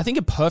like I think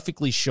it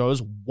perfectly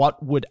shows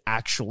what would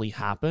actually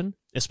happen,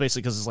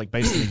 especially because it's like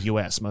based in the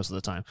US most of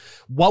the time.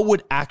 What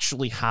would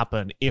actually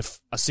happen if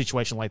a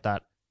situation like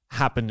that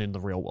happened in the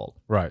real world?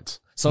 Right.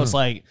 So it's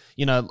like,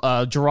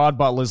 Gerard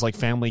Butler's like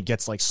family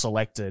gets like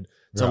selected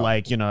to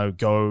like,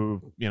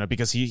 go,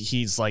 because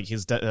he's like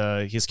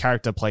his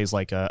character plays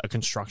like a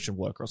construction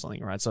worker or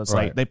something, right? So it's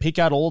like they pick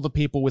out all the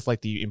people with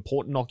like the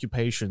important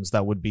occupations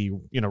that would be,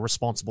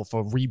 responsible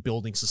for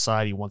rebuilding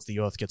society once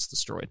the Earth gets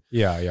destroyed.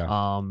 Yeah,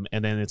 yeah.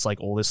 And then it's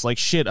like all this like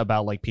shit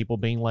about like people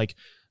being like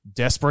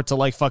desperate to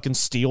like fucking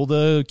steal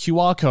the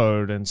QR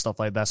code and stuff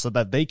like that so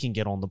that they can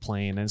get on the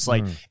plane. And it's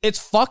like, it's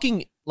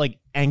fucking like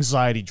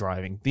anxiety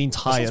driving the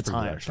entire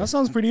time. That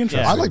sounds pretty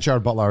interesting. I like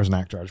Gerard Butler as an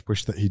actor. I just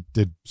wish that he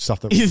did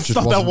stuff that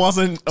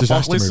wasn't disaster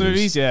apocalypse movies.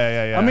 movies.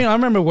 Yeah. I mean, I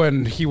remember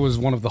when he was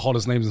one of the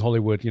hottest names in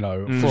Hollywood, for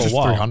a Just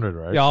while. 300,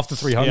 right? Yeah, after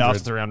 300. Yeah, after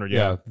 300,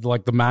 yeah.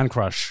 Like the man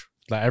crush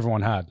that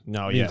everyone had.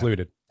 No, me yeah.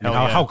 included. Hell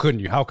How, yeah. how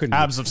couldn't you? How couldn't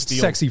Abs you? of steel.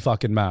 Sexy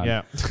fucking man.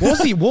 Yeah.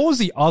 What was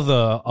the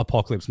other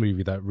apocalypse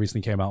movie that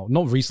recently came out?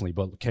 Not recently,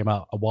 but came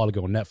out a while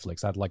ago on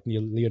Netflix. Had like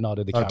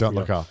Leonardo DiCaprio. Don't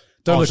Look Up.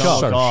 Don't Look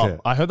Up. So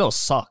shit. I heard that was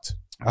sucked.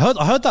 I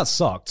heard that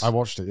sucked. I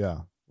watched it,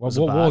 yeah. What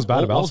was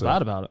bad about it? What was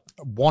bad about it?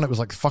 One, it was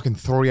like fucking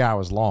 3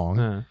 hours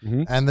long.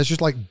 And there's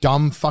just like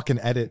dumb fucking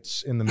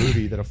edits in the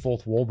movie that are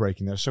fourth wall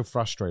breaking. They're so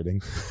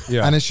frustrating.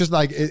 Yeah. And it's just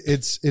like,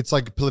 it's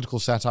like political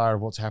satire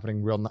of what's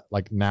happening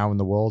like now in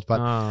the world. But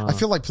I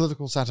feel like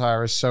political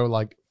satire is so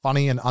like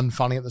funny and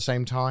unfunny at the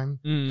same time.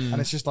 And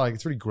it's just like,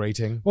 it's really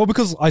grating. Well,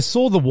 because I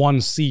saw the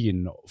one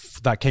scene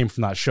that came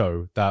from that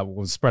show that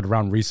was spread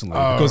around recently,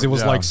 because it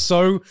was like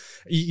so.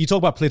 You talk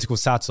about political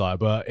satire,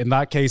 but in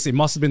that case, it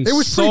must have been. It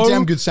was so, pretty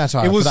damn good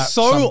satire. It was for that,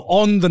 so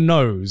on the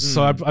nose.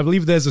 So I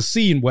believe there's a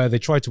scene where they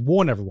try to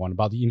warn everyone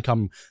about the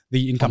incoming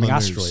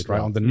asteroid, news, right,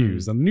 yeah. on the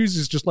news. And the news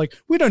is just like,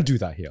 we don't do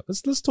that here.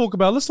 Let's talk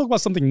about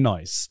something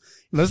nice.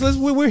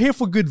 We're here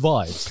for good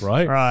vibes,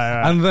 right?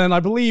 Right. And then I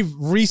believe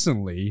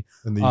recently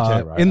In the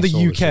UK, right? In I the saw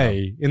this,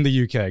 UK, in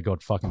the UK,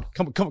 God fucking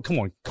come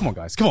on,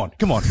 guys, come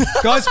on,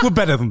 guys, we're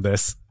better than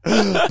this.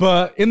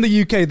 But in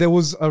the UK, there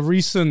was a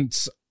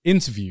recent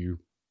interview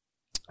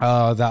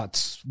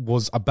that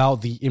was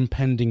about the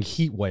impending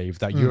heat wave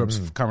that Europe's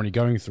currently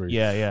going through.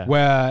 Yeah.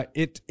 Where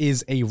it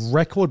is a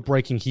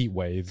record-breaking heat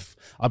wave.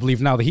 I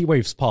believe now the heat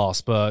wave's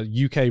passed, but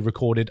UK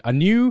recorded a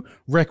new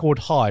record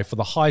high for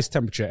the highest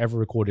temperature ever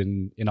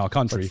recorded in our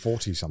country. Like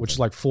 40 something. Which is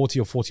like 40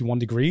 or 41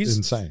 degrees. It's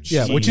insane.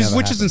 Yeah, which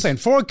is insane.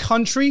 For a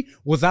country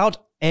without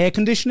air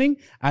conditioning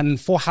and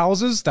for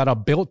houses that are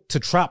built to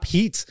trap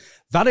heat,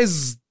 that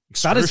is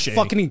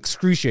fucking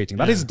excruciating.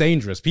 That is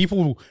dangerous.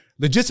 People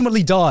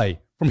legitimately die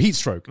from heat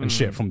stroke and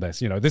shit from this.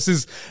 This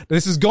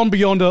is gone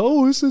beyond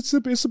it's a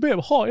bit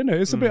hot, isn't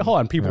it? It's a bit hot.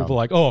 And people will be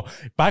like,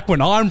 back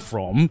when I'm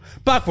from,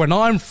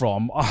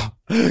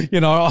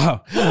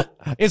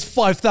 it's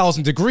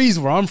 5,000 degrees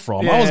where I'm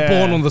from. I was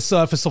born on the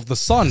surface of the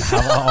sun.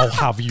 I'll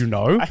have you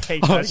know. I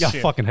hate that shit.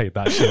 I fucking hate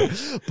that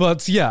shit.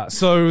 But yeah,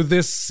 so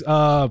this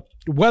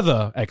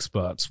weather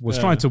expert was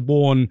trying to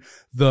warn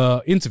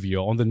the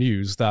interviewer on the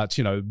news that,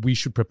 we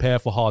should prepare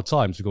for hard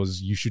times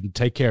because you should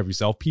take care of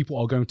yourself. People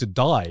are going to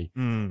die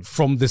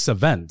from this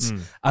event.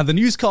 And the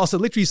newscaster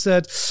literally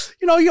said,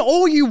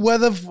 all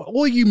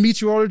you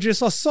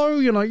meteorologists are so,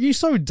 you're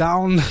so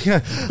down.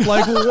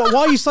 Like,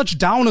 why are you such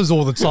downers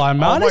all the time,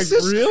 man?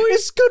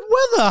 It's good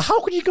weather.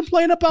 How can you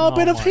complain about a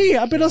bit of heat,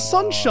 a bit of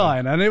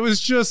sunshine? And it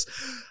was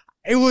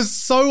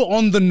so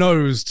on the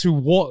nose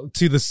to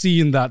the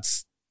scene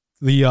that's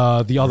the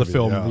other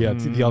film,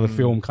 the other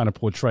film kind of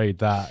portrayed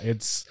that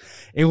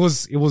it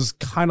was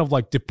kind of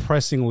like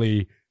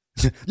depressingly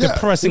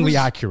depressingly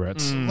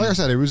accurate. Like I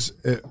said, it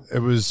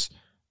was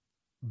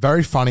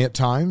very funny at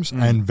times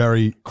and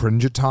very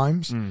cringe at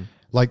times.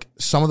 Like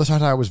some of the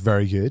satire was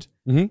very good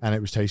and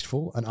it was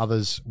tasteful, and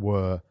others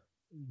were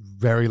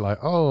very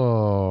like,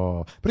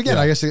 oh. But again,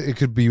 I guess it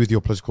could be with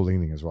your political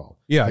leaning as well.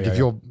 Yeah, like if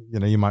you're,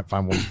 you might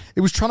find one.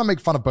 It was trying to make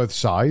fun of both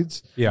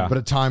sides. Yeah, but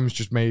at times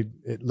just made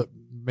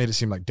it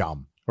seem like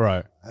dumb.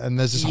 Right. And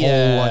there's this whole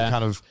like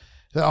kind of.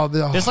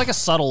 There's like a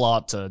subtle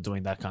art to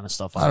doing that kind of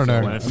stuff. I don't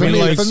know. For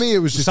me, it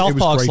was just South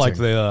Park's grating. like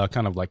the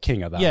kind of like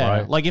king of that. Yeah,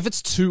 right? like if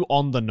it's too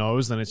on the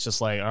nose, then it's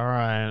just like, all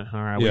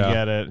right, we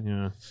get it.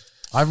 Yeah.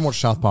 I haven't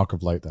watched South Park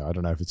of late though. I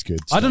don't know if it's good.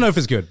 I don't know if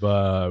it's good,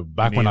 but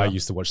back when I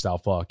used to watch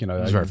South Park, it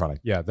was very funny.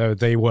 Yeah,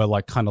 they were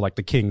like kind of like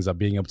the kings of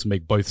being able to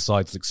make both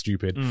sides look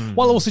stupid,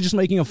 while also just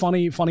making a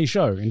funny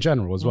show in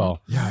general as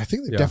well. Yeah, I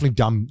think they've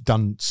definitely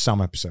done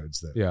some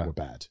episodes that were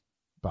bad.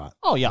 But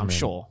I'm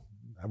sure.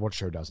 What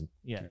show doesn't?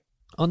 Yeah.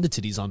 Under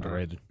Titty's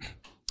underrated.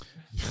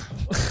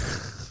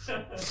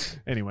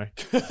 Anyway.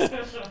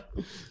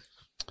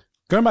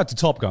 Going back to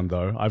Top Gun,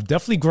 though, I've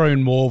definitely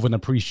grown more of an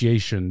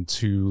appreciation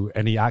to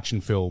any action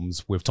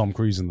films with Tom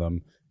Cruise in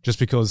them. Just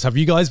because, have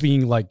you guys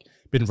been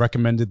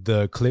recommended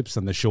the clips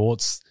and the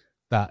shorts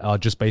that are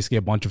just basically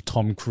a bunch of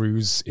Tom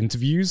Cruise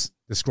interviews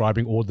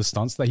describing all the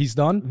stunts that he's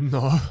done?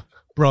 No.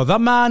 Bro, that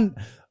man...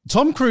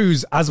 Tom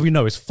Cruise, as we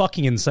know, is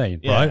fucking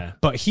insane, right?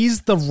 But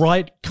he's the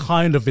right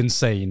kind of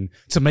insane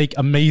to make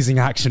amazing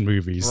action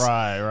movies.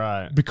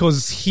 Right.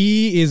 Because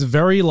he is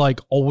very like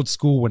old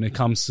school when it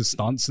comes to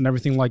stunts and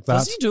everything like that.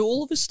 Does he do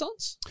all of his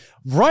stunts?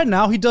 Right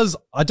now he does,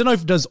 I don't know if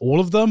he does all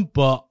of them,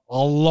 but a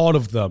lot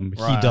of them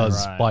he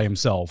does by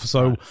himself.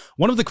 So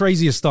one of the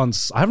craziest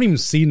stunts, I haven't even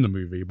seen the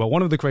movie, but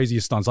one of the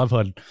craziest stunts I've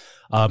heard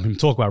him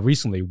talk about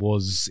recently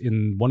was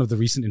in one of the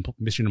recent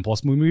Mission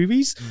Impossible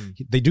movies.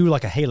 They do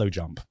like a halo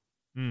jump.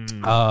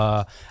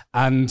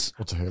 And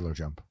what's a halo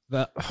jump?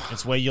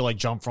 It's where you like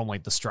jump from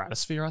like the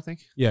stratosphere, I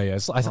think. Yeah.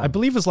 So I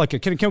believe it's like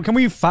can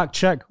we fact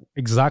check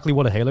exactly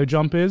what a halo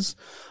jump is?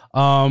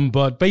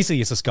 But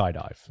basically it's a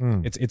skydive.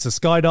 It's a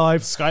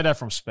skydive. Skydive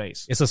from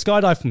space. It's a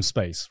skydive from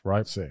space,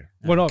 right?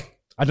 Well, not.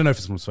 I don't know if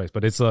it's from space,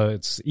 but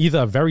it's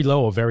either a very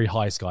low or very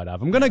high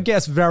skydive. I'm gonna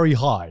guess very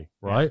high,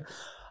 right?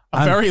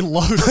 A very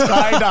low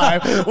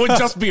skydive would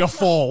just be a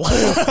fall.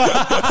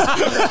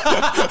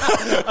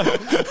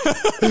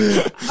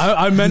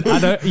 I meant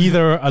at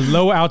either a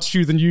lower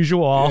altitude than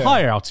usual or a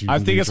higher altitude. I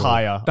think it's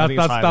higher.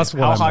 That's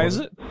what. How high is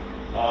it?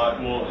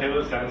 Well,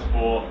 HALO stands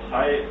for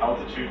High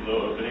Altitude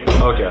Low Opening.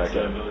 Okay. It's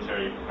a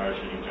military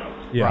parachuting jump.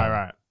 Yeah.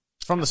 Right.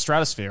 It's from the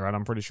stratosphere, right?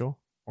 I'm pretty sure.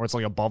 Or it's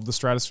like above the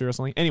stratosphere or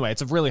something. Anyway,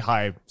 it's a really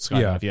high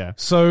skydive, yeah.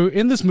 So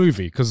in this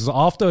movie, because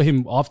after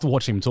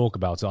watching him talk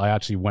about it, I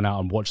actually went out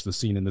and watched the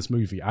scene in this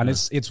movie. And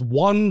it's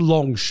one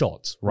long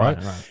shot, right?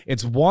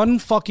 It's one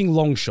fucking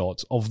long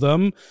shot of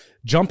them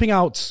jumping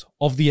out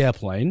of the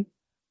airplane.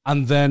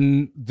 And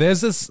then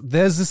there's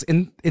this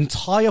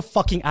entire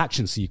fucking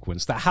action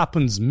sequence that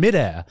happens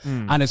midair,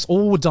 and it's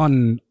all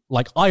done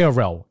like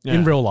IRL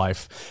in real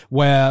life,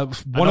 where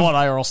I know what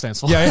IRL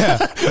stands for. Yeah.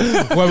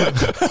 Well,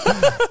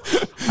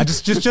 I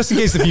just in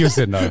case the viewers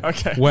didn't know.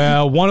 Okay.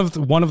 Where one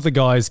of the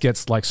guys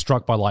gets like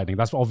struck by lightning.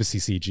 That's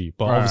obviously CG,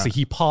 but obviously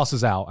he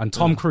passes out, and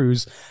Tom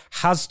Cruise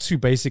has to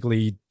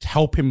basically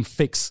help him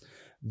fix.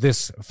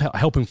 Wait,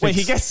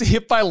 he gets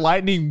hit by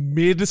lightning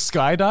mid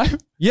skydive?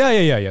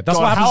 Yeah. That's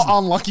what happens. How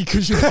unlucky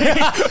could you be?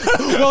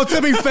 Well,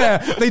 to be fair,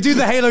 they do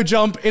the halo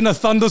jump in a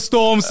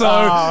thunderstorm,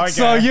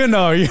 so you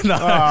know. It's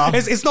not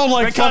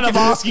like they're kind of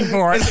asking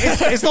for it.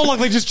 It's not like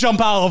they just jump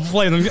out of a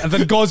plane and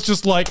then God's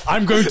just like,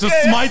 I'm going to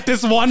smite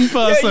this one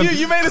person. Yeah,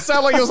 you made it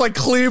sound like it was like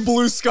clear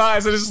blue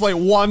skies and it's just like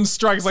one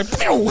strike. It's like,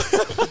 pew!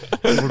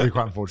 It would be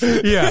quite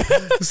unfortunate. Yeah.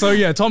 So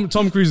yeah, Tom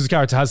Cruise's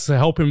character has to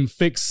help him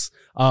fix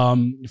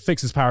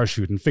his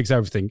parachute and fix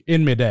everything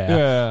in midair.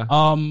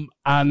 Yeah.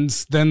 And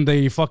then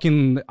they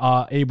fucking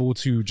are able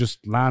to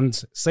just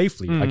land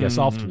safely, I guess,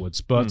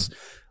 afterwards. But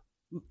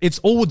it's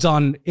all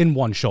done in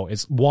one shot.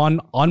 It's one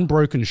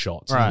unbroken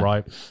shot,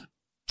 right?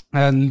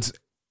 And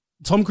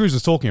Tom Cruise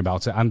was talking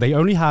about it, and they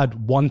only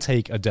had one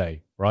take a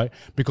day, right?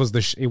 Because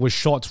it was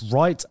shot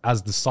right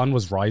as the sun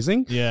was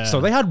rising. Yeah.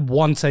 So they had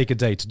one take a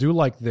day to do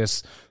like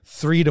this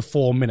 3 to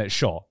 4 minute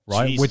shot,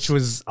 right? Jesus. Which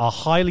was a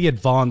highly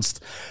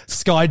advanced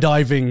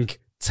skydiving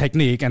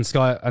technique and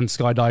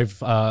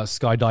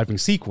skydiving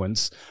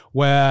sequence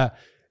where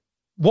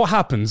what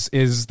happens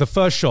is the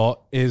first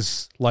shot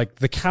is like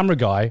the camera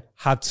guy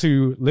had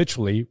to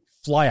literally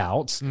fly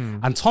out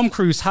and Tom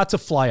Cruise had to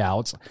fly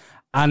out.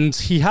 And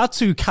he had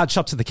to catch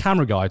up to the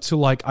camera guy to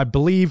like, I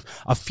believe,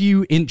 a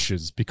few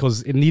inches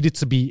because it needed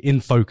to be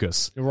in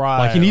focus. Right.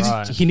 Like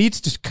he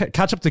needs to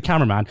catch up to the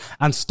cameraman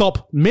and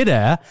stop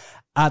midair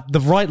at the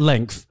right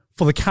length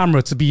for the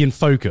camera to be in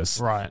focus.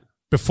 Right.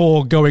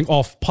 before going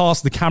off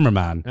past the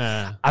cameraman.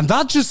 Yeah. And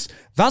that's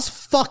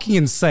fucking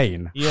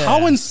insane. Yeah.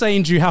 How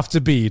insane do you have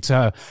to be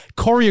to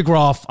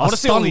choreograph I want to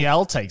see all the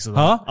outtakes of that.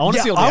 Huh? I want to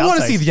Yeah, see all the I outtakes.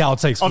 want to see the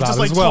outtakes for Of that just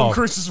like as well. Tom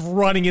Cruise just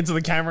running into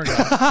the camera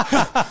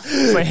guy.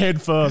 It's like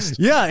head first.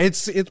 Yeah,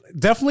 it's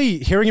definitely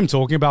hearing him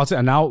talking about it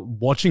and now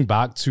watching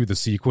back to the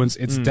sequence,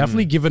 it's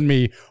definitely given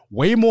me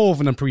way more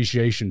of an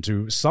appreciation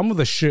to some of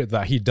the shit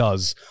that he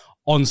does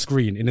on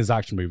screen in his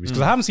action movies.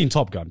 Because I haven't seen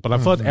Top Gun, but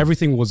I've heard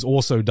everything was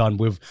also done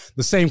with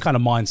the same kind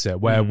of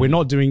mindset where we're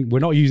not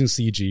using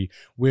CG.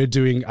 We're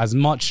doing as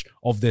much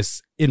of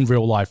this in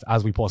real life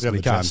as we Yeah, possibly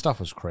the jet can.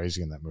 stuff was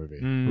crazy in that movie.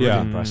 Really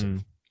Yeah.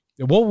 impressive.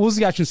 What was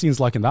the action scenes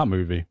like in that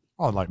movie?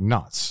 Oh, like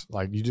nuts.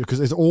 Like you do,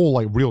 because it's all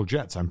like real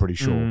jets, I'm pretty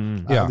sure.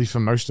 Yeah. At least for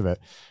most of it.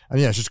 And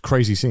yeah, it's just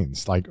crazy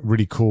scenes. Like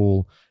really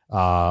cool,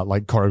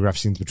 like choreographed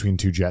scenes between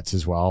two jets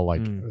as well.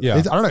 Like, Yeah.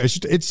 I don't know.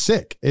 It's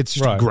sick. It's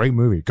just Right. a great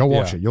movie. Go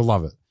watch Yeah. it. You'll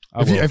love it.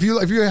 I If you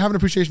have an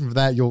appreciation for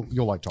that, you'll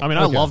like Top I mean,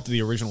 Gun. I loved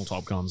the original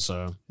Top Gun,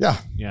 so Yeah.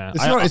 yeah.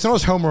 It's not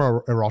as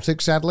homoerotic,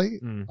 sadly.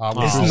 It's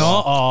which not.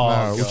 is-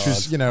 Oh, which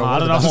is, you know, I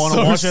don't know one if I of want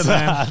the to best- watch it,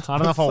 man. sad. I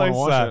don't know if I want to So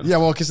watch sad. it. Yeah,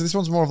 well, because this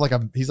one's more of like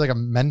he's like a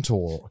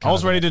mentor. I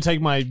was ready to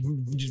take my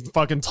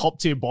fucking top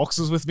tier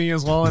boxes with me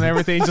as well and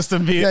everything just to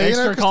be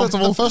extra 'cause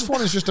comfortable. The first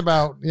one is just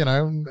about,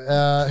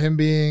 him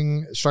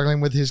being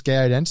struggling with his gay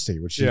identity,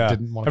 which he Yeah.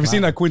 didn't want to Have you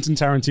seen that Quentin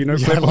Tarantino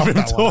Yeah, clip I of love him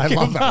that one. I talking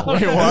love that about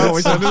one. it? Wait, what?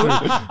 It's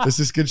so There's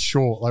this good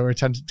short, like where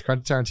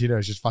Quentin Tarantino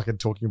is just fucking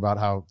talking about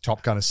how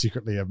Top Gun is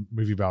secretly a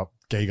movie about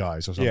gay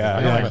guys or something.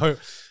 Yeah,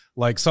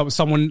 like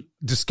someone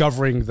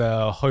discovering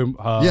their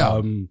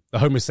the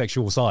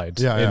homosexual side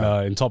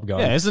in Top Gun.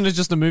 Yeah, isn't it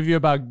just a movie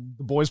about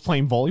the boys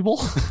playing volleyball?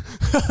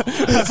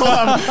 that's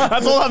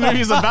all that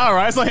movie is about,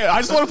 right? It's like I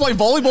just want to play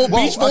volleyball,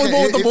 beach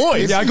volleyball with the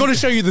boys. Yeah, I got to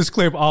show you this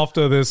clip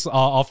after this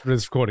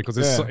recording because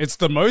it's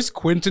the most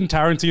Quentin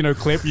Tarantino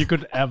clip you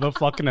could ever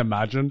fucking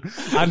imagine.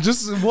 And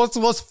just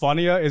what's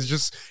funnier is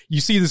just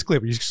you see this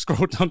clip, you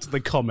scroll down to the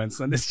comments,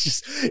 and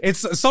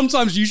it's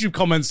sometimes YouTube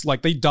comments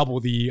like they double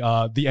the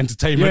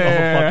entertainment of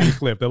a fucking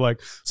clip. They're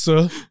like,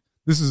 "Sir,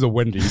 this is a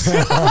Wendy's."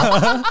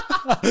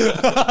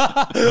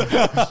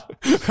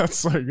 That's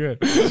so good.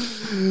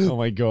 Oh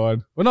my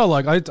god. Well, no,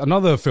 like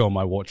another film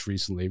I watched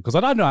recently because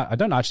I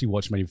don't actually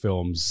watch many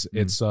films.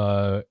 It's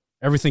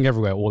Everything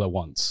Everywhere All at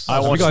Once. I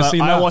Have you watched guys that.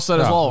 seen I watched that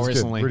as well it's good.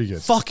 recently. Pretty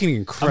good. Fucking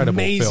incredible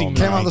Amazing film.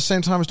 movie. Came out at the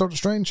same time as Doctor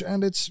Strange,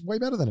 and it's way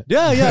better than it.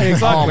 Yeah,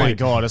 exactly. Oh my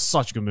god, it's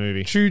such a good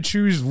movie.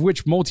 Choose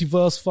which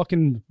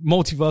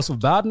multiverse of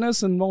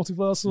badness and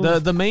multiverse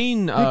of The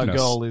main goodness.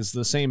 girl is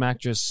the same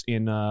actress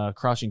in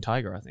Crouching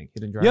Tiger, I think.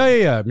 Hidden Dragon.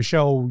 Yeah.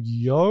 Michelle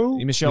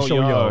Yeoh. Michelle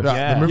Yeoh.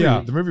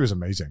 Yeah. The movie was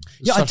amazing.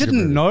 It's Yeah, I such a good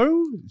didn't movie.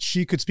 know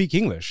she could speak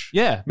English.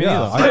 Yeah, me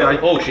Yeah,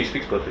 neither. She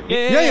speaks perfect.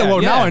 Yeah.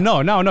 Well, now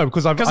I know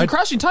because Because in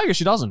Crouching Tiger,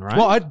 she doesn't, right?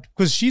 Well,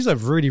 because she's a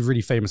really,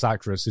 really famous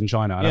actress in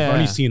China, and I've Yeah.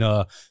 only seen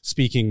her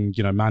speaking,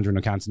 Mandarin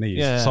or Cantonese.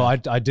 Yeah. So I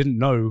didn't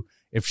know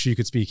if she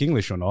could speak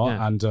English or not.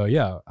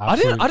 Yeah. And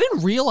I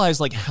didn't realize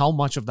like how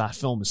much of that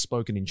film is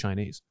spoken in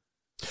Chinese.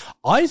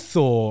 I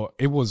thought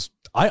it was.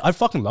 I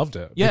fucking loved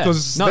it. Yeah,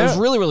 because no, it was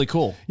really, really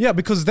cool. Yeah,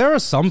 because there are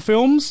some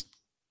films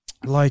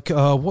like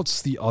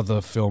what's the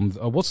other film?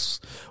 What's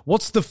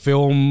the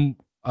film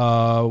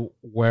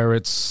where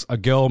it's a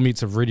girl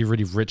meets a really,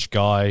 really rich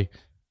guy,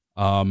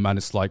 and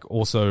it's like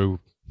also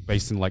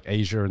based in like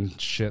Asia and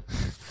shit.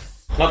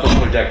 Not the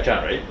one with Jackie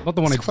Chan, right? Not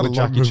the one It's quite a with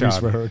lot of Jackie movies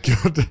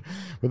Chan.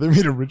 where they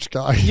meet a rich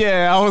guy.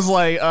 Yeah, I was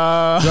like,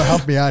 No,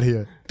 help me out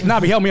here.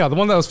 Nabi, help me out. The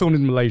one that was filmed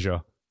in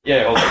Malaysia.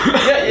 Yeah,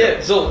 okay.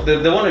 yeah. So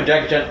the one with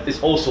Jackie Chan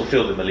is also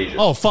filmed in Malaysia.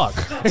 Oh fuck!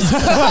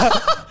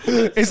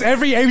 Is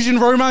every Asian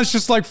romance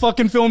just like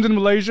fucking filmed in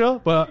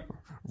Malaysia? But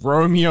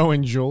Romeo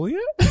and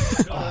Juliet?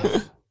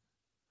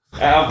 I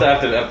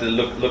have to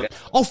look at.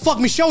 oh fuck,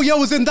 Michelle Yeoh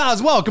was in that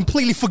as well.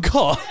 Completely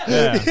forgot.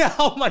 Yeah.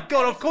 Oh my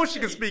god. Of course she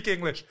can speak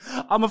English.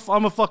 I'm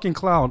a fucking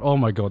clown. Oh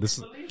my god.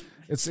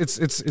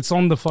 It's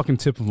on the fucking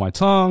tip of my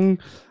tongue.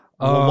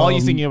 Well, while you're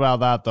thinking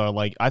about that, though,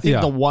 like, I think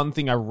yeah. the one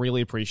thing I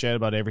really appreciate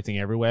about Everything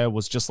Everywhere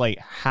was just, like,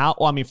 how...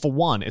 Well, I mean, for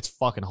one, it's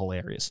fucking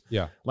hilarious.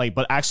 Yeah. Like,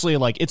 but actually,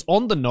 like, it's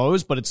on the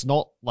nose, but it's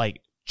not, like,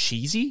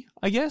 cheesy,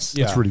 I guess.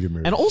 Yeah. It's a really good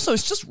movie. And also,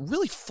 it's just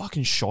really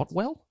fucking shot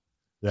well.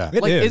 yeah.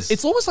 It Like, is.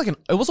 it's almost like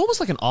it was almost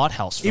like an art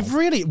house film. It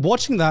really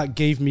watching that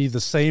gave me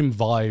the same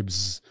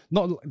vibes.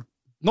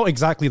 Not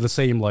exactly the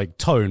same like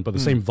tone, but the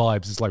same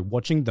vibes. It's like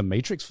watching The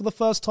Matrix for the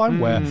first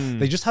time, where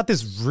they just had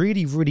this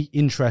really, really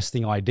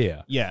interesting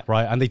idea. Yeah.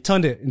 Right. And they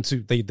turned it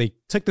into they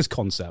took this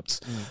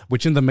concept,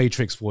 which in The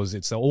Matrix was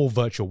it's an all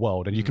virtual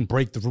world, and you can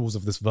break the rules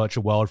of this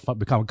virtual world,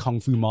 become a kung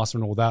fu master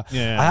and all that.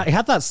 Yeah. It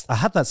had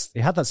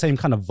that same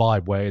kind of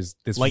vibe where it's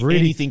this like,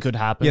 really anything could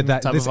happen. yeah,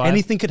 that type this of vibe.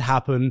 anything could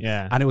happen.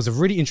 Yeah. And it was a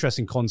really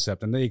interesting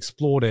concept, and they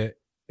explored it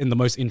in the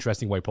most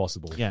interesting way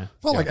possible. Yeah.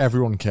 Felt like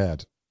everyone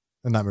cared.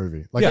 in that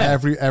movie. Like Yeah.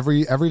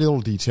 every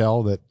little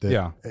detail that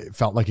Yeah. it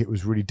felt like it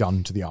was really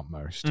done to the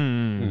utmost.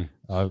 Mm.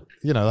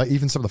 You know, like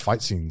even some of the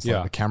fight scenes, like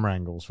Yeah. the camera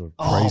angles were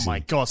Oh crazy. my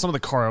god, some of the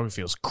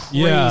choreography was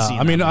crazy. Yeah, in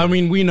I that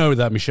movie. mean, we know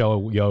that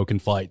Michelle Yeoh can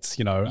fight,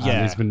 you know, and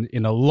Yeah. he's been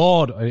in a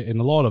lot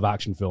of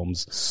action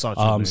films. Such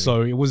a movie.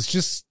 So it was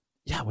just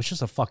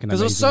a fucking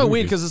Because it was amazing so movie.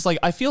 weird. Because it's like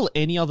I feel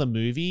any other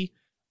movie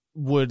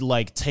would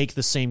like take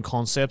the same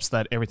concepts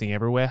that Everything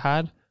Everywhere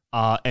had,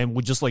 and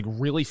would just like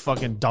really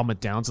fucking dumb it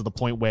down to the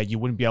point where you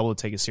wouldn't be able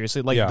to take it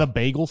seriously. Like Yeah. The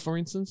Bagel, for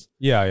instance,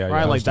 yeah,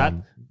 right? Like that,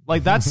 dumb.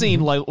 like that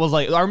scene, like was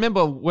like I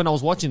remember when I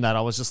was watching that,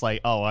 I was just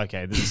like, oh,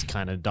 okay, this is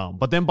kind of dumb.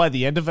 But then by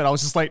the end of it, I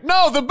was just like,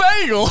 no, the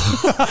bagel.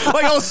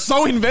 Like I was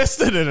so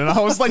invested in it.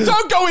 I was like,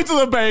 don't go into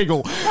the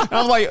bagel. And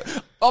I'm like,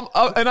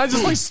 and I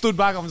just like stood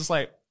back. I'm just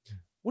like,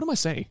 what am I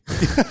saying?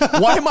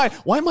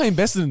 Why am I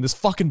invested in this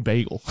fucking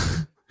bagel?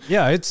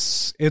 Yeah,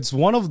 it's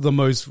one of the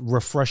most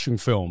refreshing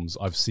films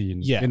I've seen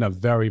Yeah. in a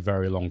very,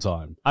 very long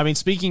time. I mean,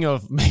 speaking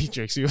of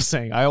Matrix, you were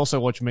saying I also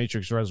watched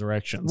Matrix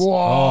Resurrections.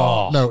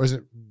 Whoa. No, is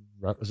it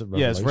Yeah, it's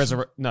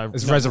Revelation?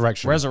 It's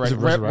Resurrection. Resurrection.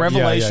 Is it Resurrection?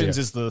 Revelations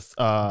Yeah. is the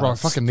Bro, it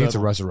fucking needs a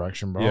third-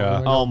 resurrection, bro.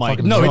 Yeah. Oh my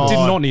Fucking No, God. it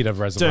did not need a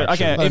resurrection. Dude,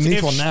 okay, No, it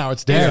needs one now.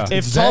 It's dead. Yeah.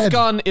 If It's Top dead.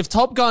 Gun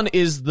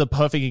is the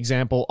perfect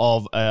example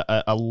of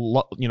a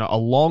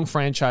long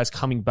franchise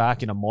coming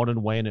back in a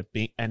modern way and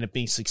it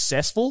being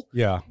successful,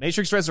 Yeah.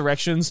 Matrix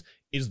Resurrections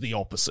is the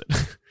opposite,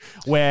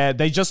 where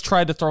they just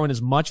tried to throw in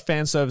as much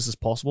fan service as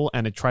possible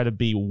and it tried to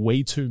be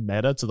way too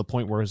meta to the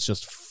point where it's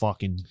just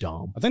fucking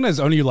dumb. I think there's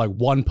only like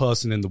one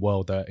person in the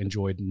world that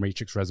enjoyed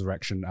Matrix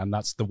Resurrection, and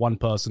that's the one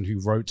person who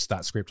wrote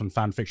that script on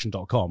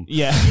fanfiction.com.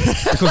 Yeah.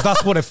 Because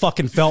that's what it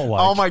fucking felt like.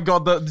 Oh my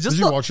god! Did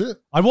you watch it?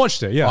 I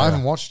watched it, yeah. I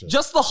haven't watched it.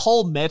 Just the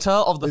whole meta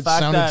of the It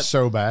fact sounded that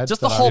so bad.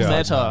 just the that I whole was like,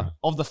 meta no.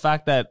 of the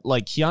fact that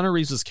like Keanu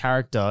Reeves'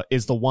 character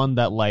is the one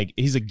that like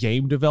he's a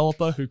game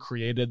developer who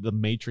created the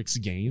Matrix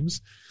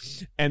games,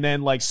 and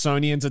then like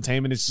Sony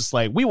Entertainment is just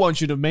like, we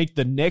want you to make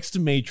the next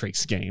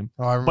Matrix game,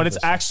 Oh, I remember but it's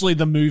this. actually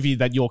the movie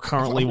that you're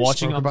currently Have we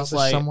watching. spoke I'm about just this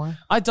like, somewhere?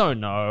 I don't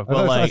know, I,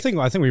 but like, I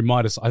think we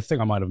might have. I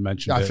think I might have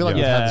mentioned Yeah, I it. feel like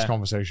yeah. we've had Yeah. this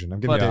conversation. I'm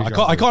But, getting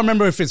Yeah, I can't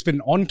remember if it's been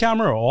on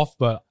camera or off,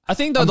 but I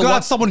think though I'm the glad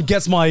one, someone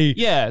gets my.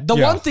 yeah, the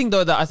Yeah. one thing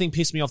though that I think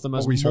pissed me off the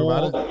most we spoke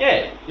more. about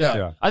it? Yeah.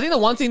 Yeah. I think the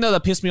one thing though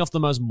that pissed me off the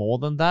most more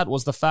than that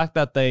was the fact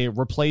that they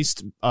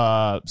replaced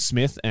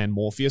Smith and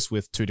Morpheus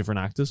with two different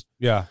actors.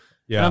 Yeah,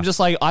 yeah. And I'm just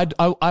like,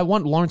 I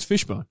want Lawrence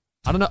Fishburne.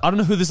 I don't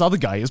know who this other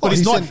guy is, but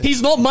Well,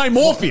 he's not my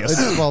Morpheus.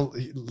 Well,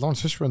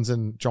 Lawrence Fishburne's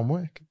in John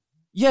Wick.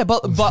 Yeah,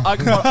 but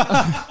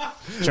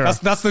sure.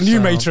 that's the new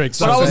Matrix.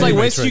 But I That's was the like, new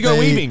where's Matrix. Hugo They-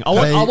 Weaving?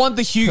 I want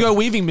the Hugo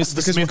Weaving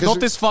Mr. Smith, not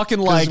this fucking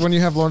like. Because when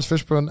you have Lawrence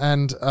Fishburne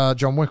and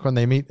John Wick, when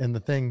they meet in the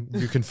thing,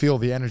 you can feel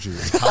the energy.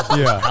 It's palpable.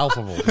 Yeah. It's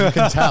palpable. You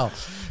can tell.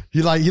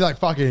 He like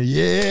fucking,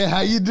 yeah,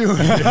 how you doing?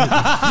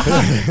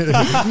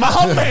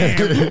 My man.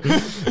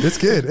 It's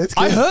good. It's good.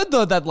 I heard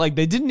though that like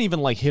they didn't even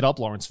like hit up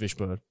Lawrence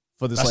Fishburne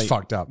for this That's like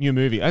fucked up. new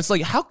movie. It's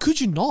like, how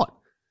could you not?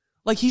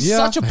 Like he's Yeah,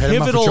 such a they hit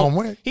him up for pivotal. John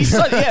Wick. He's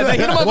such, yeah, they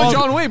hit him up Well, for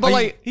John Wick, but I-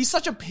 like he's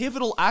such a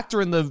pivotal actor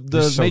in the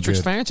He's so Matrix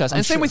good. franchise, I'm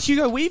and same sure- with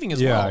Hugo Weaving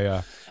as Yeah, well.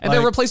 yeah. And they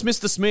Like- replaced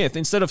Mr. Smith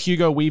instead of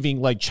Hugo Weaving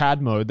like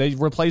Chad mode. They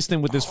replaced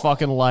him with this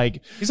fucking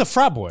like He's a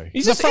frat boy.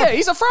 he's a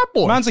frat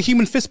boy. Man's a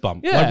human fist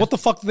bump. Yeah. Like, what the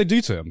fuck did they do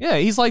to him? Yeah,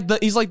 he's like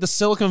the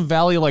Silicon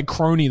Valley like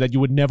crony that you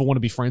would never want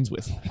to be friends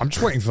with. I'm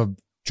just waiting for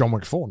John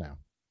Wick 4 now.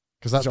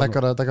 Because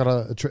that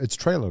got its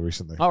trailer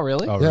recently. Oh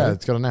really? Oh, Yeah, really?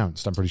 it's got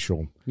announced, I'm pretty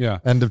sure. Yeah.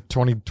 End of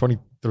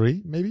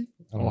 2023, maybe?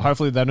 I don't Well, know.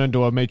 hopefully they don't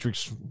do a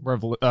Matrix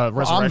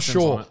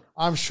Resurrections.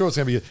 I'm sure it's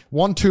gonna be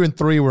 1, 2, and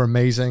 3 were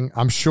amazing.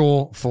 I'm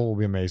sure 4 will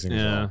be amazing. As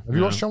Yeah, well. Have you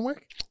yeah. watched John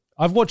Wick?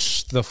 I've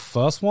watched the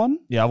first one.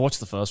 Yeah, I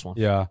watched the first one.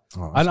 Yeah.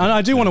 Oh, that's and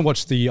I do want to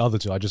watch the other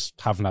two. I just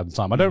haven't had the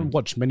time. I don't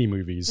watch many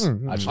movies,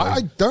 actually.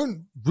 I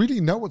don't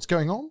really know what's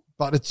going on,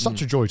 but it's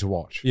such a joy to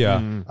watch.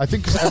 yeah. I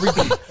think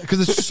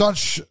because it's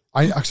such.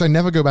 Because I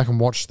never go back and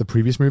watch the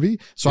previous movie,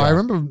 so I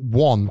remember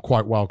 1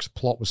 quite well because the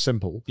plot was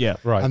simple. Yeah.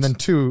 Right. And then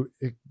 2,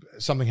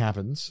 something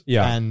happens.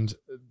 Yeah. And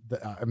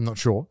I'm not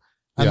sure.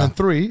 And Yeah. then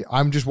 3,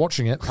 I'm just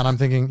watching it and I'm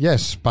thinking,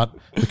 yes, but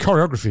the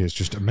choreography is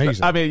just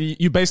amazing. I mean,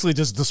 you basically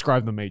just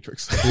described the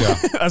Matrix. Yeah.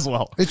 as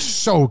well. It's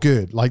so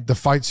good. Like the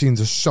fight scenes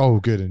are so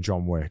good in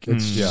John Wick.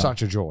 It's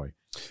such a joy.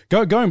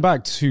 Going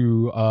back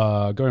to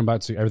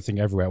Everything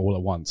Everywhere All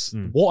at Once.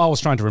 What I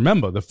was trying to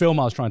remember, the film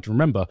I was trying to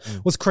remember,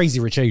 was Crazy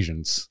Rich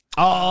Asians.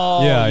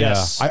 Oh, Yeah,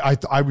 yes.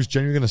 I was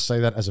genuinely going to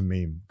say that as a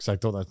meme because I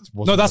thought that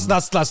wasn't. No, that's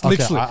Okay,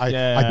 literally.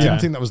 I didn't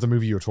think that was the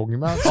movie you were talking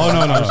about.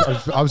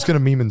 Oh, no. I was going to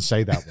meme and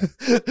say that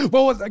one.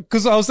 Well,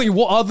 because I was thinking,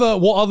 what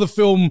other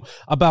film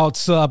about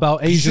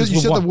Asians? You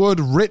was said one- the word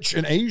rich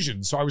and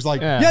Asian, so I was like,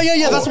 Yeah.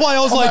 Yeah. That's why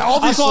I was like, I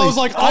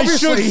obviously,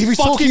 should if he's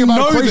fucking talking about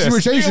know Crazy this.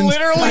 Rich Asians, You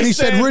literally and he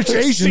said rich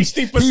Asians,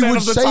 60% he would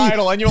of the say,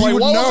 title, and you're he like,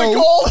 would what know,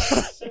 was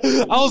it called?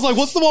 I was like,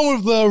 what's the one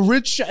with the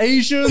rich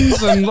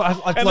Asians and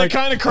And they're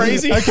kind of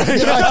crazy. Yeah,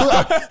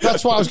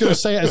 that's why I was going to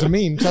say it as a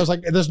meme. So I was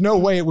like, there's no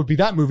way it would be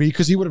that movie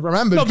because he would have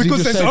remembered. No,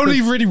 because there's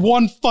only really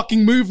one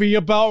fucking movie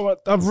about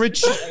a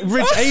rich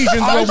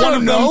Asians. I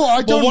don't know.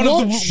 I don't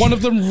watch. One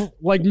of them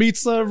like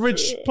meets a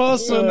rich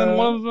person and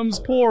one of them's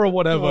poor or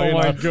whatever. Oh you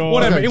my know? God.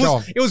 Whatever.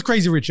 Okay, It was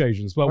Crazy Rich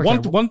Asians. But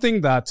Okay. one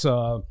thing that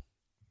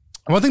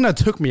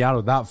took me out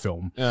of that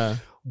film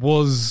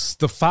was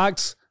the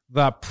fact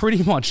that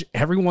pretty much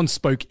everyone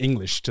spoke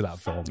English to that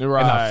film. In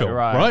that film,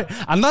 right?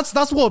 And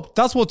that's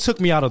what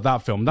took me out of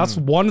that film. That's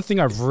one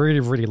thing I've really,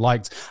 really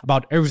liked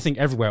about Everything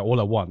Everywhere All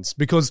at Once.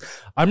 Because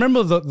I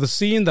remember the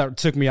scene that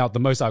took me out the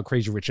most out of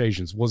Crazy Rich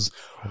Asians was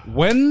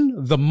when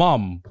the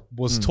mum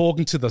was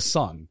talking to the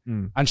son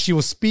and she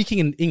was speaking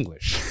in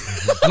English.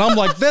 And I'm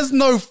like, there's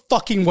no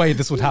fucking way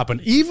this would happen.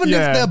 Even if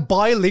they're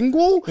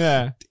bilingual,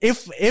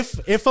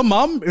 if a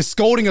mum is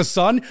scolding a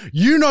son,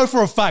 you know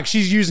for a fact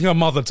she's using her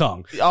mother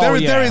tongue.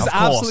 There is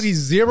absolutely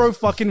zero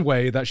fucking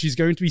way that she's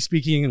going to be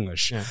speaking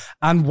English. Yeah.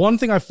 And one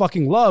thing I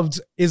fucking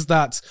loved is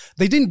that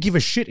they didn't give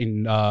a shit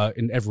in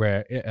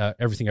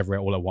Everything Everywhere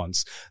All at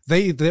Once.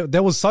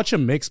 There was such a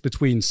mix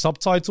between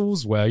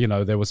subtitles where, you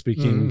know, they're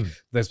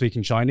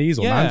speaking Chinese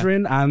or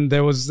Mandarin, and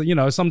there was, you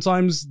know,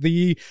 sometimes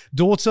the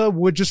daughter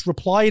would just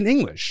reply in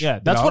English. Yeah,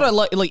 that's what I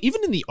like. Like,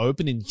 even in the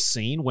opening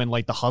scene when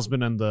like the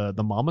husband and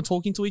the mom are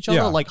talking to each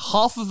other, like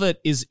half of it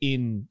is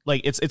in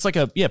like it's like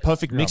a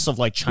perfect mix of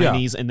like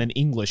Chinese and then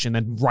English and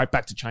then right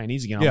back to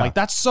Chinese again. I'm like,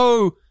 that's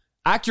so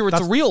accurate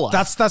to real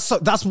life.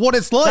 That's what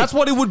it's like. That's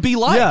what it would be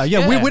like.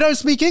 Yeah. We don't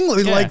speak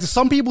English. Yeah. Like,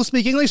 some people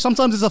speak English.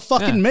 Sometimes it's a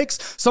fucking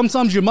mix.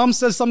 Sometimes your mum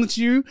says something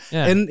to you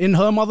in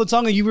her mother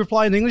tongue and you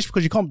reply in English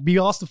because you can't be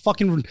asked to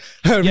fucking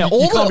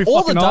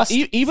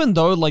even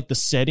though like the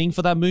setting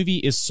for that movie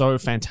is so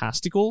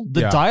fantastical,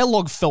 the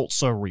dialogue felt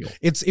so real.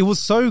 It was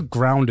so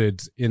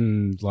grounded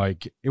in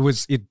like it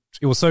was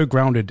so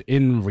grounded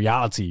in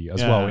reality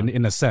as well,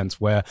 in a sense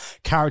where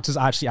characters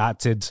actually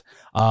acted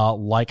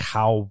like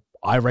how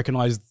I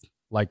recognize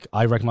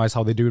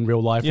how they do in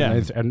real life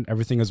and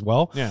everything as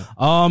well. Yeah.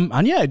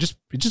 And yeah, it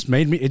just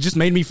made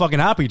me fucking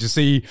happy to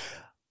see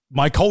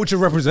my culture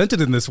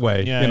represented in this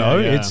way. Yeah, you know,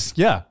 it's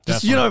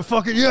just, you know,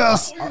 fucking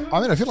yes.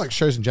 I mean, I feel like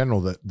shows in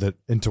general that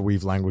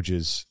interweave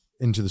languages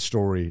into the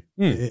story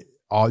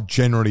are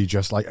generally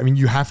just like, I mean,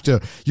 you're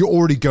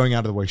already going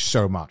out of the way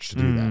so much to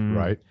do that,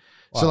 right?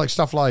 So like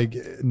stuff like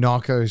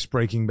Narcos,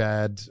 Breaking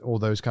Bad, all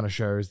those kind of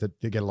shows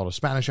that they get a lot of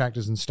Spanish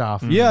actors and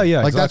stuff. Yeah,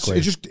 like exactly.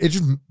 It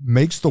just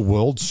makes the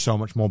world so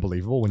much more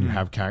believable when you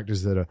have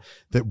characters that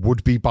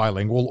would be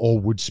bilingual or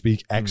would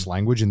speak X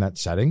language in that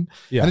setting.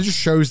 Yeah. And it just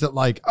shows that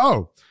like,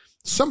 oh,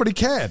 somebody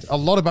cared a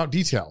lot about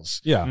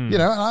details. Yeah. You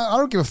know, and I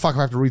don't give a fuck if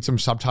I have to read some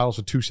subtitles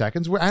for 2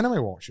 seconds. We're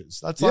anime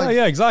watchers. That's like,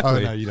 yeah,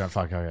 exactly. Oh, no, you don't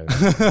fuck. Okay.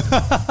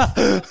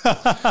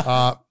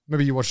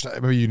 Maybe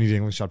you need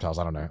English subtitles.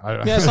 I don't know.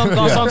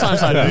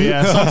 Sometimes I do.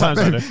 Yeah, sometimes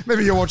I do.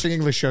 Maybe you're watching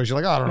English shows.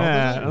 You're like, I don't know.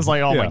 Yeah, it's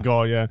like, oh my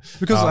God, yeah.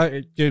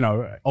 Because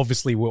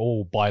obviously we're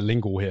all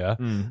bilingual here,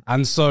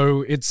 and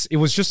so it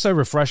was just so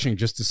refreshing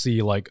just to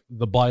see like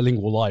the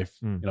bilingual life,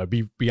 you know,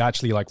 be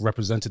actually like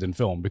represented in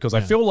film. Because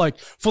I feel like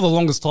for the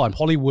longest time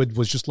Hollywood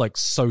was just like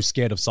so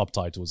scared of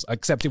subtitles.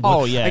 Except it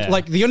was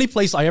like the only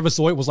place I ever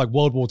saw it was like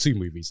World War II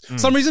movies.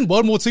 Some reason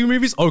World War II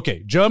movies,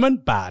 okay, German,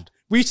 bad.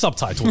 We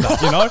subtitled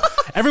that, you know?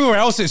 Everywhere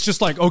else, it's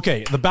just like,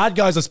 okay, the bad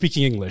guys are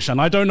speaking English,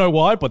 and I don't know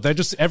why, but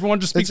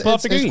everyone just speaks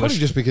perfect English. It's funny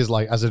just because,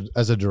 like, as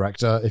a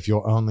director, if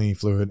you're only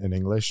fluent in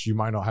English, you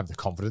might not have the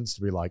confidence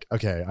to be like,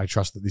 okay, I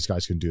trust that these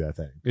guys can do their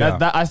thing. Yeah.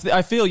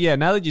 I feel,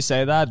 now that you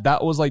say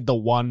that was like the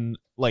one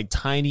like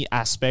tiny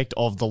aspect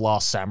of The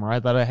Last Samurai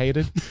that I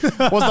hated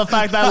was the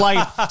fact that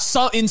like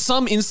in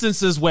some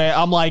instances where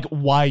I'm like,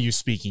 why are you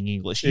speaking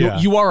English?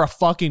 You are a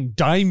fucking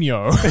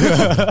daimyo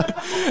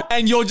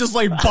and you're just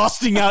like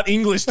busting out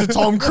English to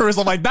Tom Cruise.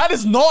 I'm like, that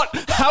is not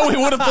how it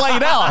would have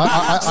played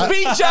out.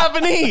 Speak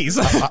Japanese.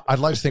 I'd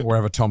like to think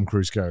wherever Tom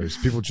Cruise goes,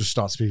 people just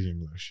start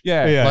speaking English.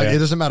 It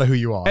doesn't matter who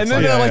you are. And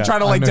then they're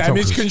trying to like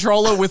damage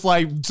control it with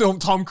like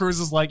Tom Cruise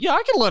is like,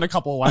 I can learn a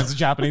couple of lines of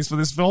Japanese for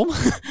this film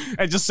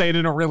and just say it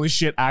in a really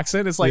shit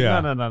accent. It's like,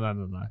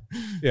 no.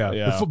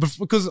 Yeah.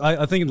 Because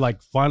I think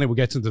like finally we're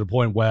getting to the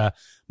point where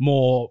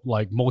more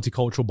like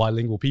multicultural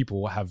bilingual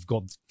people have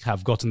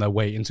gotten their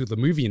way into the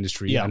movie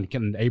industry and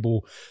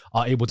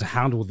are able to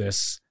handle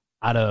this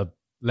at a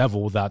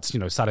level that's, you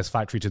know,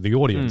 satisfactory to the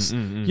audience.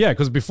 Yeah,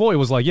 because before it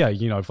was like,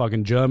 you know,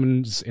 fucking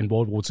Germans in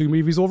World War II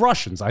movies or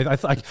Russians.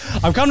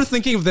 I'm kind of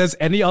thinking if there's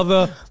any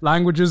other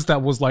languages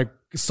that was like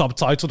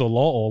subtitled a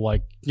lot, or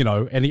like, you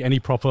know, any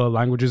proper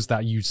languages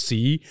that you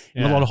see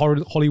in a lot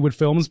of Hollywood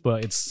films,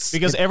 but it's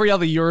because every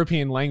other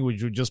European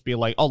language would just be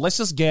like, oh, let's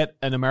just get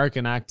an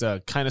American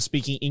actor kind of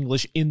speaking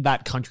English in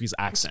that country's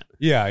accent.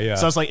 Yeah.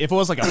 So it's like if it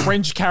was like a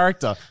French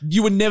character,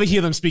 you would never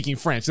hear them speaking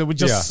French. They would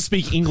just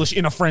speak English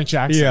in a French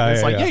accent.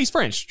 It's like, he's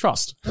French,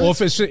 trust. Or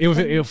if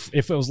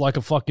it was like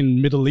a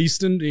fucking Middle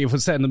Eastern, if it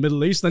was set in the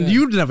Middle East, then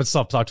you'd never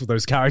subtitle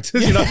those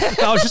characters. You know,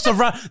 that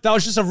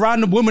was just a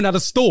random woman at a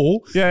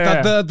stall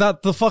that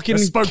that the fucking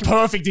Spoke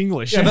perfect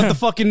English. that the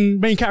fucking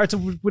main character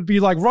would be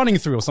like running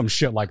through or some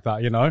shit like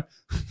that, you know?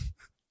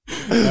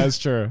 That's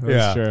true.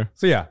 That's true.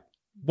 So yeah,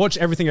 watch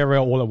Everything Everywhere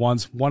All at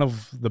Once. One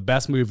of the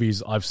best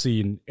movies I've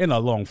seen in a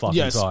long fucking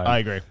Yes, time. I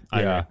agree.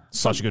 I agree.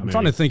 Such a good I'm movie.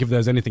 trying to think if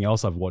there's anything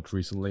else I've watched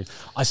recently.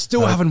 I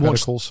still haven't Better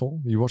watched. Call Saul.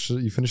 You watched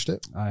it? You finished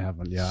it? I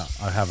haven't yet.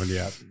 I haven't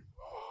yet.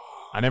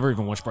 I never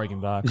even watched Breaking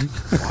Bad.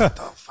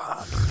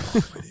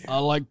 I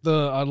like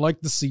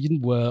the scene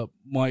where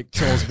Mike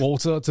tells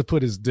Walter to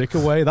put his dick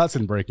away. That's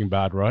in Breaking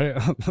Bad, right?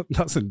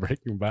 That's in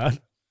Breaking Bad.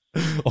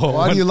 Or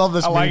Why do you love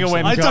this? I like meme it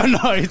when so I don't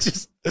know. It's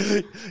just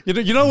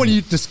you know when you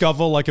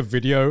discover like a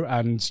video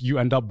and you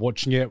end up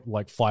watching it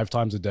like 5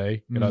 times a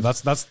day. You know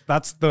that's the I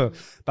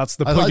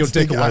put like your to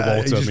dick think, away, you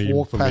Walter. just meme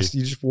walk for past. me.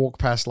 You just walk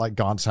past like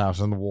Gaunt's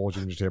house on the walls.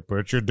 You can just hear,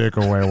 "Put your dick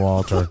away,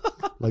 Walter."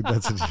 Like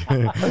that's it.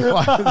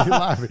 Why are you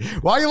laughing?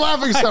 Why are you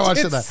laughing so much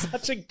at that?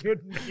 Such a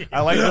good meme.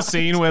 I like the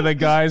scene where the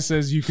guy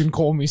says, "You can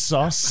call me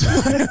sus."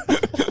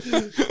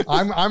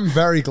 I'm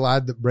very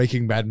glad that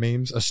Breaking Bad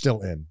memes are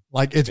still in.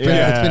 Like it's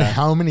been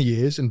how many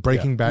years, and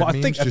Breaking Bad Well, I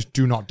memes think- just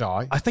do not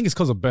die. I think it's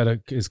because of Better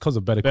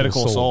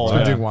Call Saul. They're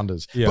right? doing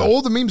wonders. Yeah. But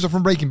all the memes are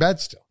from Breaking Bad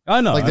still.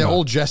 I know. Like I they're know.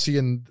 all Jesse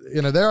and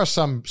there are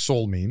some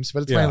Saul memes,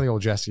 but it's mainly all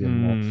Jesse and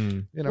more.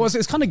 You know, Well,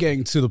 it's kind of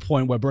getting to the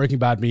point where Breaking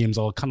Bad memes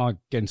are kind of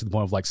getting to the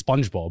point of like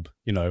SpongeBob,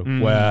 you know,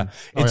 where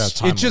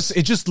it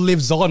just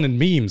lives on in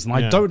memes, and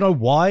I don't know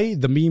why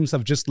the memes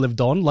have just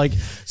lived on. Like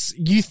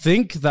you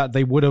think that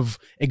they would have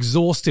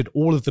exhausted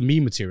all of the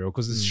meme material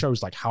because this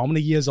show's like how many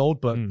years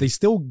old, but they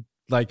still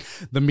like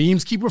the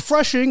memes keep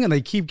refreshing and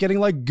they keep getting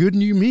like good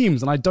new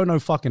memes, and I don't know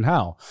fucking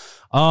how.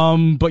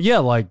 But yeah,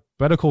 like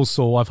Better Call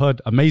Saul, I've heard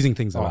amazing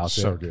things about it.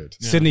 so good.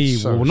 Sydney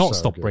So, will not so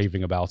stop good.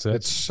 raving about it.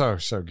 It's so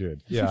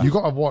good. Yeah. You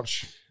got to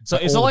watch. So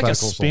is it all like a Better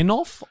Call Saul.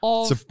 spin-off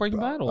of It's a, Breaking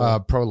Bad or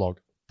prologue?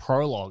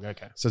 prologue?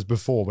 Okay. It says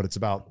before, but it's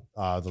about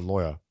the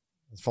lawyer.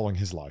 It's following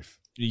his life.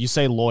 You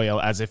say lawyer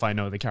as if I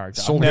know the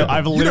character. Saul I've Goodman.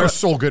 I've You know literally,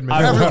 Saul Goodman.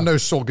 I've- Everyone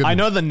knows Saul Goodman. I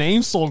know the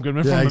name Saul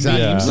Goodman Yeah, from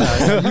exactly. the memes.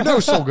 Yeah. You know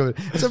Saul Goodman.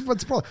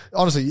 It's probably,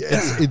 honestly,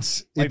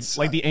 it's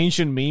Like the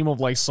ancient meme of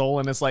like Saul,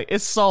 and it's like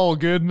it's Saul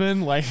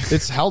Goodman. Like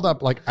it's held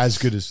up like as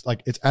good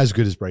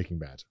as Breaking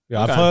Bad.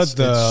 Yeah, I've Okay.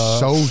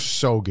 heard It's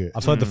so good.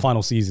 I've heard the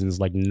final season is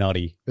like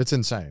nutty. It's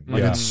insane.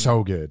 Like it's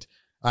so good.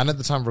 And at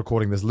the time of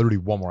recording, there's literally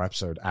one more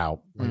episode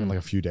out like, in like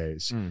a few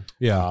days.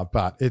 Yeah.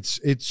 But it's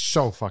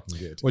so fucking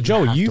good. Well,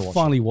 Joey, have you to watch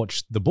finally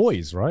watched The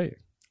Boys, right?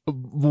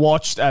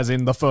 watched as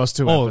in the first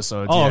 2 Oh,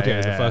 episodes. oh, Yeah, okay,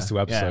 yeah, the yeah. first 2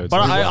 Yeah. episodes.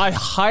 But Really I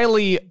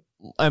highly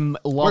am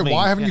it. loving. Wait,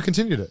 why haven't you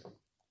continued it?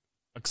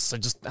 Because I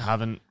just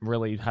haven't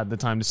really had the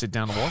time to sit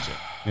down and watch it.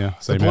 Yeah,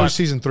 The same Boys here.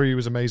 season 3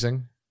 was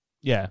amazing.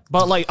 Yeah,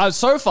 but like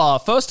so far,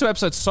 first 2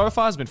 episodes so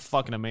far has been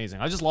fucking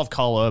amazing. I just love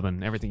Carl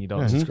Urban, everything he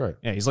does. Yeah, it's great.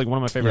 Yeah, he's like one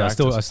of my favorite Yeah,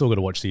 actors. I still got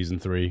to watch season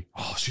 3.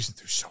 Oh, season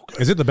 3 is so good.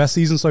 Is it the best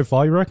season so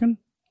far? You reckon?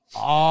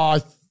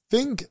 I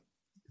think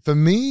for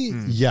me,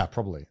 yeah,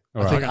 probably. I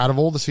All think right. out of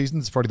all the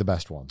seasons, it's probably the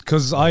best one.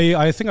 Because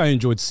I think I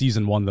enjoyed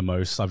season 1 the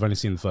most. I've only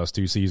seen the first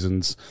 2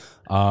 seasons.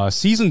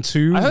 Season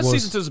 2 I heard was,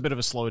 season 2 is a bit of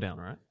a slowdown,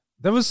 right?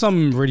 There was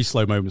some really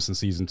slow moments in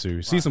season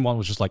 2. Season 1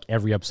 was just like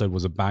every episode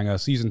was a banger.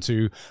 Season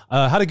 2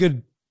 had a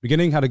good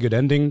beginning, had a good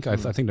ending. I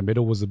think the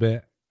middle was a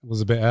bit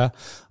air.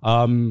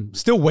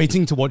 Still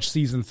waiting to watch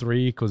season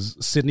 3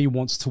 because Sydney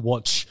wants to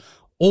watch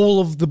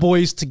all of The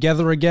Boys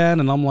together again,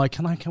 and I'm like,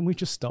 can we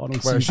just start on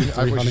Wait, season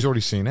 3? she's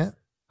already seen it?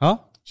 Huh?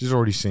 She's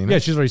already seen Yeah,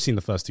 it? she's already seen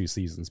the first 2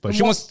 seasons, but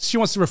she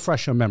wants to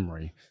refresh her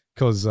memory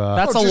because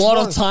That's Oh, a just lot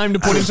watch- of time to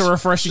put into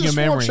refreshing your Just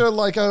memory. watch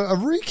a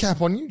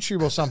recap on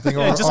YouTube or something.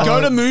 Yeah, or, just go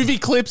to Movie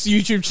Clips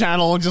YouTube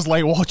channel and just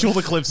like watch all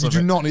the clips You of do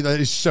it. not need that.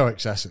 It's so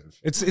excessive.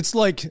 it's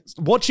like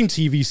watching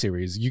TV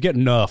series. You get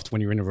nerfed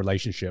when you're in a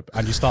relationship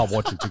and you start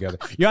watching together.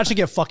 You actually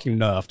get fucking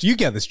nerfed. You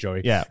get this,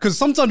 Joey? Yeah. Because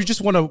sometimes you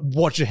just want to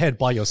watch ahead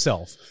by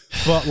yourself.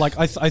 But like,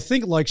 I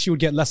think like she would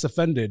get less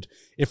offended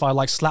if I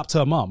like slapped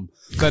her mum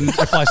than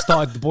if I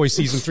started The Boys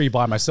season 3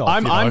 by myself.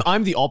 you know?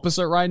 I'm the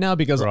opposite right now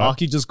because Right.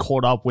 Aki just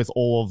caught up with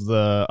all of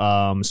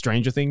the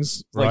Stranger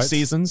Things like Right.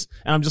 seasons,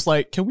 and I'm just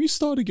like, can we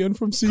start again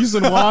from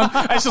season 1?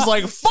 And it's just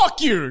like, fuck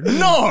you,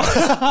 no,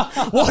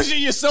 watch it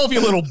yourself,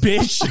 you little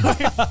bitch.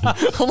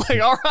 I'm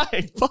like, all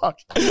right, fuck.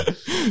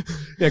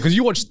 Yeah, because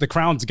you watched The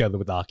Crown together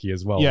with Aki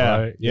as well, Yeah,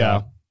 right?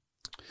 yeah.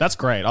 That's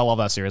great. I love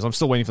that series. I'm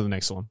still waiting for the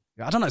next one.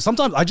 I don't know.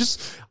 Sometimes I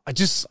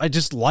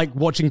just like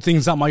watching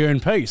things at my own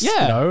pace.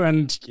 Yeah. You know,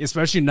 and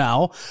especially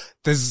now,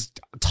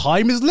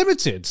 time is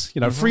limited.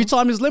 You know, free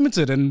time is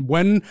limited. And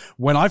when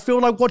I feel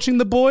like watching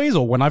The Boys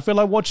or when I feel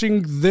like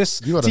watching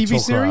this You got to TV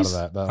talk her out series,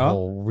 of that Huh?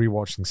 whole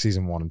rewatching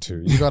season 1 and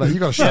 2. You got to shut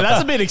Yeah, that's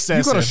that. a bit You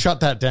excessive. got to shut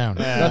that down.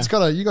 That's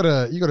you got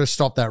to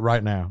stop that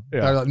right now.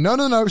 Yeah. Like,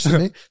 no,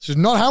 Sydney. This is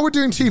not how we're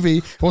doing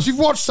TV. Once we've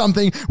watched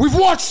something, we've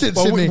watched it,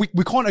 Well, Sydney.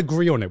 we can't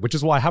agree on it, which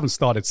is why I haven't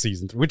started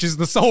season 3, which is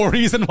the sole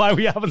reason why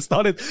we haven't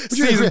started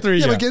season 3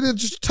 yeah, yet. but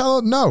just tell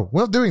her, no,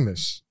 we're not doing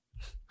this.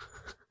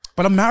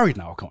 But I'm married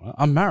now, Connor.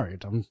 I'm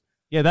married.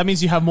 Yeah, that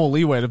means you have more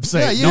leeway to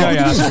say. Yeah,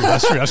 Yeah,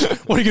 that's true. That's true.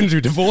 What are you going to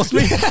do? Divorce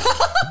me?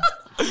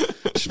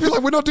 Just be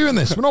like, we're not doing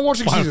this. We're not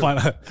watching season.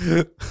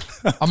 Fine.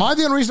 Am I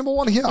the unreasonable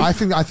one here? I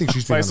think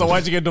she's being So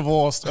why'd you get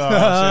divorced?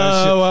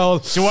 Well,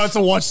 she wanted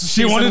to watch.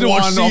 she wanted to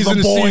watch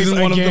season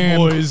one of The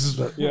Boys.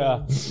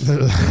 Yeah.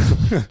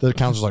 The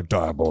council's like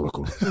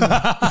diabolical.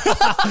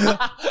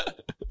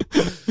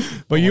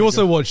 But you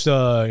also watched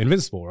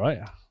Invincible, right?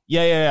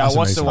 Yeah. That's I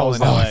watched it amazing. while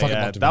in I LA. fucking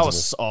Yeah, loved that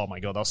was, oh my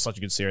God, that was such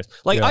a good series.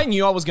 Like, Yeah. I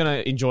knew I was going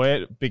to enjoy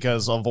it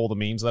because of all the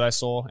memes that I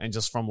saw and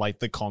just from like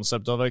the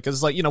concept of it.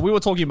 Cause like, you know, we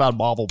were talking about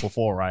Marvel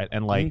before, right?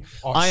 And like,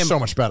 Oh, so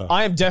much better.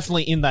 I am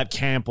definitely in that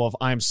camp of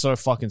I'm so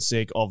fucking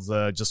sick of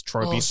the just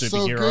tropey so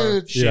superhero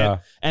good. shit. Yeah.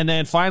 And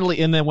then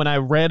when I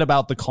read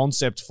about the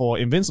concept for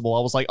Invincible,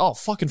 I was like, oh,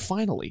 fucking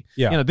finally.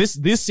 Yeah. You know,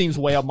 this seems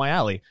way up my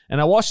alley. And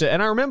I watched it.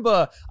 And I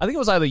remember, I think it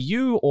was either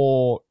you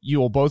or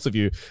both of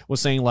you was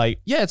saying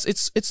like, yeah,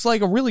 it's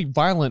like a really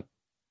violent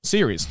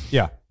series.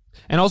 Yeah.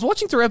 And I was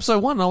watching through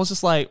episode 1 and I was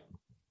just like,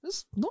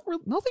 there's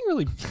nothing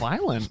really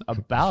violent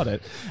about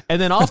it.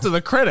 And then after the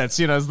credits,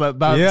 you know,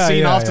 that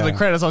scene after the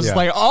credits, I was just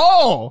like,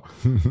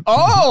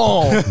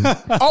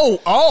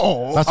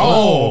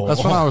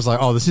 That's when I was like,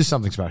 oh, this is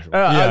something special.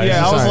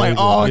 I was like,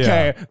 oh,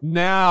 okay, Yeah.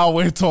 now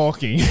we're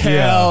talking.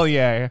 Hell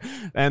yeah.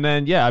 And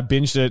then, I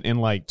binged it in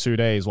like 2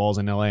 days while I was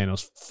in LA and it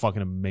was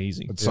fucking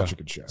amazing. It's such a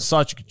good show.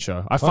 Such a good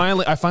show. I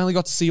finally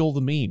got to see all the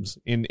memes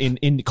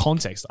in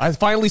context. I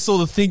finally saw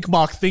the think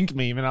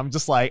meme and I'm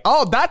just like,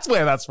 oh, that's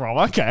where that's from.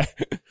 Okay.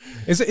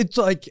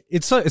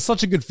 It's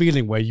such a good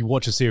feeling where you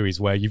watch a series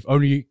where you've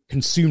only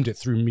consumed it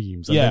through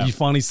memes, and then you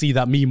finally see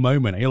that meme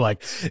moment, and you're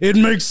like, it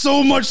makes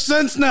so much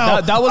sense now.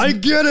 I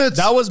get it.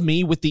 That was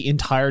me with the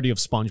entirety of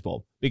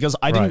SpongeBob because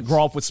I didn't Right.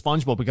 grow up with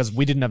SpongeBob because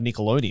we didn't have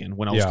Nickelodeon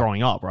when I was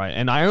growing up, right?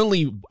 And I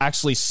only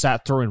actually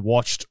sat through and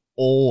watched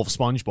all of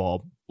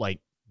SpongeBob like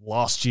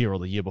last year or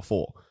the year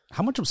before.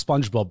 How much of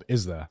SpongeBob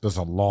is there? There's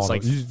a lot. It's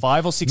like of,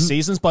 5 or 6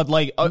 seasons, but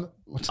like,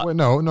 wait,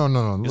 no.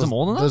 Is it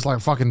more than that? There's like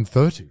fucking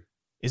 30.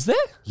 is there?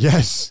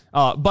 Yes.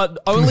 But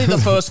only the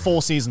first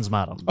 4 seasons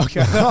matter.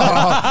 Okay,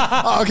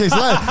 so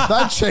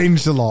that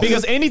changed a lot.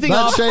 Because anything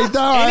That after, changed-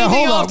 no, anything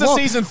hold on. after What-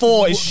 season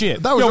 4 is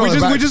shit. That was Yo, on the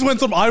back- we just went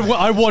through.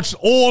 I watched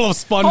all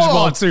of Hold on.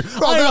 SpongeBob too.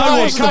 Bro, I that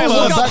watched was Hey, the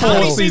look first up how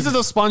many backpedal. seasons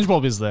of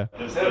SpongeBob is there?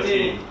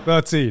 13.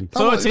 13.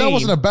 That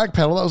wasn't a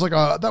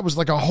backpedal. That was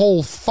like a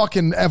whole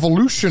fucking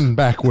evolution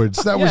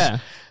backwards.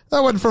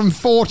 That went from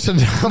 4 to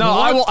now. No,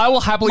 I will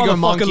happily go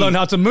monkey. Motherfucker learned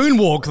how to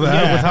moonwalk there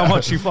Yeah. with how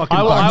much you fucking.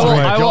 I will, banged away.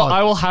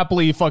 I will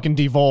happily fucking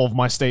devolve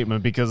my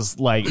statement because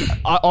like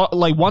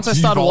once I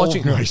started Devolve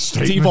watching my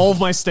statement. devolve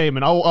my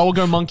statement, I will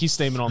go monkey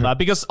statement on that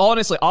because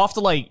honestly after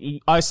like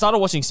I started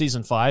watching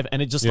season 5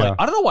 and it just like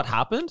I don't know what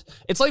happened.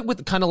 It's like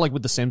with kind of like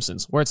with The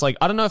Simpsons where it's like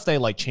I don't know if they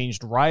like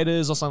changed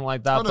writers or something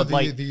like that, Oh, no, but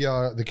like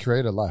the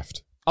creator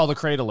left. the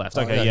creator left.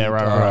 Okay, Yeah,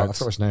 right. I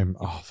forgot his name.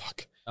 Oh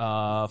fuck.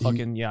 I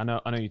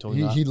know you're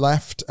talking about. He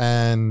left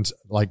and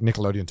like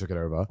Nickelodeon took it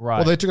over. Right.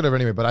 Well, they took it over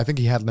anyway, but I think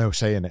he had no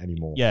say in it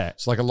anymore. Yeah.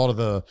 So like a lot of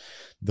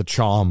the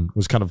charm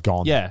was kind of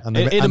gone. Yeah, And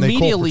they, it and they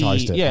immediately,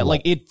 corporatized it a lot.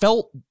 like it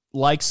felt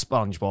like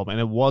SpongeBob, and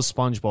it was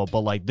SpongeBob,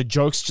 but like the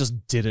jokes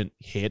just didn't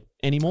hit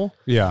anymore.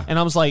 Yeah. And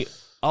I was like,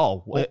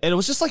 oh, and it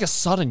was just like a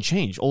sudden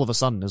change all of a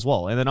sudden as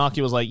well. And then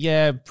Arky was like,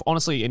 yeah,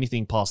 honestly,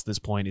 anything past this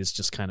point is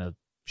just kind of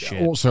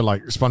shit. Also,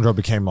 like SpongeBob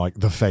became like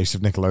the face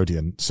of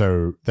Nickelodeon,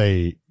 so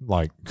they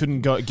like.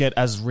 Couldn't get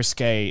as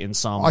risque in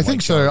some. I think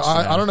like, so. jokes,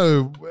 I don't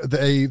know.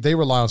 They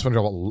rely on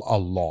SpongeBob a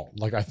lot.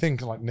 Like I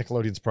think like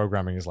Nickelodeon's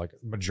programming is like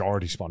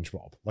majority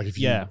SpongeBob. Like if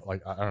you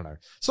like I don't know.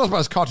 It's not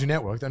about Cartoon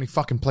Network. They only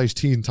fucking plays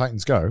Teen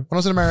Titans Go. When I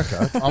was in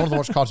America, I wanted to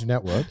watch Cartoon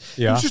Network.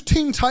 It was just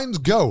Teen Titans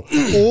Go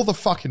all the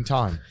fucking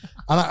time.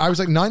 And I was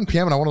like 9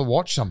 p.m. and I wanted to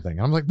watch something.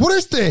 And I'm like, what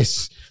is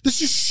this? This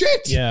is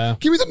shit. Yeah.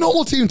 Give me the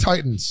normal Teen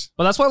Titans.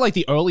 But that's why like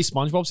the early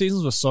SpongeBob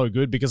seasons were so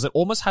good because it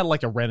almost had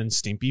like a Ren and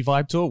Stimpy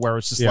vibe to it, where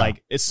it's just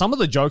like it's some of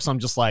the jokes. I'm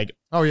just like,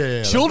 Oh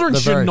yeah. children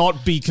They're should very-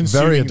 not be very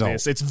consuming adult.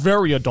 this. It's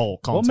very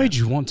adult content. What made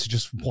you want to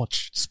just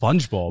watch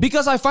SpongeBob?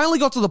 Because I finally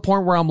got to the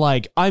point where I'm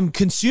like, I'm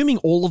consuming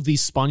all of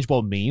these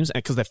SpongeBob memes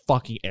because they're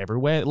fucking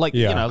everywhere. Like,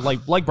 you know,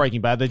 like Breaking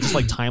Bad, they're just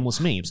like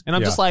timeless memes. And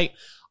I'm just like,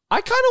 I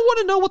kind of want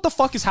to know what the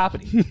fuck is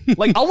happening.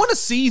 Like, I want to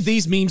see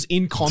these memes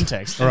in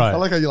context. I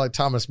like how you like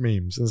Thomas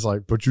memes. It's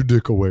like, put your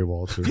dick away,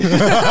 Walter.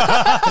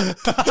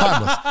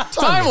 Timeless.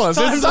 Timeless.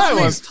 It's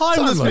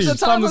timeless.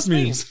 Timeless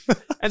memes.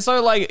 And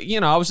so, like, you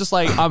know, I was just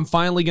like, I'm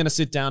finally going to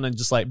sit down and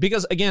just like,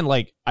 because again,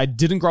 like, I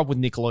didn't grow up with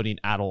Nickelodeon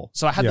at all.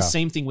 So I had the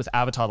same thing with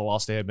Avatar The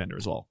Last Airbender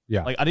as well.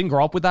 Yeah. Like, I didn't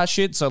grow up with that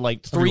shit. So,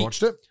 like, Have you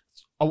watched it?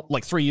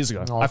 like 3 years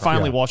ago, Oh, I okay.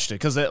 finally watched it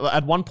because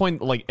at one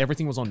point, like,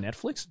 everything was on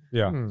Netflix.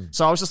 Yeah.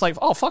 So I was just like,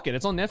 oh, fuck it.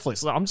 It's on Netflix.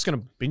 So I'm just going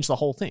to binge the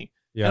whole thing.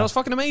 Yeah. And it was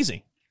fucking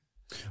amazing.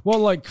 Well,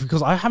 like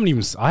because I haven't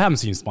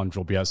seen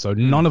SpongeBob yet, so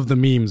none of the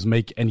memes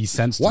make any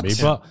sense to What? me.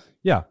 But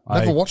Yeah.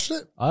 Never watched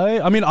it?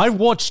 I mean, I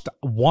watched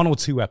 1 or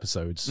 2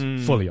 episodes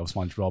fully of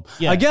SpongeBob.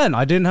 Yeah. Again,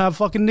 I didn't have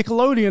fucking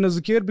Nickelodeon as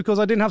a kid because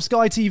I didn't have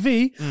Sky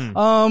TV.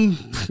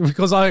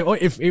 Because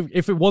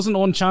if it wasn't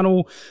on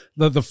channel,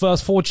 the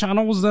first 4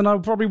 channels, then I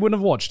probably wouldn't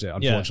have watched it,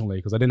 unfortunately,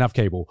 because I didn't have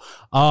cable.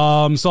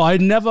 So I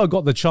never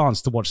got the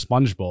chance to watch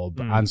SpongeBob.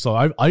 And so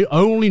I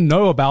only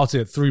know about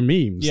it through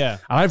memes. Yeah.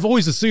 And I've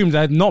always assumed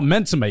they're not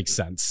meant to make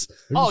sense.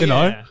 Oh, you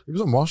know? yeah. It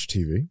was on Welsh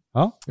TV.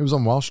 Huh? It was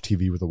on Welsh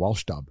TV with a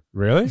Welsh dub.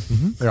 Really?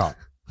 Yeah.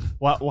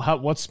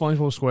 What's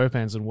SpongeBob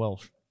SquarePants in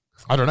Welsh?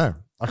 I don't know.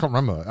 I can't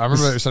remember. I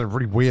remember it sounded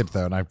really weird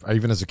though, and I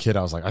even as a kid,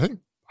 I was like, I think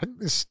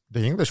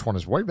the English one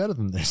is way better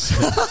than this.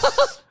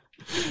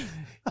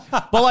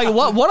 But like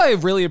what I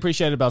really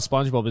appreciated about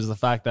SpongeBob is the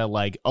fact that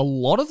like a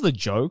lot of the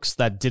jokes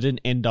that didn't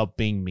end up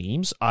being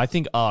memes, I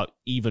think are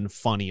even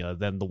funnier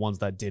than the ones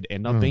that did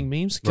end up being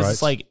memes. Because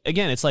it's like,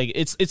 again, it's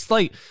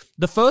like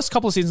the first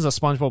couple of seasons of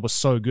SpongeBob was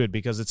so good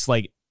because it's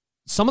like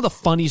some of the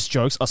funniest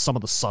jokes are some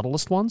of the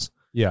subtlest ones.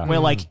 Yeah. Where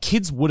like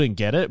kids wouldn't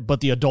get it,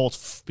 but the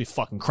adults be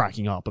fucking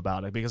cracking up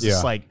about it because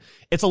it's like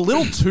it's a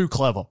little too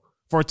clever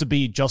for it to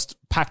be just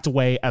packed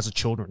away as a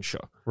children's show.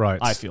 Right.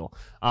 I feel.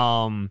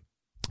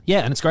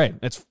 Yeah, and it's great.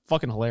 It's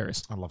fucking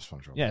hilarious. I love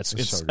SpongeBob. Yeah, it's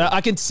so good.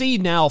 I can see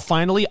now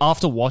finally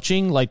after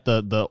watching like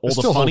all the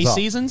still funny holds up.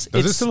 seasons.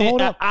 Does it still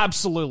hold up?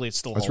 Absolutely, it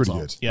still That's holds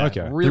really up. good. Yeah,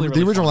 Okay. really,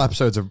 the original funny.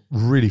 episodes are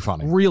really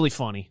funny. Really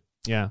funny.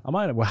 Yeah.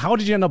 Well, how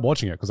did you end up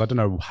watching it? Because I don't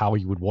know how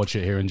you would watch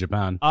it here in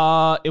Japan.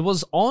 It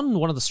was on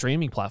one of the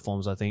streaming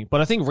platforms, I think. But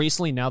I think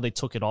recently now they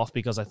took it off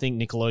because I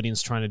think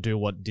Nickelodeon's trying to do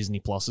what Disney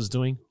Plus is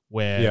doing,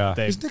 where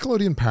they Is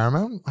Nickelodeon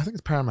Paramount? I think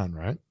it's Paramount,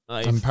 right?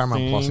 And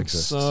Paramount Plus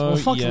exists. Well,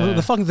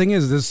 the fucking thing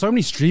is, there's so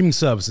many streaming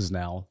services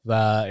now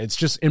that it's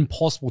just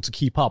impossible to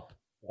keep up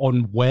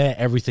on where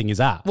everything is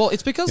at. Well,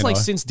 it's because You like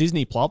know? since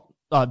Disney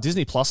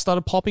Plus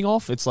started popping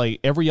off, it's like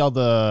every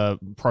other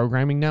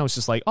programming now is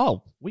just like,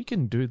 oh, we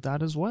can do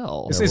that as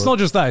well. It's not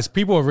just that. It's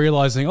people are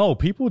realizing, oh,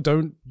 people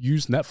don't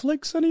use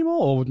Netflix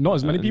anymore, or not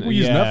as many people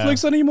use yeah.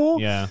 Netflix anymore.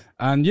 Yeah.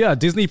 And yeah,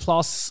 Disney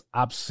Plus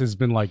apps has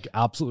been like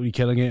absolutely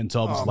killing it in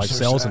terms of like so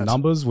sales sad. and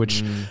numbers,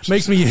 which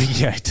makes me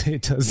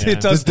it does. Yeah.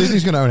 It does.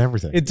 Disney's going to own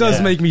everything. It does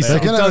Yeah. make me They're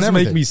sad. It gonna does own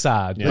make everything. me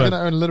sad. Yeah. They're But,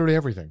 going to own literally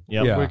everything.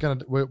 Yep.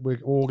 Yeah. We're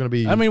all going to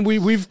be. I mean,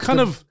 we've kind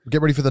of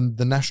get ready for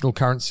the national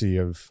currency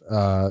of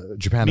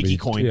Japan. Mickey to be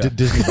coin. Yeah.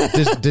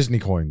 Disney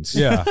coins.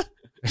 yeah.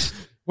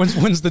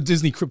 When's the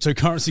Disney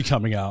cryptocurrency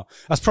coming out?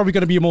 That's probably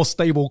going to be a more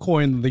stable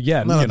coin than the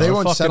yen. No, you know, they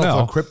won't fucking settle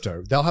hell. for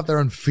crypto. They'll have their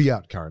own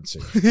fiat currency.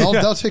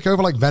 They'll take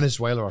over like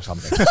Venezuela or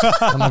something.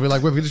 And they'll be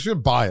like, we're just going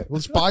to buy it.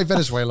 Let's buy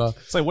Venezuela.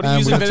 It's like, what are you and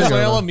using we're gonna take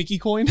Venezuela? over. Mickey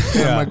coin?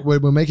 And like,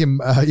 we're making,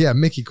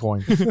 Mickey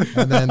coin.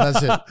 And then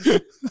that's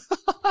it.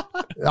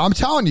 I'm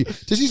telling you,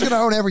 Disney's going to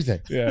own everything.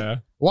 Yeah.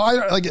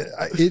 Well,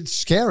 it's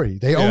scary.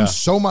 They own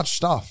so much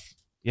stuff.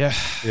 Yeah.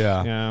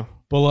 Yeah. Yeah.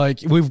 But like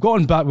we've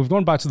gone back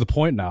to the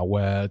point now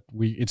where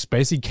it's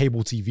basically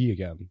cable TV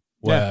again,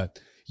 where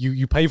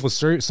you pay for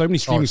so many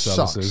streaming it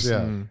sucks, services,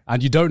 yeah.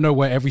 and you don't know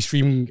where every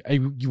streaming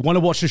you want to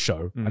watch a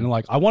show, and you're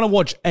like, I want to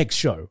watch X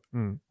show,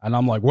 and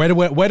I'm like, where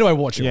do I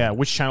watch it? Yeah. on?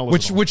 Which channel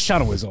is it on? which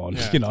channel is on?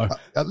 You know,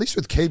 At least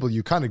with cable,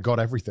 you kind of got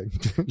everything.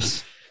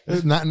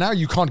 Now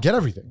you can't get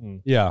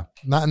everything. yeah.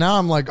 Now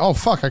I'm like, oh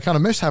fuck, I kind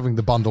of miss having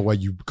the bundle where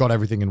you got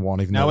everything in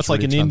one. Even Now though it's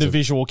like really an expensive.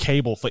 individual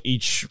cable for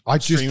each I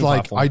just streaming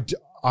like platform.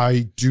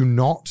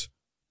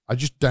 I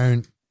just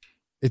don't.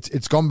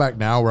 It's gone back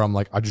now where I'm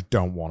like, I just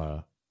don't want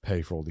to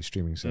pay for all these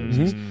streaming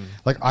services.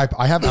 Like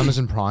I have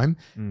Amazon Prime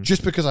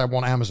just because I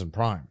want Amazon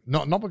Prime,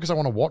 not because I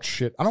want to watch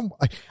shit.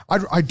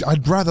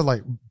 I'd rather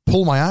like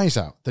pull my eyes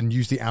out than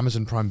use the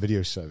Amazon Prime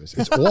Video service.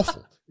 It's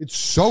awful. It's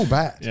so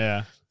bad.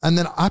 Yeah. And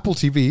then Apple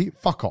TV,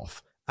 fuck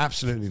off.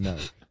 Absolutely no.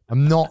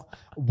 I'm not.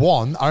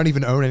 One, I don't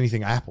even own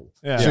anything Apple.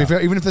 Yeah. So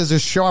even if there's a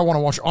show I want to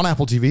watch on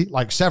Apple TV,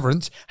 like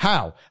Severance,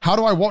 how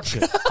do I watch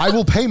it? I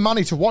will pay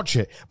money to watch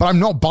it, but I'm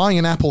not buying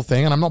an Apple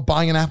thing and I'm not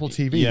buying an Apple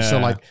TV. Yeah. So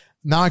like,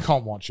 now I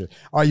can't watch it.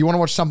 All right, you want to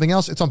watch something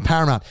else? It's on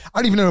Paramount. I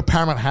didn't even know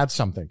Paramount had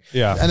something.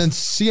 Yeah. And then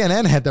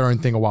CNN had their own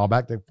thing a while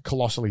back. They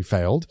colossally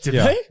failed. Did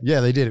Yeah. they? Yeah,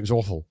 they did. It was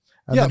awful.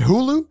 And Yeah. then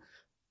Hulu?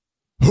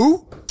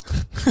 Who?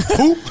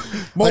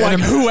 More like,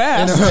 who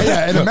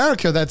asked? In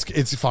America,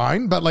 it's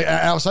fine, but like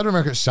outside of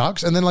America, it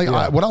sucks. And then like,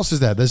 what else is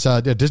there? There's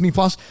Disney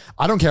Plus.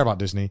 I don't care about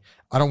Disney.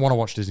 I don't want to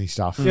watch Disney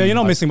stuff. Yeah, you're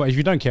not missing much. If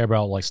you don't care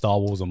about like Star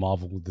Wars or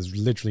Marvel, there's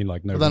literally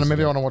like no. But then reason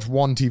maybe I to- want to watch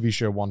one TV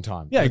show one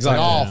time. Yeah, It's like,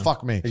 exactly. oh,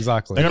 fuck me.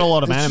 Exactly. They got a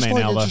lot of It's just anime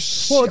like, now,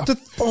 it's though.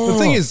 just- Well, the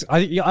thing is,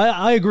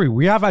 I agree.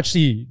 We have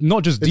actually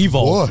not just It's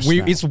devolved. worse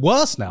now. It's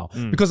worse now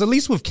because at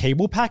least with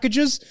cable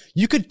packages,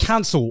 you could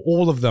cancel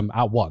all of them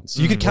at once.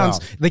 You could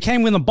cancel. They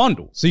came in a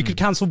bundle, so you could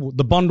cancel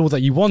the bundle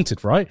that you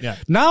wanted, right? Yeah.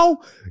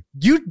 Now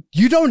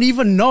you don't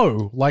even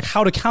know like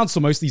how to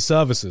cancel most of these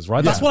services,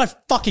 right? That's what I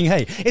fucking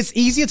hate. It's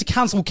easier to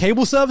cancel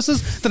cable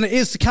services than it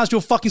is to cancel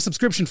your fucking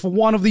subscription for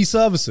one of these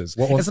services.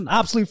 Well, it's an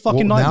absolute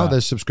fucking Well, nightmare. now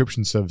there's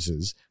subscription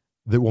services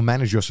that will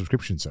manage your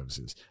subscription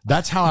services.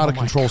 That's how out of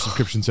control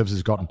subscription services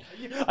have gotten.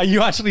 Are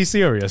you actually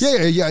serious?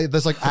 Yeah.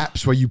 There's like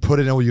apps where you put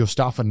in all your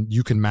stuff and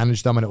you can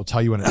manage them and it will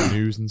tell you when it's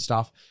news and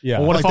stuff. Yeah.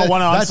 Well, what Like if I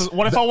want that- to?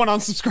 What if I want to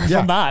unsubscribe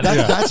from that?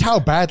 That's how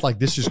bad like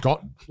this has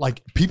got.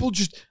 Like people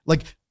just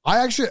like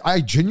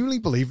I genuinely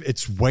believe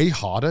it's way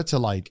harder to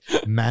like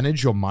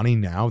manage your money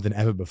now than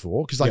ever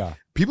before because like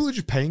people are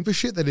just paying for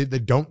shit that they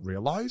don't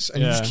realize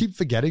and you just keep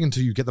forgetting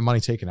until you get the money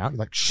taken out. You're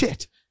like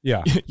shit.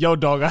 Yeah. Yo,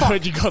 dog, I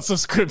heard you got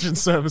subscription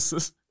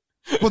services.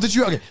 Well, did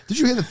you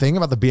hear the thing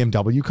about the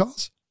BMW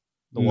cars?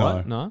 The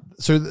what? No.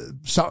 So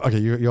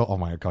you're oh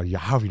my god,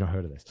 how have you not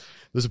heard of this?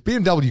 There's a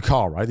BMW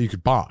car, right, that you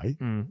could buy,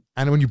 and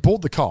when you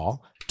bought the car,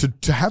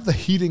 to have the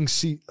heating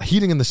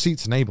in the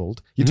seats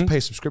enabled, you had to pay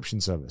a subscription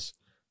service.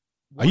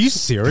 Are you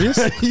serious?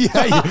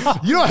 Yeah,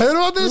 you not heard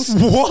about this?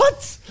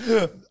 What?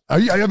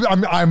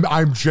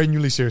 I'm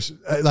genuinely serious.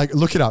 Like,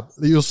 look it up.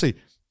 You'll see.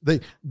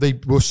 They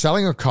were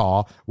selling a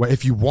car where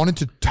if you wanted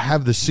to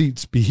have the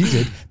seats be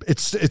heated,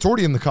 it's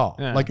already in the car.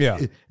 Yeah.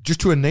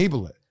 Just to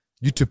enable it,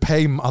 you to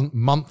pay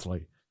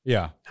monthly.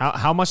 Yeah.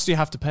 How much do you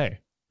have to pay?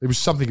 It was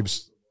something. It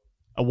was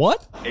A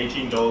what?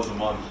 $18 a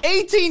month.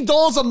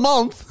 $18 a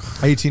month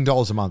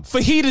 $18 a month. for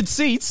heated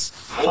seats.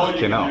 Or you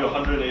can do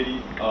 180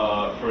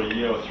 for a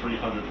year or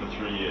 300 for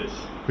 3 years.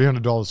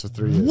 $300 for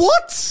 3 years.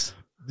 What?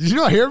 Did you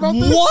not hear about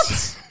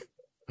this?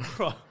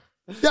 What?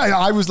 Yeah,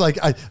 I was like,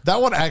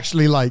 that one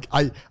actually, like,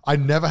 I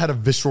never had a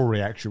visceral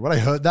reaction. When I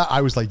heard that,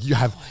 I was like, you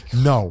have,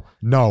 no.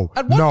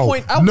 At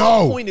what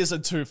point is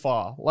it too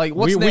far? Like,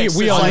 what's next?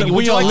 we are living-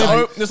 would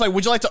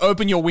you like to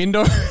open your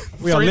window?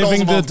 We are $3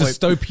 living a the month, like-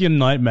 dystopian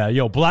nightmare.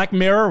 Yo, Black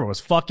Mirror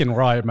was fucking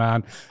right,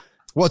 man.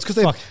 Well, it's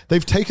because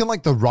they've taken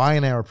like the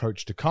Ryanair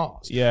approach to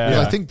cars. Yeah.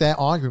 Because Yeah. I think their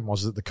argument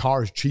was that the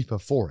car is cheaper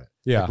for it.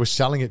 Yeah. Like, we're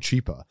selling it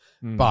cheaper.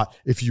 But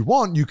if you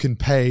want, you can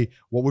pay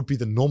what would be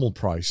the normal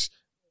price,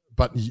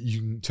 but you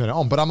can turn it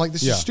on. But I'm like,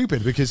 this is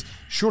stupid because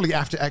surely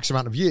after X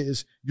amount of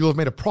years, you'll have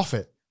made a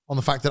profit on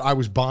the fact that I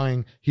was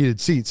buying heated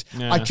seats.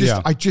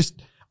 Yeah.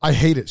 I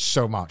hate it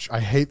so much. I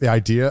hate the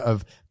idea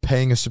of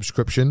paying a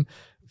subscription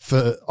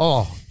for,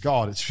 oh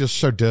God, it's just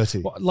so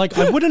dirty. Like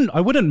I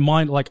wouldn't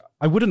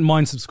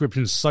mind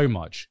subscriptions so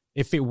much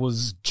if it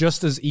was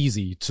just as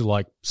easy to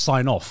like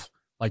sign off.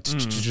 Like to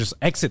just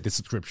exit the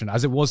subscription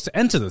as it was to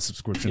enter the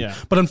subscription. Yeah.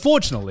 But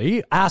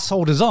unfortunately,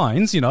 asshole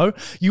designs, you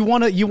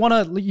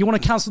wanna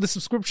cancel the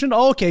subscription?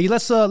 Oh, okay,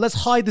 let's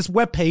hide this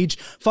webpage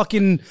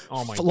fucking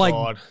Oh my like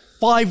God.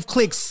 5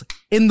 clicks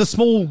in the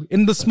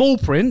small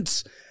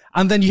print.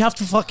 And then you have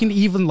to fucking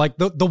even like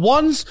the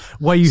ones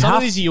where you Some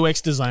have of these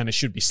UX designers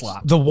should be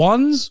slapped. the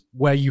ones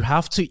where you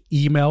have to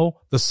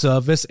email the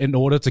service in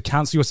order to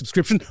cancel your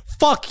subscription.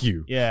 Fuck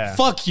you. Yeah.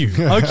 Fuck you.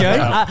 Okay.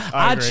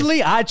 I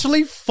agree.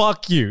 Actually,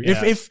 fuck you.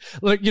 Yeah. If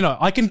like,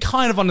 I can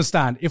kind of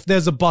understand if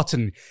there's a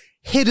button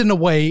hidden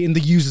away in the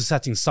user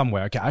settings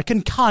somewhere. Okay. I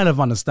can kind of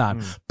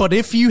understand. But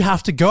if you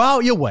have to go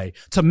out your way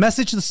to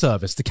message the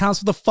service to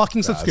cancel the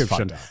fucking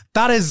subscription, fucked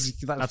up.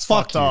 that's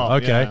fuck fucked you. up,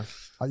 Okay. yeah.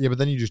 Yeah, but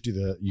then you just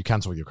you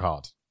cancel your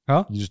card.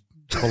 Huh? You just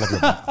pull up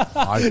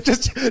your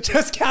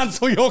Just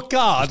cancel your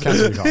card.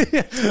 cancel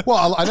your card.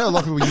 Well, I know a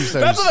lot of people use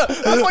those.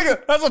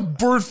 That's a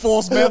brute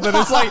force method.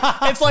 It's like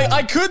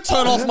I could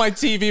turn off my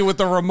TV with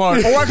the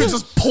remote, or I could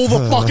just pull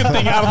the fucking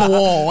thing out of the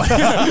wall.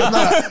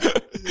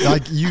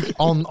 Like you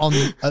on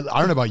I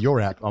don't know about your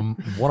app. On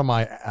one of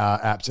my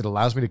apps, it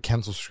allows me to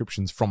cancel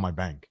subscriptions from my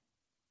bank,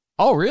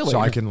 Oh, really? so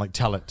I can like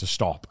tell it to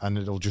stop, and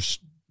it'll just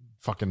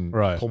fucking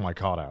Right. pull my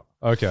card out.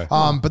 Okay.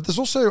 But there's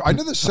also I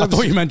know that I service.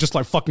 thought you meant just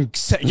like fucking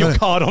setting your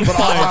card on fire.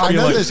 I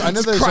You're know like, there's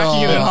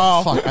cracking it in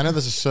half. Fuck, I know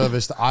there's a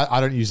service that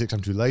I don't use it 'cause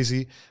I'm too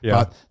lazy. Yeah.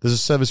 But there's a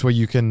service where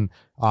you can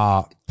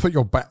put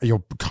your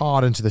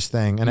card into this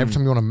thing, and every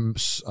time you want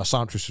to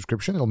sign up to a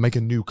subscription, it'll make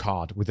a new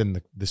card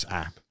within this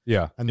app.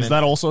 Yeah. And Is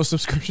that also a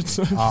subscription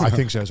service? I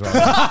think so as well.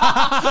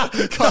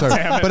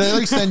 But at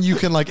least then you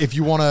can like, if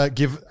you want to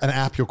give an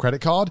app your credit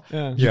card,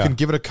 you Yeah. can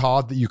give it a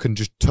card that you can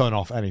just turn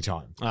off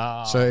anytime.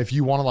 So if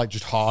you want to like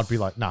just hard be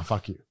like, nah,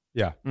 fuck you.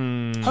 Yeah.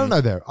 I don't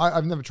know though.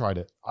 I've never tried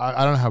it.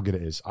 I don't know how good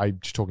it is. I'm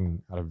just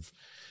talking out of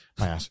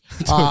my ass.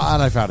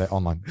 And I found it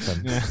online. So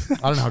I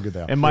don't know how good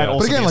they are. It might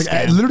also But again, be a like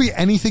scam. literally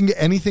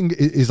anything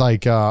is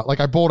like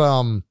I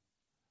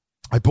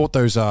bought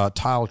those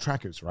tile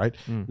trackers, right?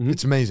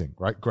 It's amazing,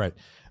 right? Great.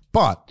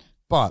 But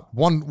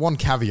one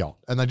caveat,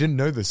 and I didn't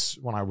know this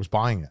when I was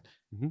buying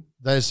it.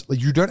 There's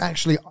like, you don't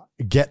actually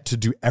get to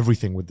do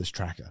everything with this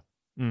tracker.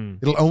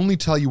 It'll only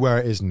tell you where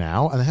it is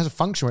now, and it has a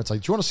function where it's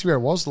like, do you want to see where it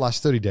was the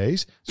last 30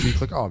 days? So you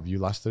click, view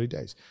last 30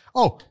 days.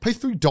 Oh, pay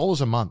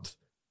 $3 a month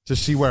to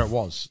see where it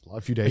was a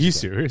few days Are you ago.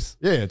 serious?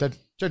 Yeah, dead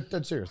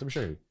serious. Let me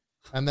show you.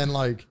 And then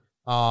like,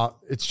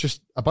 it's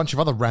just a bunch of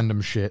other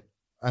random shit,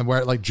 and where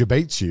it like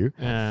debates you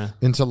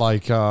into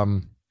like,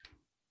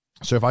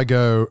 so if I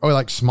go,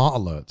 like smart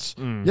alerts.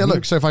 Yeah,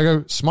 look, so if I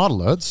go smart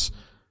alerts,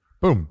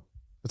 boom,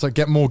 it's like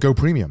get more, go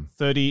premium.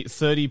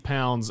 30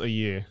 pounds a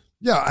year.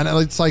 Yeah, and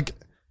it's like,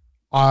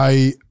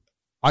 I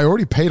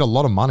already paid a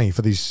lot of money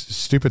for these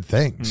stupid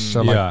things.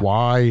 So like, Yeah.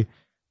 why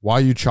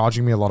are you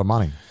charging me a lot of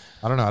money?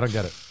 I don't know. I don't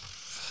get it.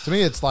 To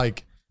me, it's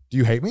like, do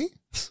you hate me?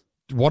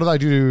 What did I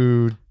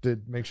do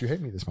that makes you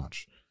hate me this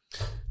much?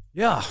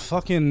 Yeah,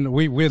 fucking,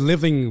 we are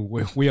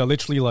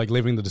literally like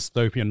living the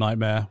dystopian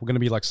nightmare. We're gonna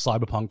be like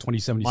Cyberpunk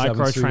 2077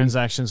 soon.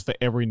 Microtransactions for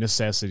every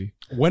necessity.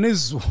 When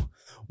is like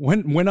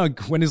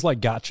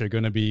gacha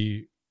gonna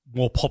be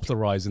more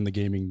popularized in the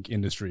gaming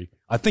industry?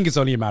 I think it's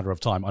only a matter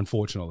of time,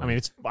 unfortunately. I mean,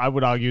 I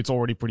would argue it's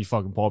already pretty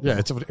fucking popular.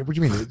 Yeah, what do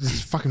you mean?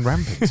 It's fucking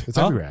rampant. It's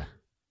everywhere.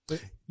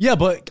 yeah,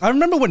 but I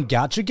remember when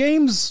gacha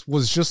games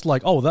was just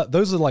like,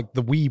 those are like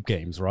the weeb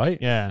games, right?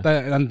 Yeah.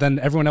 And then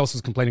everyone else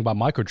was complaining about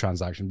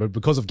microtransaction, but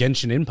because of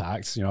Genshin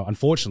Impact,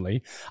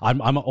 unfortunately,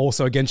 I'm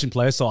also a Genshin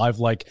player, so I've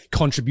like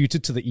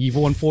contributed to the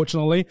evil,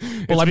 unfortunately.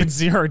 But it's been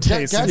 0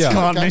 days.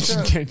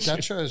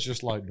 Gacha is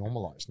just like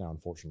normalized now,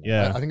 unfortunately.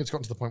 Yeah. I think it's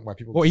gotten to the point where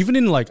people. Well, even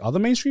in like other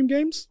mainstream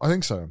games. I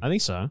think so.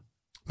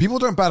 People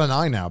don't bat an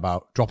eye now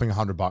about dropping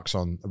 $100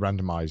 on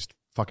randomized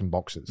fucking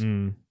boxes.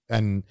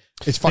 And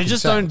it's fucking They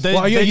just sad. don't.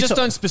 They just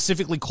don't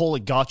specifically call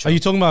it gacha. Are you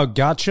talking about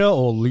gacha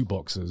or loot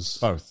boxes?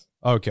 Both.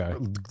 Okay.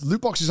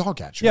 Loot boxes are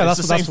gacha. Yeah, It's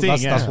the same thing,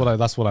 that's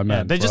what I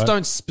meant. They just right?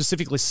 don't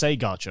specifically say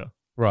gacha.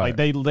 Right. Like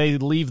they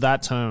leave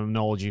that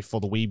terminology for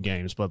the weeb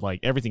games, but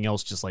like everything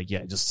else just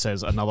just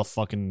says another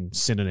fucking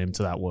synonym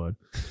to that word,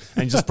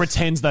 and just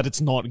pretends that it's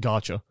not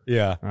gacha.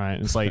 Yeah. Right.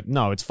 It's like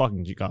no, it's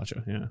fucking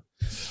gacha. Yeah.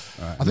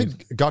 I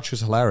think gacha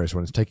is hilarious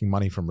when it's taking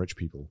money from rich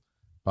people.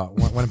 But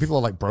when people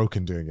are like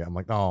broken doing it, I'm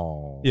like,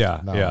 oh,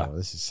 Yeah, no, yeah.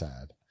 this is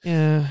sad.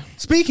 Yeah.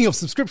 Speaking of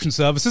subscription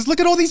services,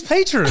 look at all these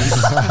patrons.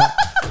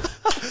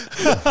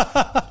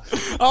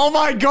 Oh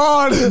my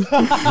god.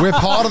 We're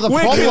part of the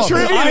We're problem.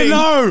 contributing.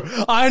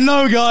 I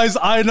know, guys.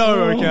 I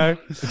know, okay.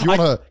 If you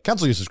want to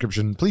cancel your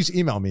subscription, please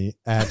email me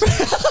at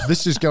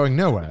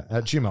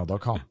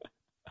thisisgoingnowhere@gmail.com.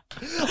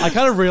 I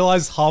kind of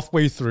realized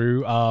halfway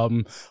through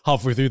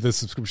the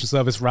subscription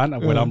service rant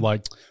when I'm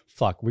like,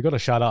 fuck, we got to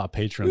shout out our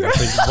patrons, I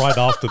think, right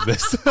after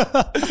this.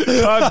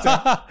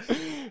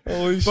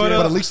 Holy shit. But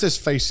at least there's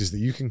faces that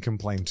you can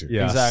complain to.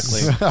 Yeah.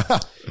 Exactly.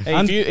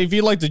 Hey, if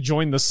you'd like to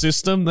join the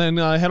system, then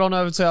head on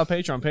over to our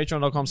Patreon,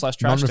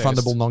 patreon.com/trashtaste.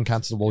 Non-refundable,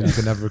 non-cancelable. You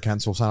can never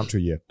cancel. Sign up to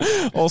a year.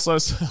 Also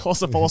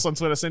follow us on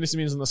Twitter. Send us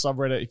memes in the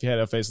subreddit. If you hate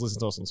our face,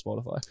 listen to us on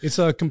Spotify. It's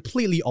a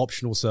completely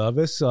optional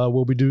service.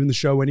 We'll be doing the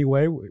show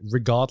anyway,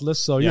 regardless.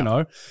 So,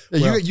 Yeah,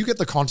 you get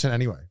the content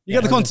anyway. You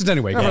get the content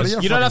anyway, guys.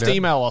 You don't have to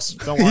email us.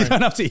 Don't worry. You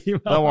don't have to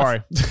email Don't us.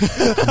 worry.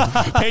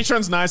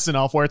 Patreon's nice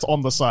enough where it's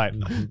on the site.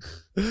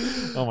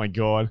 Oh my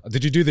god.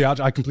 Did you do the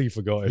outro? I completely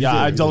forgot.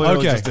 Yeah, I totally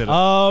Okay. just did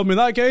it. In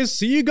that case,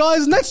 see you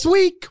guys next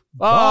week.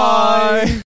 Bye.